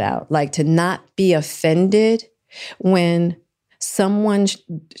figure that out. Like to not be offended when someone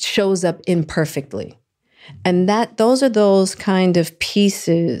shows up imperfectly. And those are those kind of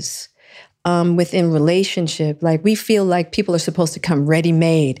pieces within relationship. Like we feel like people are supposed to come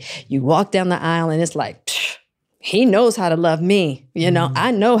ready-made. You walk down the aisle and it's like, he knows how to love me.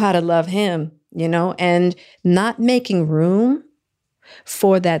 I know how to love him, and not making room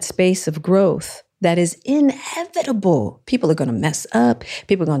for that space of growth that is inevitable. People are going to mess up.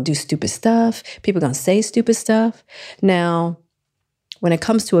 People are going to do stupid stuff. People are going to say stupid stuff. Now, when it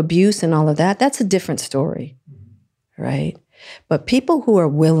comes to abuse and all of that, that's a different story, right? But people who are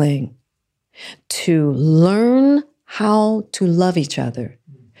willing to learn how to love each other,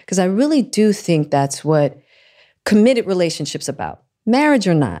 because I really do think that's what committed relationships about, marriage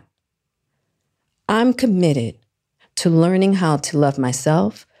or not. I'm committed to learning how to love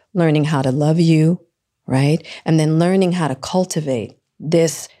myself, learning how to love you, right? And then learning how to cultivate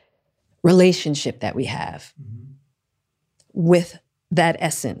this relationship that we have with that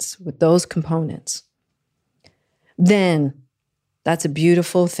essence, with those components. Then that's a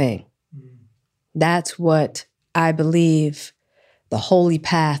beautiful thing. That's what I believe the holy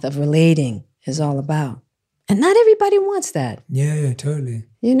path of relating is all about. And not everybody wants that. Yeah, totally.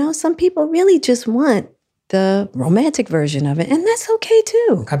 You know, some people really just want the romantic version of it, and that's okay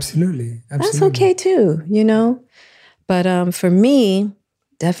too. Absolutely. That's okay too, you know? But for me,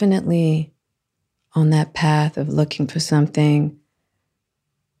 definitely on that path of looking for something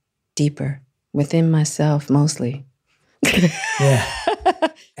deeper within myself, mostly. Yeah.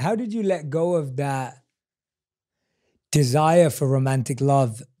 How did you let go of that desire for romantic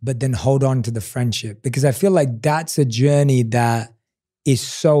love, but then hold on to the friendship? Because I feel like that's a journey that is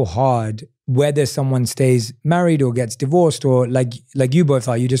so hard, whether someone stays married or gets divorced, or like you both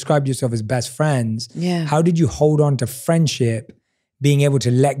are. You described yourself as best friends. Yeah. How did you hold on to friendship, being able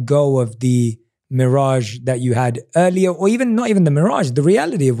to let go of the mirage that you had earlier, or even not even the mirage, the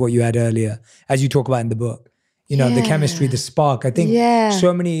reality of what you had earlier, as you talk about in the book? You know, the chemistry, the spark. I think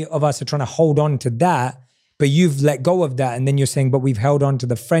so many of us are trying to hold on to that, but you've let go of that. And then you're saying, but we've held on to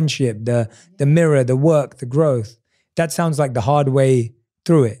the friendship, the mirror, the work, the growth. That sounds like the hard way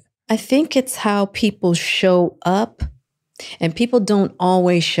through it. I think it's how people show up, and people don't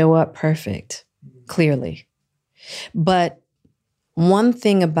always show up perfect, clearly. But one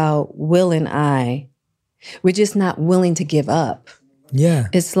thing about Will and I, we're just not willing to give up. Yeah.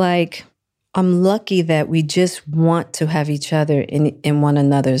 It's like, I'm lucky that we just want to have each other in one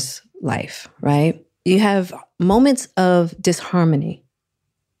another's life, right? You have moments of disharmony.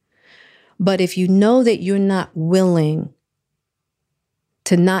 But if you know that you're not willing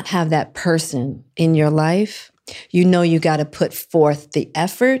to not have that person in your life, you know you got to put forth the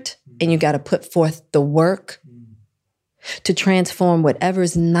effort and you got to put forth the work to transform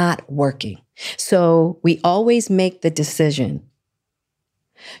whatever's not working. So we always make the decision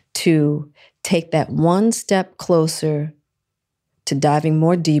to take that one step closer to diving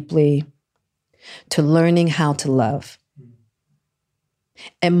more deeply, to learning how to love.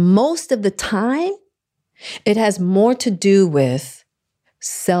 And most of the time, it has more to do with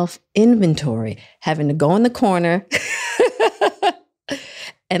self-inventory, having to go in the corner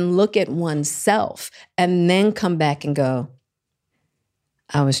and look at oneself and then come back and go,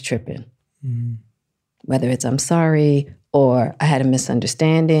 I was tripping. Whether it's I'm sorry or I had a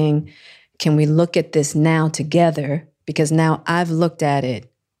misunderstanding. Can we look at this now together? Because now I've looked at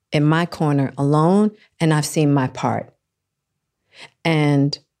it in my corner alone and I've seen my part.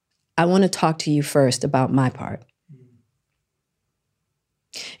 And I want to talk to you first about my part.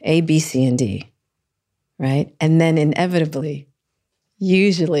 A, B, C, and D, right? And then inevitably,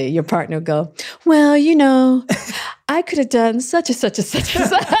 usually your partner will go, well, you know, I could have done such and such and such and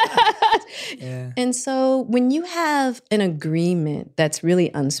such. Yeah. And so when you have an agreement that's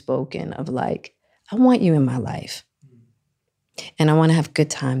really unspoken of like, I want you in my life and I want to have good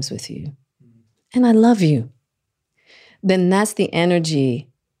times with you and I love you, then that's the energy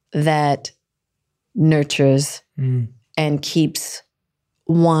that nurtures and keeps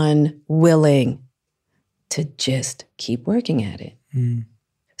one willing to just keep working at it.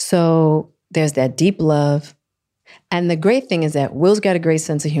 So there's that deep love. And the great thing is that Will's got a great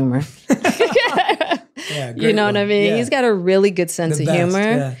sense of humor. You know what I mean? Yeah. He's got a really good sense of humor.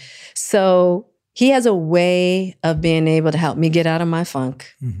 Yeah. So he has a way of being able to help me get out of my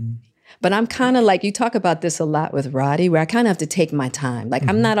funk. But I'm kind of like, you talk about this a lot with Roddy, where I kind of have to take my time. Like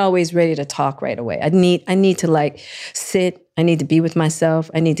I'm not always ready to talk right away. I need to like sit. I need to be with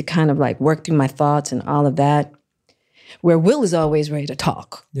myself. I need to kind of like work through my thoughts and all of that. Where Will is always ready to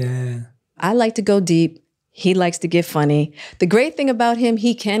talk. Yeah. I like to go deep. He likes to get funny. The great thing about him,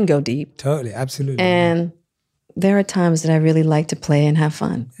 he can go deep. Totally, absolutely. And there are times that I really like to play and have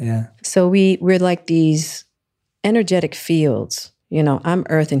fun. Yeah. So we're like these energetic fields. You know, I'm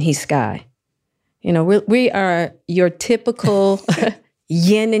earth and he's sky. You know, we are your typical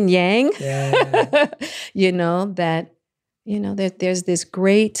yin and yang. Yeah. You know, that, you know, there's this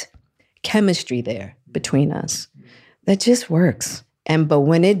great chemistry there between us that just works. But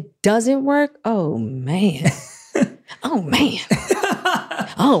when it doesn't work, oh man. Oh man.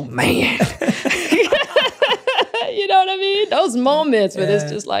 Oh man. You know what I mean? Those moments where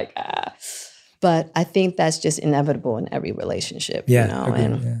it's just like, But I think that's just inevitable in every relationship, you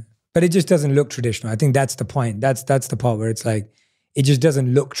know? But it just doesn't look traditional. I think that's the point. That's the part where it's like, it just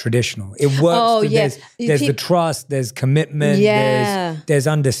doesn't look traditional. It works. There's the trust, there's commitment, there's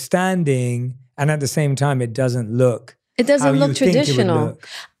understanding, and at the same time, it doesn't look. It doesn't look traditional.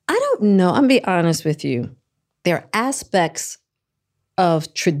 I don't know. I'm gonna be honest with you. There are aspects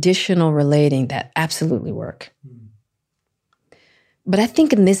of traditional relating that absolutely work. But I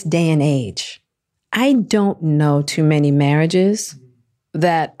think in this day and age, I don't know too many marriages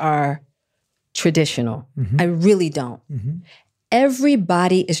that are traditional. I really don't.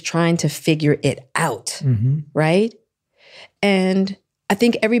 Everybody is trying to figure it out, right? And I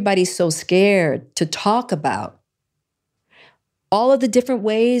think everybody's so scared to talk about all of the different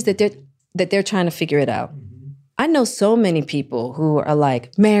ways that they're trying to figure it out. I know so many people who are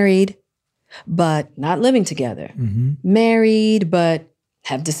like married, but not living together. Married, but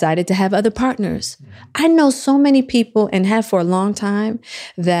have decided to have other partners. I know so many people, and have for a long time,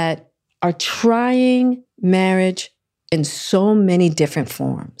 that are trying marriage in so many different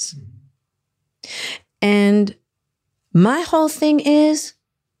forms. And my whole thing is,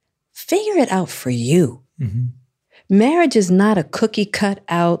 figure it out for you. Marriage is not a cookie cut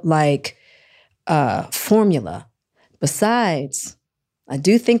out like formula. Besides, I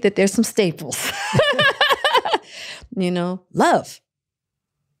do think that there's some staples. Love.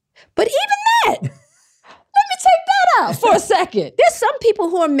 But even that, let me take that out for a second. There's some people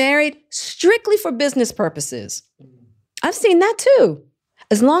who are married strictly for business purposes. I've seen that too.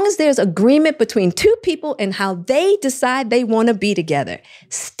 As long as there's agreement between two people and how they decide they want to be together,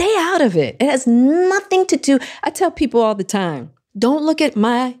 stay out of it. It has nothing to do. I tell people all the time, don't look at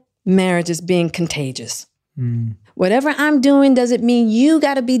my marriage as being contagious. Whatever I'm doing doesn't mean you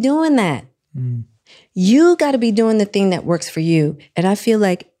got to be doing that. You got to be doing the thing that works for you. And I feel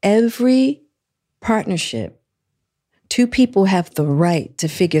like every partnership, two people have the right to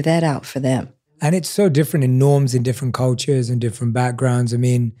figure that out for them. And it's so different in norms, in different cultures and different backgrounds. I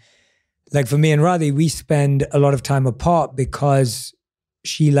mean, like for me and Radhi, we spend a lot of time apart because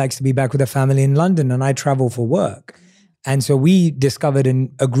she likes to be back with her family in London and I travel for work. And so we discovered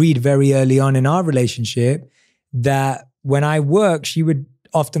and agreed very early on in our relationship that when I work, she would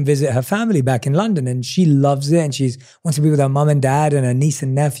often visit her family back in London, and she loves it. And she wants to be with her mom and dad and her niece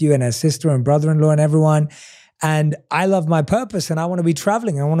and nephew and her sister and brother-in-law and everyone. And I love my purpose and I want to be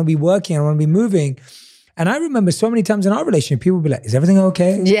traveling. I want to be working. I want to be moving. And I remember so many times in our relationship, people would be like, is everything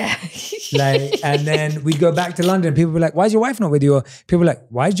okay? Yeah. And then we'd go back to London and people would be like, why is your wife not with you? Or people were like,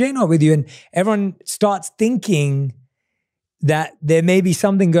 why is Jay not with you? And everyone starts thinking that there may be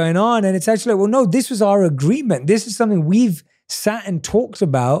something going on. And it's actually like, well, no, this was our agreement. This is something we've sat and talked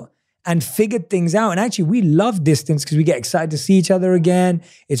about and figured things out. And actually, we love distance because we get excited to see each other again.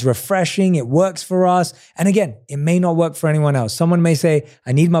 It's refreshing. It works for us. And again, it may not work for anyone else. Someone may say,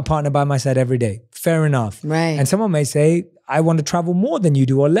 I need my partner by my side every day. Fair enough. Right. And someone may say, I want to travel more than you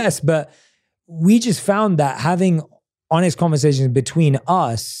do or less. But we just found that having honest conversations between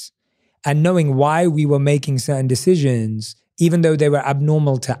us and knowing why we were making certain decisions, even though they were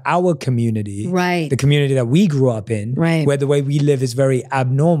abnormal to our community, right, the community that we grew up in, right, where the way we live is very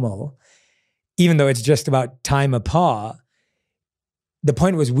abnormal, even though it's just about time apart, the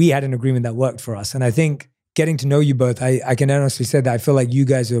point was we had an agreement that worked for us. And I think getting to know you both, I can honestly say that I feel like you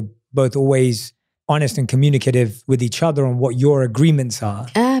guys are both always honest and communicative with each other on what your agreements are.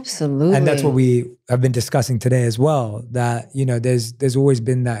 Absolutely. And that's what we have been discussing today as well, that, there's always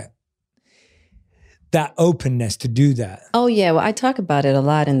been that openness to do that. Oh, yeah. Well, I talk about it a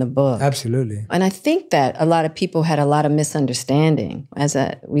lot in the book. Absolutely. And I think that a lot of people had a lot of misunderstanding, as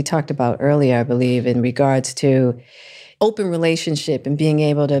we talked about earlier, I believe, in regards to open relationship and being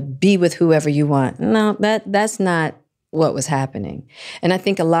able to be with whoever you want. No, that's not what was happening. And I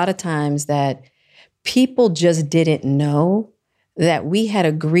think a lot of times that people just didn't know that we had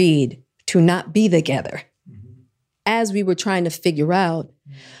agreed to not be together as we were trying to figure out,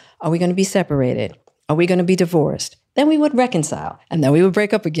 are we going to be separated? Are we going to be divorced? Then we would reconcile and then we would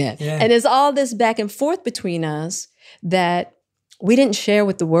break up again. Yeah. And there's all this back and forth between us that we didn't share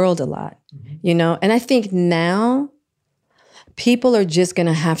with the world a lot, And I think now people are just going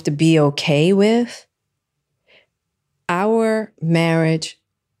to have to be okay with our marriage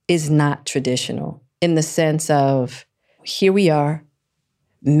is not traditional in the sense of here we are,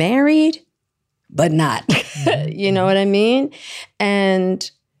 married, but not. You know what I mean?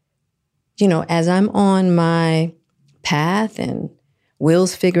 And as I'm on my path and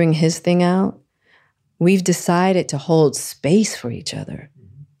Will's figuring his thing out, we've decided to hold space for each other.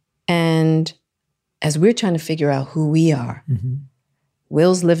 And as we're trying to figure out who we are,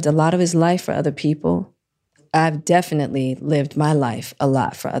 Will's lived a lot of his life for other people. I've definitely lived my life a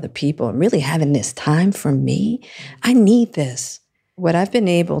lot for other people. And really having this time for me, I need this. what I've been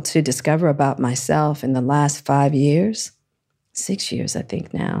able to discover about myself in the last 5 years, 6 years, I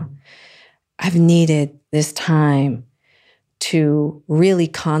think now, I've needed this time to really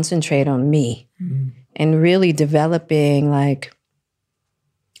concentrate on me and really developing like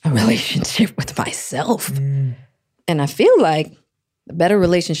a relationship with myself. And I feel like the better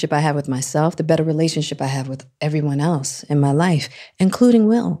relationship I have with myself, the better relationship I have with everyone else in my life, including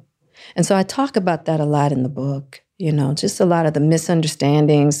Will. And so I talk about that a lot in the book, you know, just a lot of the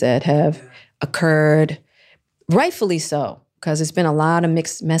misunderstandings that have occurred, rightfully so, because it's been a lot of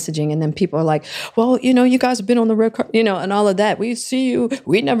mixed messaging. And then people are like, well, you know, you guys have been on the red carpet, you know, and all of that. We see you.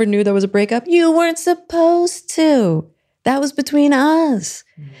 We never knew there was a breakup. You weren't supposed to. That was between us.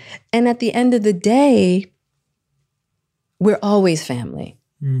 And at the end of the day, we're always family,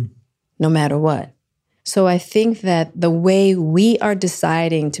 no matter what. So I think that the way we are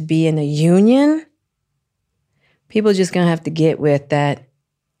deciding to be in a union, people are just going to have to get with that.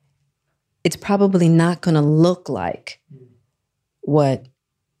 It's probably not going to look like what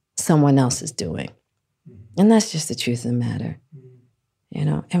someone else is doing. And that's just the truth of the matter, you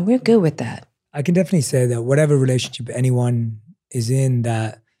know, and we're good with that. I can definitely say that whatever relationship anyone is in,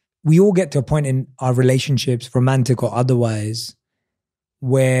 that we all get to a point in our relationships, romantic or otherwise,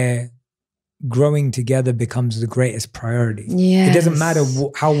 where growing together becomes the greatest priority. Yes. It doesn't matter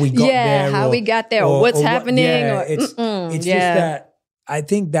how we got there. How we got there or what's happening. It's just that I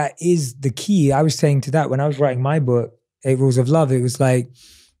think that is the key. I was saying to that when I was writing my book, 8 Rules of Love, it was like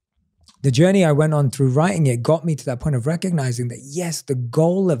the journey I went on through writing it got me to that point of recognizing that, yes, the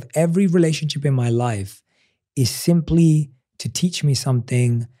goal of every relationship in my life is simply to teach me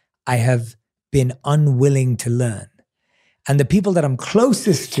something I have been unwilling to learn. And the people that I'm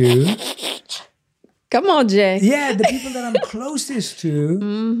closest to... Come on, Jay. Yeah, the people that I'm closest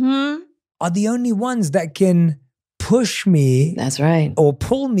to are the only ones that can push me. That's right. Or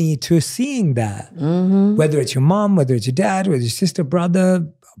pull me to seeing that. Whether it's your mom, whether it's your dad, whether it's your sister, brother,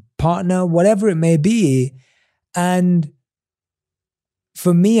 partner, whatever it may be. And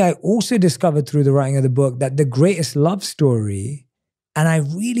for me, I also discovered through the writing of the book that the greatest love story, and I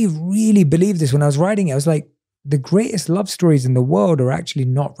really, really believe this when I was writing it, I was like, the greatest love stories in the world are actually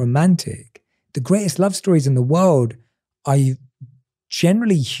not romantic. The greatest love stories in the world are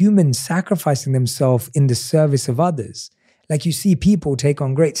generally humans sacrificing themselves in the service of others. Like you see people take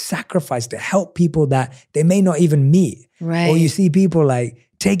on great sacrifice to help people that they may not even meet. Right. Or you see people like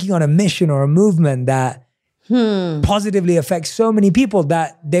taking on a mission or a movement that positively affects so many people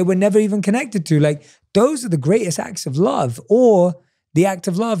that they were never even connected to. Like those are the greatest acts of love, or the act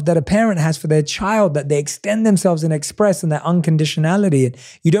of love that a parent has for their child, that they extend themselves and express in their unconditionality. And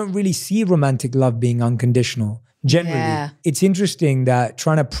you don't really see romantic love being unconditional. Generally, It's interesting that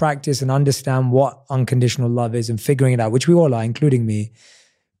trying to practice and understand what unconditional love is and figuring it out, which we all are, including me.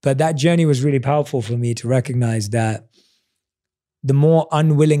 But that journey was really powerful for me to recognize that the more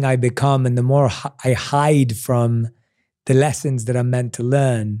unwilling I become and the more I hide from the lessons that I'm meant to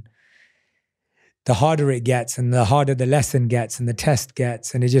learn, the harder it gets and the harder the lesson gets and the test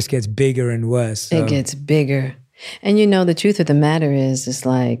gets, and it just gets bigger and worse. So. It gets bigger. And you know, the truth of the matter is, it's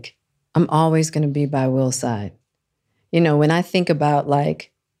like, I'm always going to be by Will's side. You know, when I think about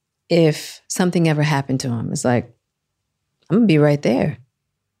like, if something ever happened to him, it's like, I'm going to be right there.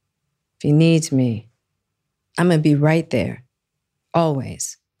 If he needs me, I'm going to be right there.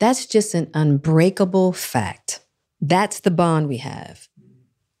 Always. That's just an unbreakable fact. That's the bond we have.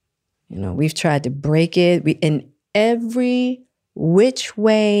 You know, we've tried to break it in every which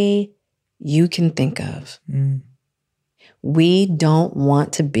way you can think of. We don't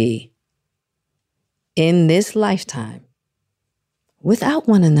want to be in this lifetime without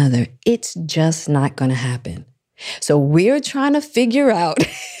one another. It's just not going to happen. So we're trying to figure out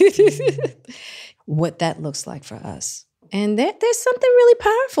what that looks like for us. And there's something really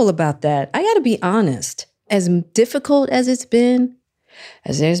powerful about that. I got to be honest. As difficult as it's been,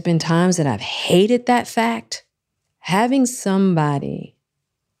 as there's been times that I've hated that fact, having somebody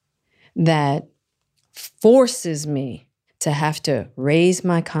that forces me to have to raise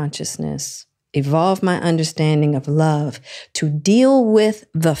my consciousness, evolve my understanding of love, to deal with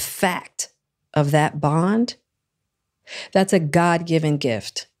the fact of that bond, that's a God-given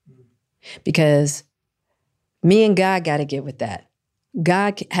gift. Because me and God got to get with that.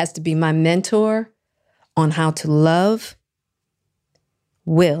 God has to be my mentor on how to love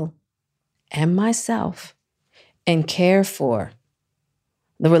Will and myself and care for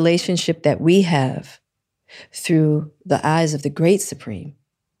the relationship that we have through the eyes of the great Supreme,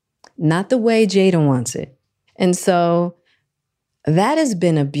 not the way Jada wants it. And so that has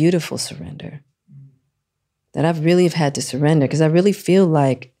been a beautiful surrender. that I've really had to surrender, because I really feel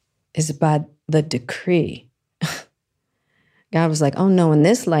like it's by the decree. God was like, oh no, in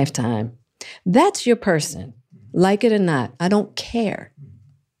this lifetime, that's your person. Like it or not, I don't care.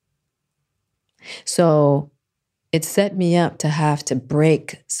 So it set me up to have to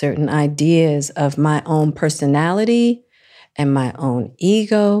break certain ideas of my own personality and my own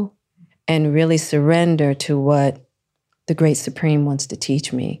ego and really surrender to what the Great Supreme wants to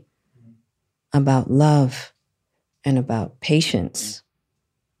teach me about love and about patience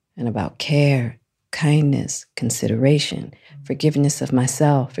and about care, kindness, consideration, forgiveness of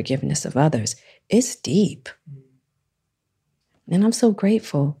myself, forgiveness of others. It's deep. And I'm so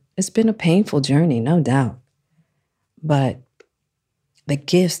grateful. It's been a painful journey, no doubt. But the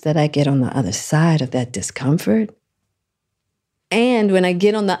gifts that I get on the other side of that discomfort, and when I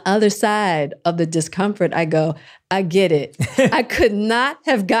get on the other side of the discomfort, I go, I get it. I could not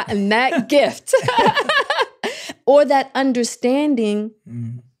have gotten that gift or that understanding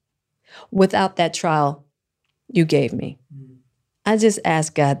without that trial you gave me. I just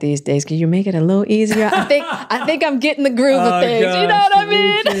ask God these days, can you make it a little easier? I think I'm getting the groove of things. Gosh, you know what I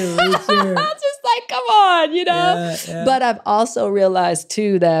mean? Me too. I'm just like, come on, you know? Yeah. But I've also realized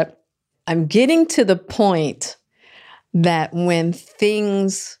too that I'm getting to the point that when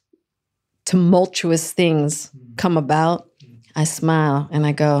tumultuous things come about, I smile and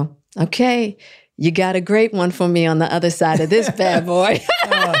I go, okay, you got a great one for me on the other side of this bad boy.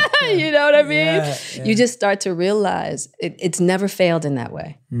 You know what I mean? Yeah. You just start to realize it's never failed in that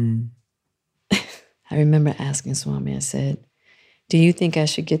way. I remember asking Swami, I said, do you think I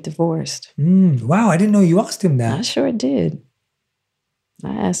should get divorced? Wow, I didn't know you asked him that. I sure did.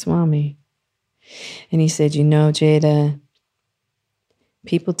 I asked Swami. And he said, you know, Jada,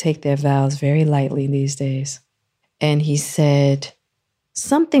 people take their vows very lightly these days. And he said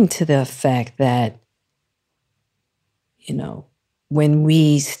something to the effect that, you know, when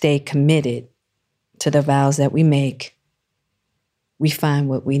we stay committed to the vows that we make, we find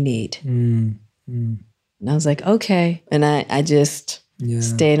what we need. And I was like, okay. And I just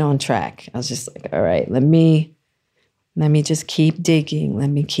stayed on track. I was just like, all right, let me just keep digging. Let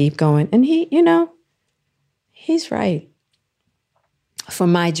me keep going. And he, you know, he's right. For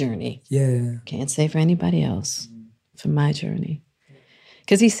my journey. Yeah. Can't say for anybody else. For my journey.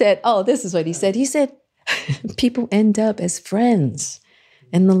 Because he said, oh, this is what he said. He said, people end up as friends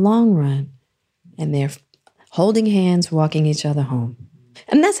in the long run. And they're holding hands, walking each other home.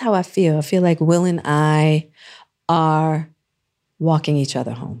 And that's how I feel. I feel like Will and I are walking each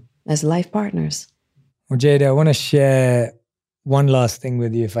other home as life partners. Well, Jada, I want to share one last thing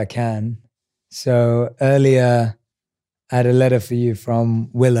with you if I can. So earlier, I had a letter for you from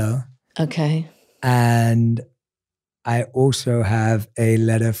Willow. Okay. And I also have a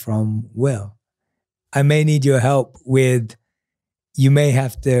letter from Will. I may need your help with, you may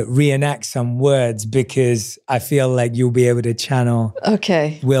have to reenact some words because I feel like you'll be able to channel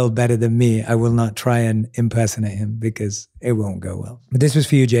Will better than me. I will not try and impersonate him because it won't go well. But this was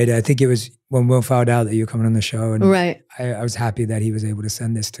for you, Jada. I think it was when Will found out that you were coming on the show. And I was happy that he was able to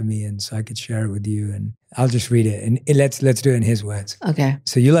send this to me and so I could share it with you. And I'll just read it. And let's do it in his words. Okay.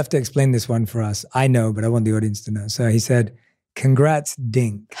 So you'll have to explain this one for us. I know, but I want the audience to know. So he said, congrats,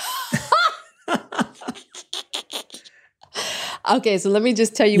 Dink. Okay, so let me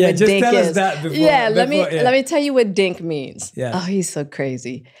just tell you what Dink is. Let me tell you what Dink means. Yeah. Oh, he's so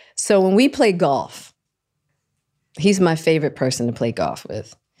crazy. So when we play golf, he's my favorite person to play golf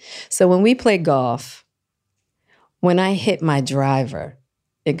with. So when we play golf, when I hit my driver,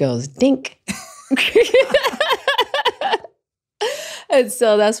 it goes dink. And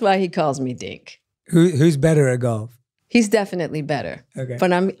so that's why he calls me Dink. Who's better at golf? He's definitely better. Okay.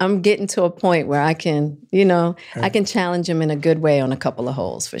 But I'm getting to a point where I can, I can challenge him in a good way on a couple of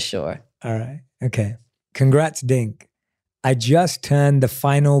holes for sure. All right. Okay. Congrats, Dink. I just turned the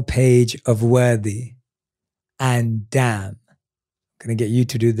final page of Worthy. And damn. I'm going to get you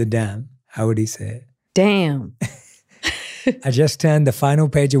to do the damn. How would he say it? Damn. I just turned the final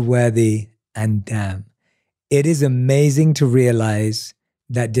page of Worthy and damn. It is amazing to realize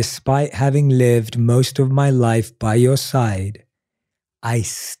that despite having lived most of my life by your side, I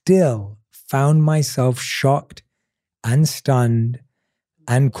still found myself shocked and stunned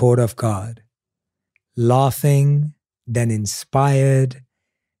and caught off guard, laughing, then inspired,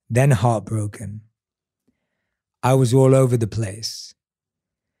 then heartbroken. I was all over the place.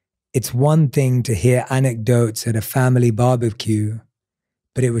 It's one thing to hear anecdotes at a family barbecue,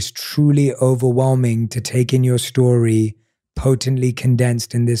 but it was truly overwhelming to take in your story potently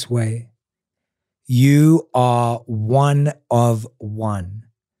condensed in this way. You are one of one.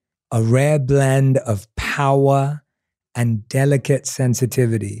 a rare blend of power and delicate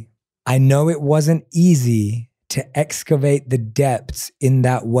sensitivity. I know it wasn't easy to excavate the depths in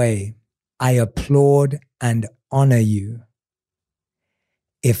that way. I applaud and honor you.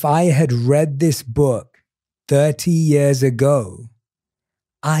 If I had read this book 30 years ago,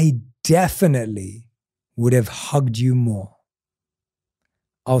 I definitely would have hugged you more.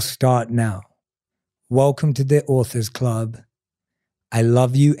 I'll start now. Welcome to the Authors Club. I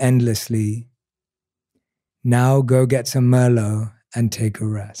love you endlessly. Now go get some Merlot and take a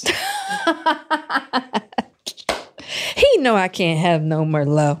rest. He know I can't have no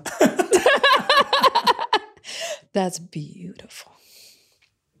Merlot. That's beautiful.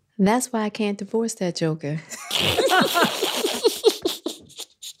 That's why I can't divorce that joker.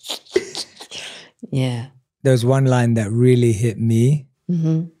 Yeah. There's one line that really hit me,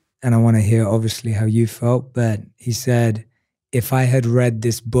 Mm-hmm. and I want to hear obviously how you felt, but he said, if I had read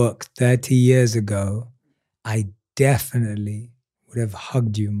this book 30 years ago, I definitely would have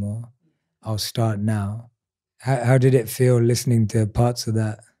hugged you more. I'll start now. How did it feel listening to parts of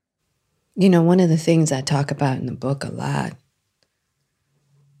that? You know, one of the things I talk about in the book a lot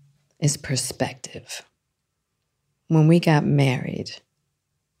is perspective. When we got married,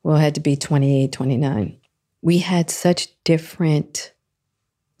 well, it had to be 28, 29. We had such different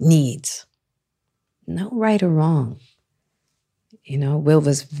needs. No right or wrong. You know, Will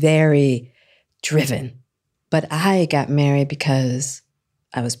was very driven. But I got married because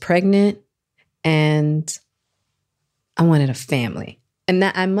I was pregnant and I wanted a family. And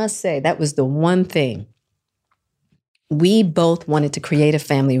that, I must say, that was the one thing. We both wanted to create a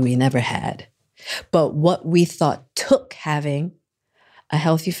family we never had. But what we thought took having a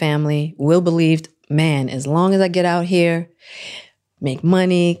healthy family, Will believed, man, as long as I get out here, make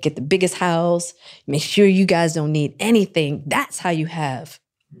money, get the biggest house, make sure you guys don't need anything, that's how you have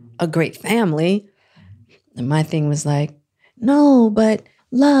a great family. And my thing was like, no, but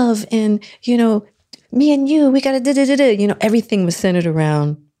love and, you know, me and you, we got to da-da-da-da. You know, everything was centered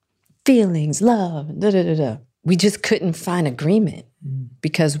around feelings, love, da-da-da-da. We just couldn't find agreement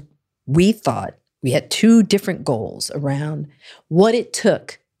because we thought we had two different goals around what it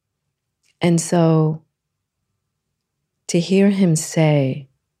took. And so to hear him say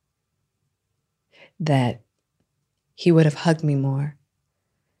that he would have hugged me more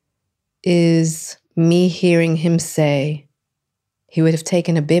is me hearing him say he would have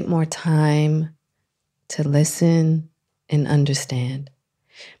taken a bit more time to listen and understand.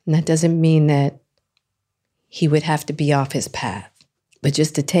 And that doesn't mean that he would have to be off his path, but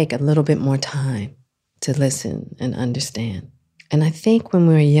just to take a little bit more time to listen and understand. And I think when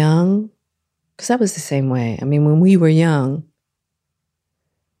we were young, because I was the same way. I mean, when we were young,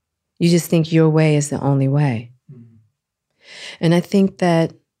 you just think your way is the only way. Mm-hmm. And I think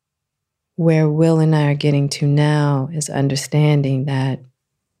that where Will and I are getting to now is understanding that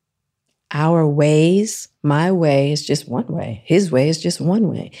our ways, my way is just one way. His way is just one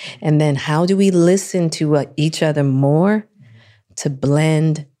way. And then how do we listen to each other more to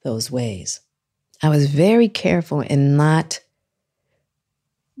blend those ways? I was very careful in not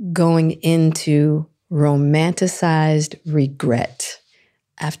going into romanticized regret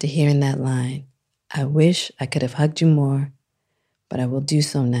after hearing that line. I wish I could have hugged you more, but I will do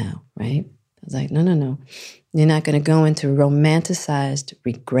so now, right? I was like, no. You're not going to go into romanticized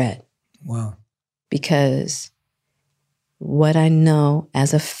regret. Wow. Because what I know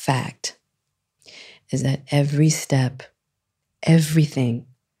as a fact is that every step, everything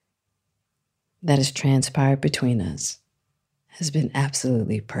that has transpired between us has been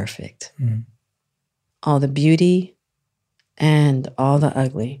absolutely perfect. Mm. All the beauty and all the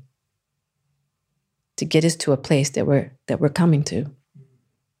ugly to get us to a place that we're coming to.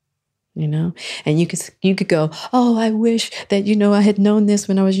 You know, and you could go, oh, I wish that, you know, I had known this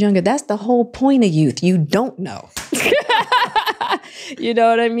when I was younger. That's the whole point of youth. You don't know. You know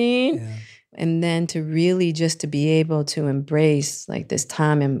what I mean? Yeah. And then to really just to be able to embrace like this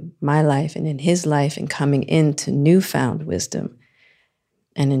time in my life and in his life and coming into newfound wisdom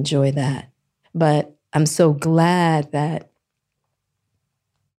and enjoy that. But I'm so glad that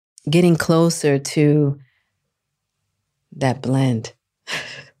getting closer to that blend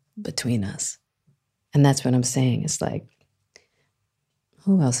between us. And that's what I'm saying. It's like,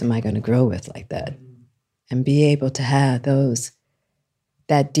 who else am I going to grow with like that? And be able to have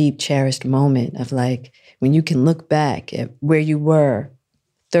that deep cherished moment of like, when you can look back at where you were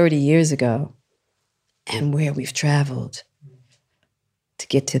 30 years ago and where we've traveled to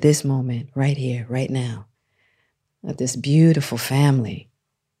get to this moment right here, right now, of this beautiful family.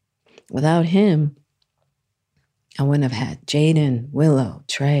 Without him, I wouldn't have had Jada, Willow,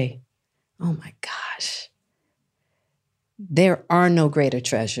 Trey, oh my gosh, there are no greater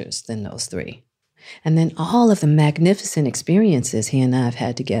treasures than those three. And then all of the magnificent experiences he and I have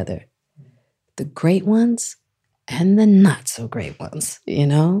had together, the great ones and the not so great ones, you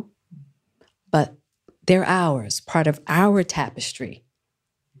know? But they're ours, part of our tapestry.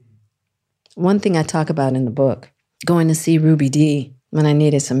 One thing I talk about in the book, going to see Ruby Dee when I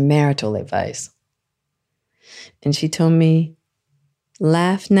needed some marital advice. And she told me,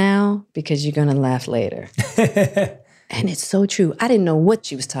 laugh now because you're going to laugh later. And it's so true. I didn't know what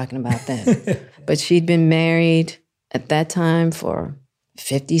she was talking about then. But she'd been married at that time for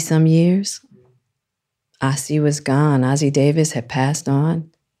 50 some years. Ossie was gone. Ossie Davis had passed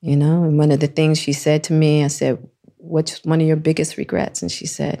on, you know. And one of the things she said to me, I said, what's one of your biggest regrets? And she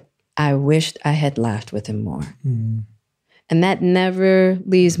said, I wished I had laughed with him more. Mm-hmm. And that never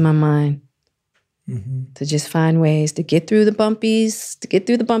leaves my mind. Mm-hmm. To just find ways to get through the bumpies, to get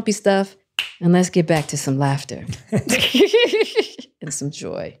through the bumpy stuff, and let's get back to some laughter and some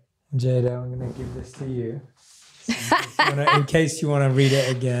joy. Jada, I'm going to give this to you. In case you want to read it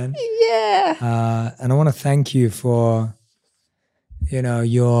again. Yeah. And I want to thank you for, you know,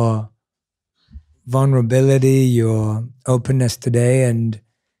 your vulnerability, your openness today, and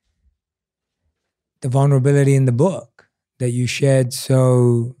the vulnerability in the book that you shared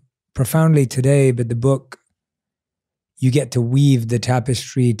so profoundly today. But the book, you get to weave the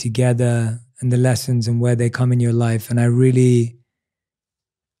tapestry together and the lessons and where they come in your life. And I really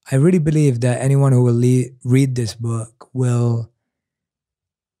believe that anyone who will read this book will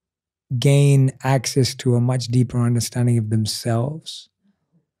gain access to a much deeper understanding of themselves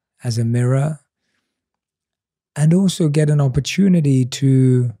as a mirror, and also get an opportunity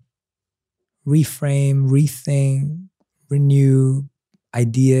to reframe, rethink, renew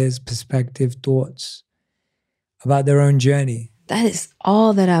ideas, perspective, thoughts about their own journey. That is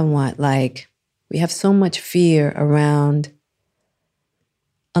all that I want. Like, we have so much fear around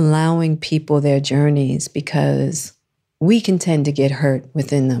allowing people their journeys because we can tend to get hurt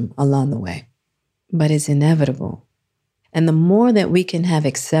within them along the way. But it's inevitable. And the more that we can have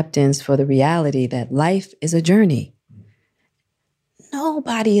acceptance for the reality that life is a journey.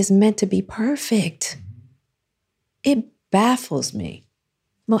 Nobody is meant to be perfect. It baffles me.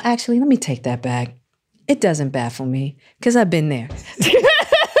 Well, actually, let me take that back. It doesn't baffle me because I've been there.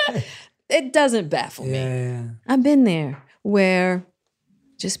 It doesn't baffle me. Yeah. I've been there where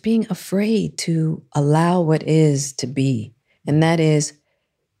just being afraid to allow what is to be. And that is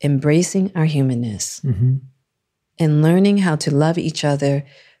embracing our humanness and learning how to love each other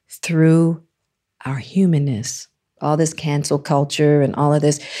through our humanness. All this cancel culture and all of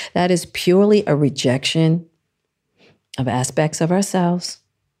this, that is purely a rejection of aspects of ourselves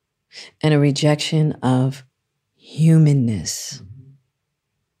and a rejection of humanness.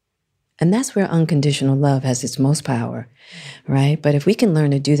 And that's where unconditional love has its most power, right? But if we can learn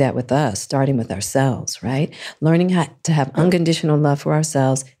to do that with us, starting with ourselves, right? Learning how to have unconditional love for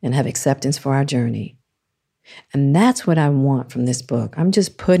ourselves and have acceptance for our journey. And that's what I want from this book. I'm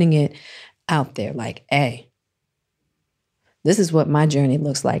just putting it out there like, hey, this is what my journey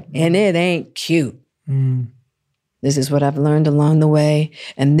looks like. And it ain't cute. This is what I've learned along the way.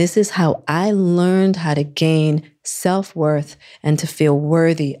 And this is how I learned how to gain self-worth and to feel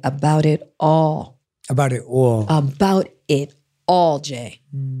worthy about it all. About it all. About it all, Jay.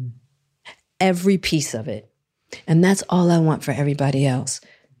 Every piece of it. And that's all I want for everybody else.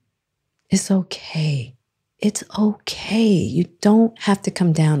 It's okay. It's okay. You don't have to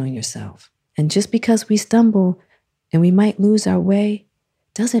come down on yourself. And just because we stumble and we might lose our way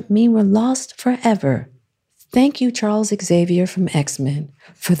doesn't mean we're lost forever. Thank you, Charles Xavier from X-Men,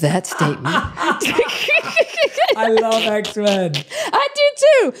 for that statement. I love X-Men. I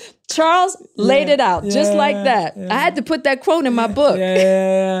do too. Charles laid it out just like that. I had to put that quote in my book.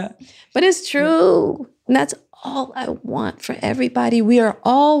 But it's true. And that's all I want for everybody. We are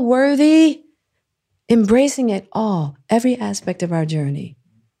all worthy, embracing it all, every aspect of our journey.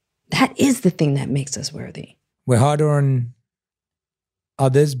 That is the thing that makes us worthy. We're harder on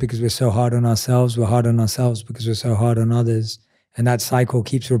others because we're so hard on ourselves. We're hard on ourselves because we're so hard on others. And that cycle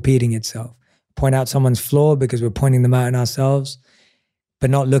keeps repeating itself. Point out someone's flaw because we're pointing them out in ourselves, but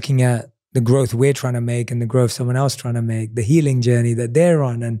not looking at the growth we're trying to make and the growth someone else trying to make, the healing journey that they're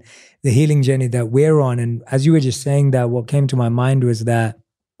on and the healing journey that we're on. And as you were just saying that, what came to my mind was that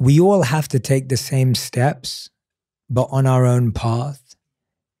we all have to take the same steps, but on our own path.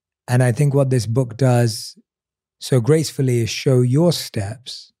 And I think what this book does so gracefully is show your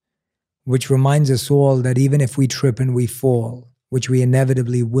steps, which reminds us all that even if we trip and we fall, which we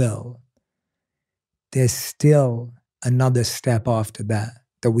inevitably will, there's still another step after that.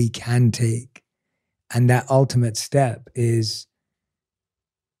 that we can take. And that ultimate step is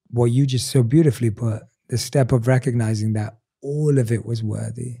what you just so beautifully put, the step of recognizing that all of it was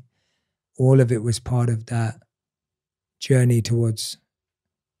worthy. All of it was part of that journey towards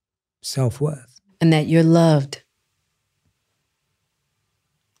self-worth. And that you're loved.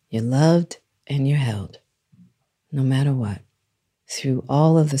 You're loved and you're held, no matter what. Through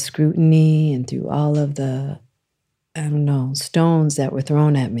all of the scrutiny and through all of the, stones that were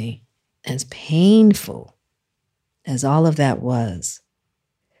thrown at me, as painful as all of that was,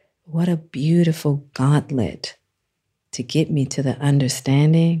 what a beautiful gauntlet to get me to the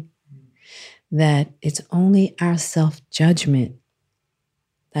understanding that it's only our self-judgment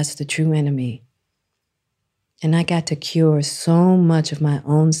that's the true enemy. And I got to cure so much of my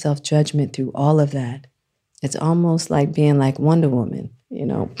own self-judgment through all of that. It's almost like being like Wonder Woman,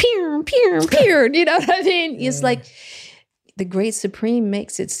 peer, peer, peer, you know what I mean? Yeah. It's like the Great Supreme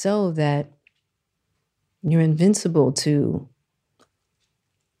makes it so that you're invincible to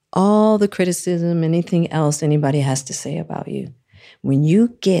all the criticism, anything else anybody has to say about you. When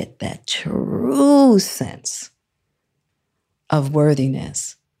you get that true sense of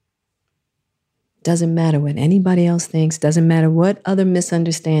worthiness, doesn't matter what anybody else thinks, doesn't matter what other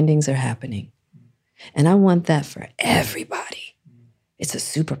misunderstandings are happening. And I want that for everybody. It's a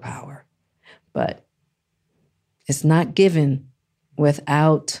superpower, but it's not given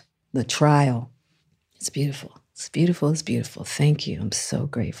without the trial. It's beautiful. It's beautiful. It's beautiful. Thank you. I'm so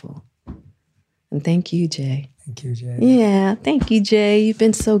grateful. And thank you, Jay. Thank you, Jay. Yeah, thank you, Jay. You've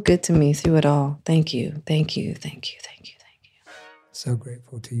been so good to me through it all. Thank you. Thank you. Thank you. Thank you. Thank you. So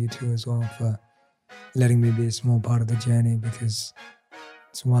grateful to you too as well for letting me be a small part of the journey, because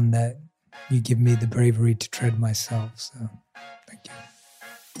it's one that you give me the bravery to tread myself. So thank you.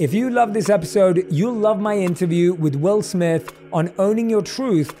 If you love this episode, you'll love my interview with Will Smith on owning your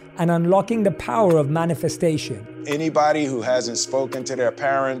truth and unlocking the power of manifestation. Anybody who hasn't spoken to their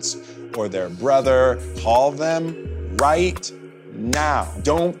parents or their brother, call them right now.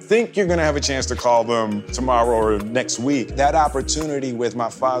 Don't think you're gonna have a chance to call them tomorrow or next week. That opportunity with my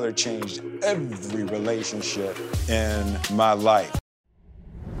father changed every relationship in my life.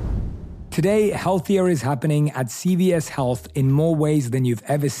 Today, healthier is happening at CVS Health in more ways than you've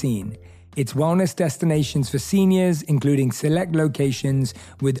ever seen. It's wellness destinations for seniors, including select locations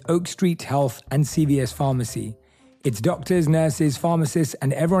with Oak Street Health and CVS Pharmacy. It's doctors, nurses, pharmacists,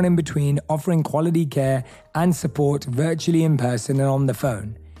 and everyone in between offering quality care and support virtually, in person, and on the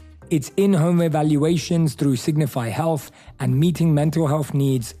phone. It's in-home evaluations through Signify Health and meeting mental health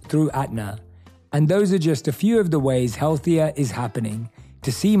needs through Aetna. And those are just a few of the ways healthier is happening.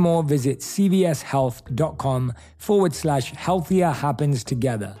 To see more, visit cvshealth.com/healthier happens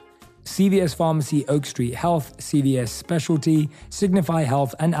together. CVS Pharmacy, Oak Street Health, CVS Specialty, Signify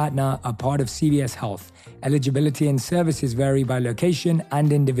Health, and Aetna are part of CVS Health. Eligibility and services vary by location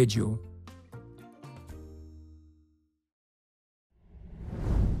and individual.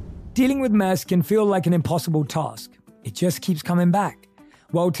 Dealing with mess can feel like an impossible task. It just keeps coming back.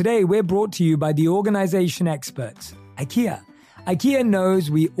 Well, today we're brought to you by the organization experts, IKEA. IKEA knows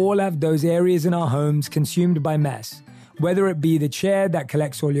we all have those areas in our homes consumed by mess, whether it be the chair that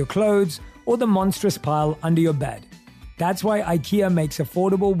collects all your clothes or the monstrous pile under your bed. That's why IKEA makes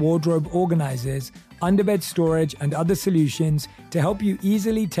affordable wardrobe organizers, underbed storage, and other solutions to help you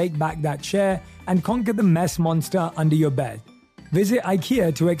easily take back that chair and conquer the mess monster under your bed. Visit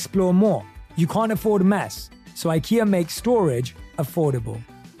IKEA to explore more. You can't afford mess, so IKEA makes storage affordable.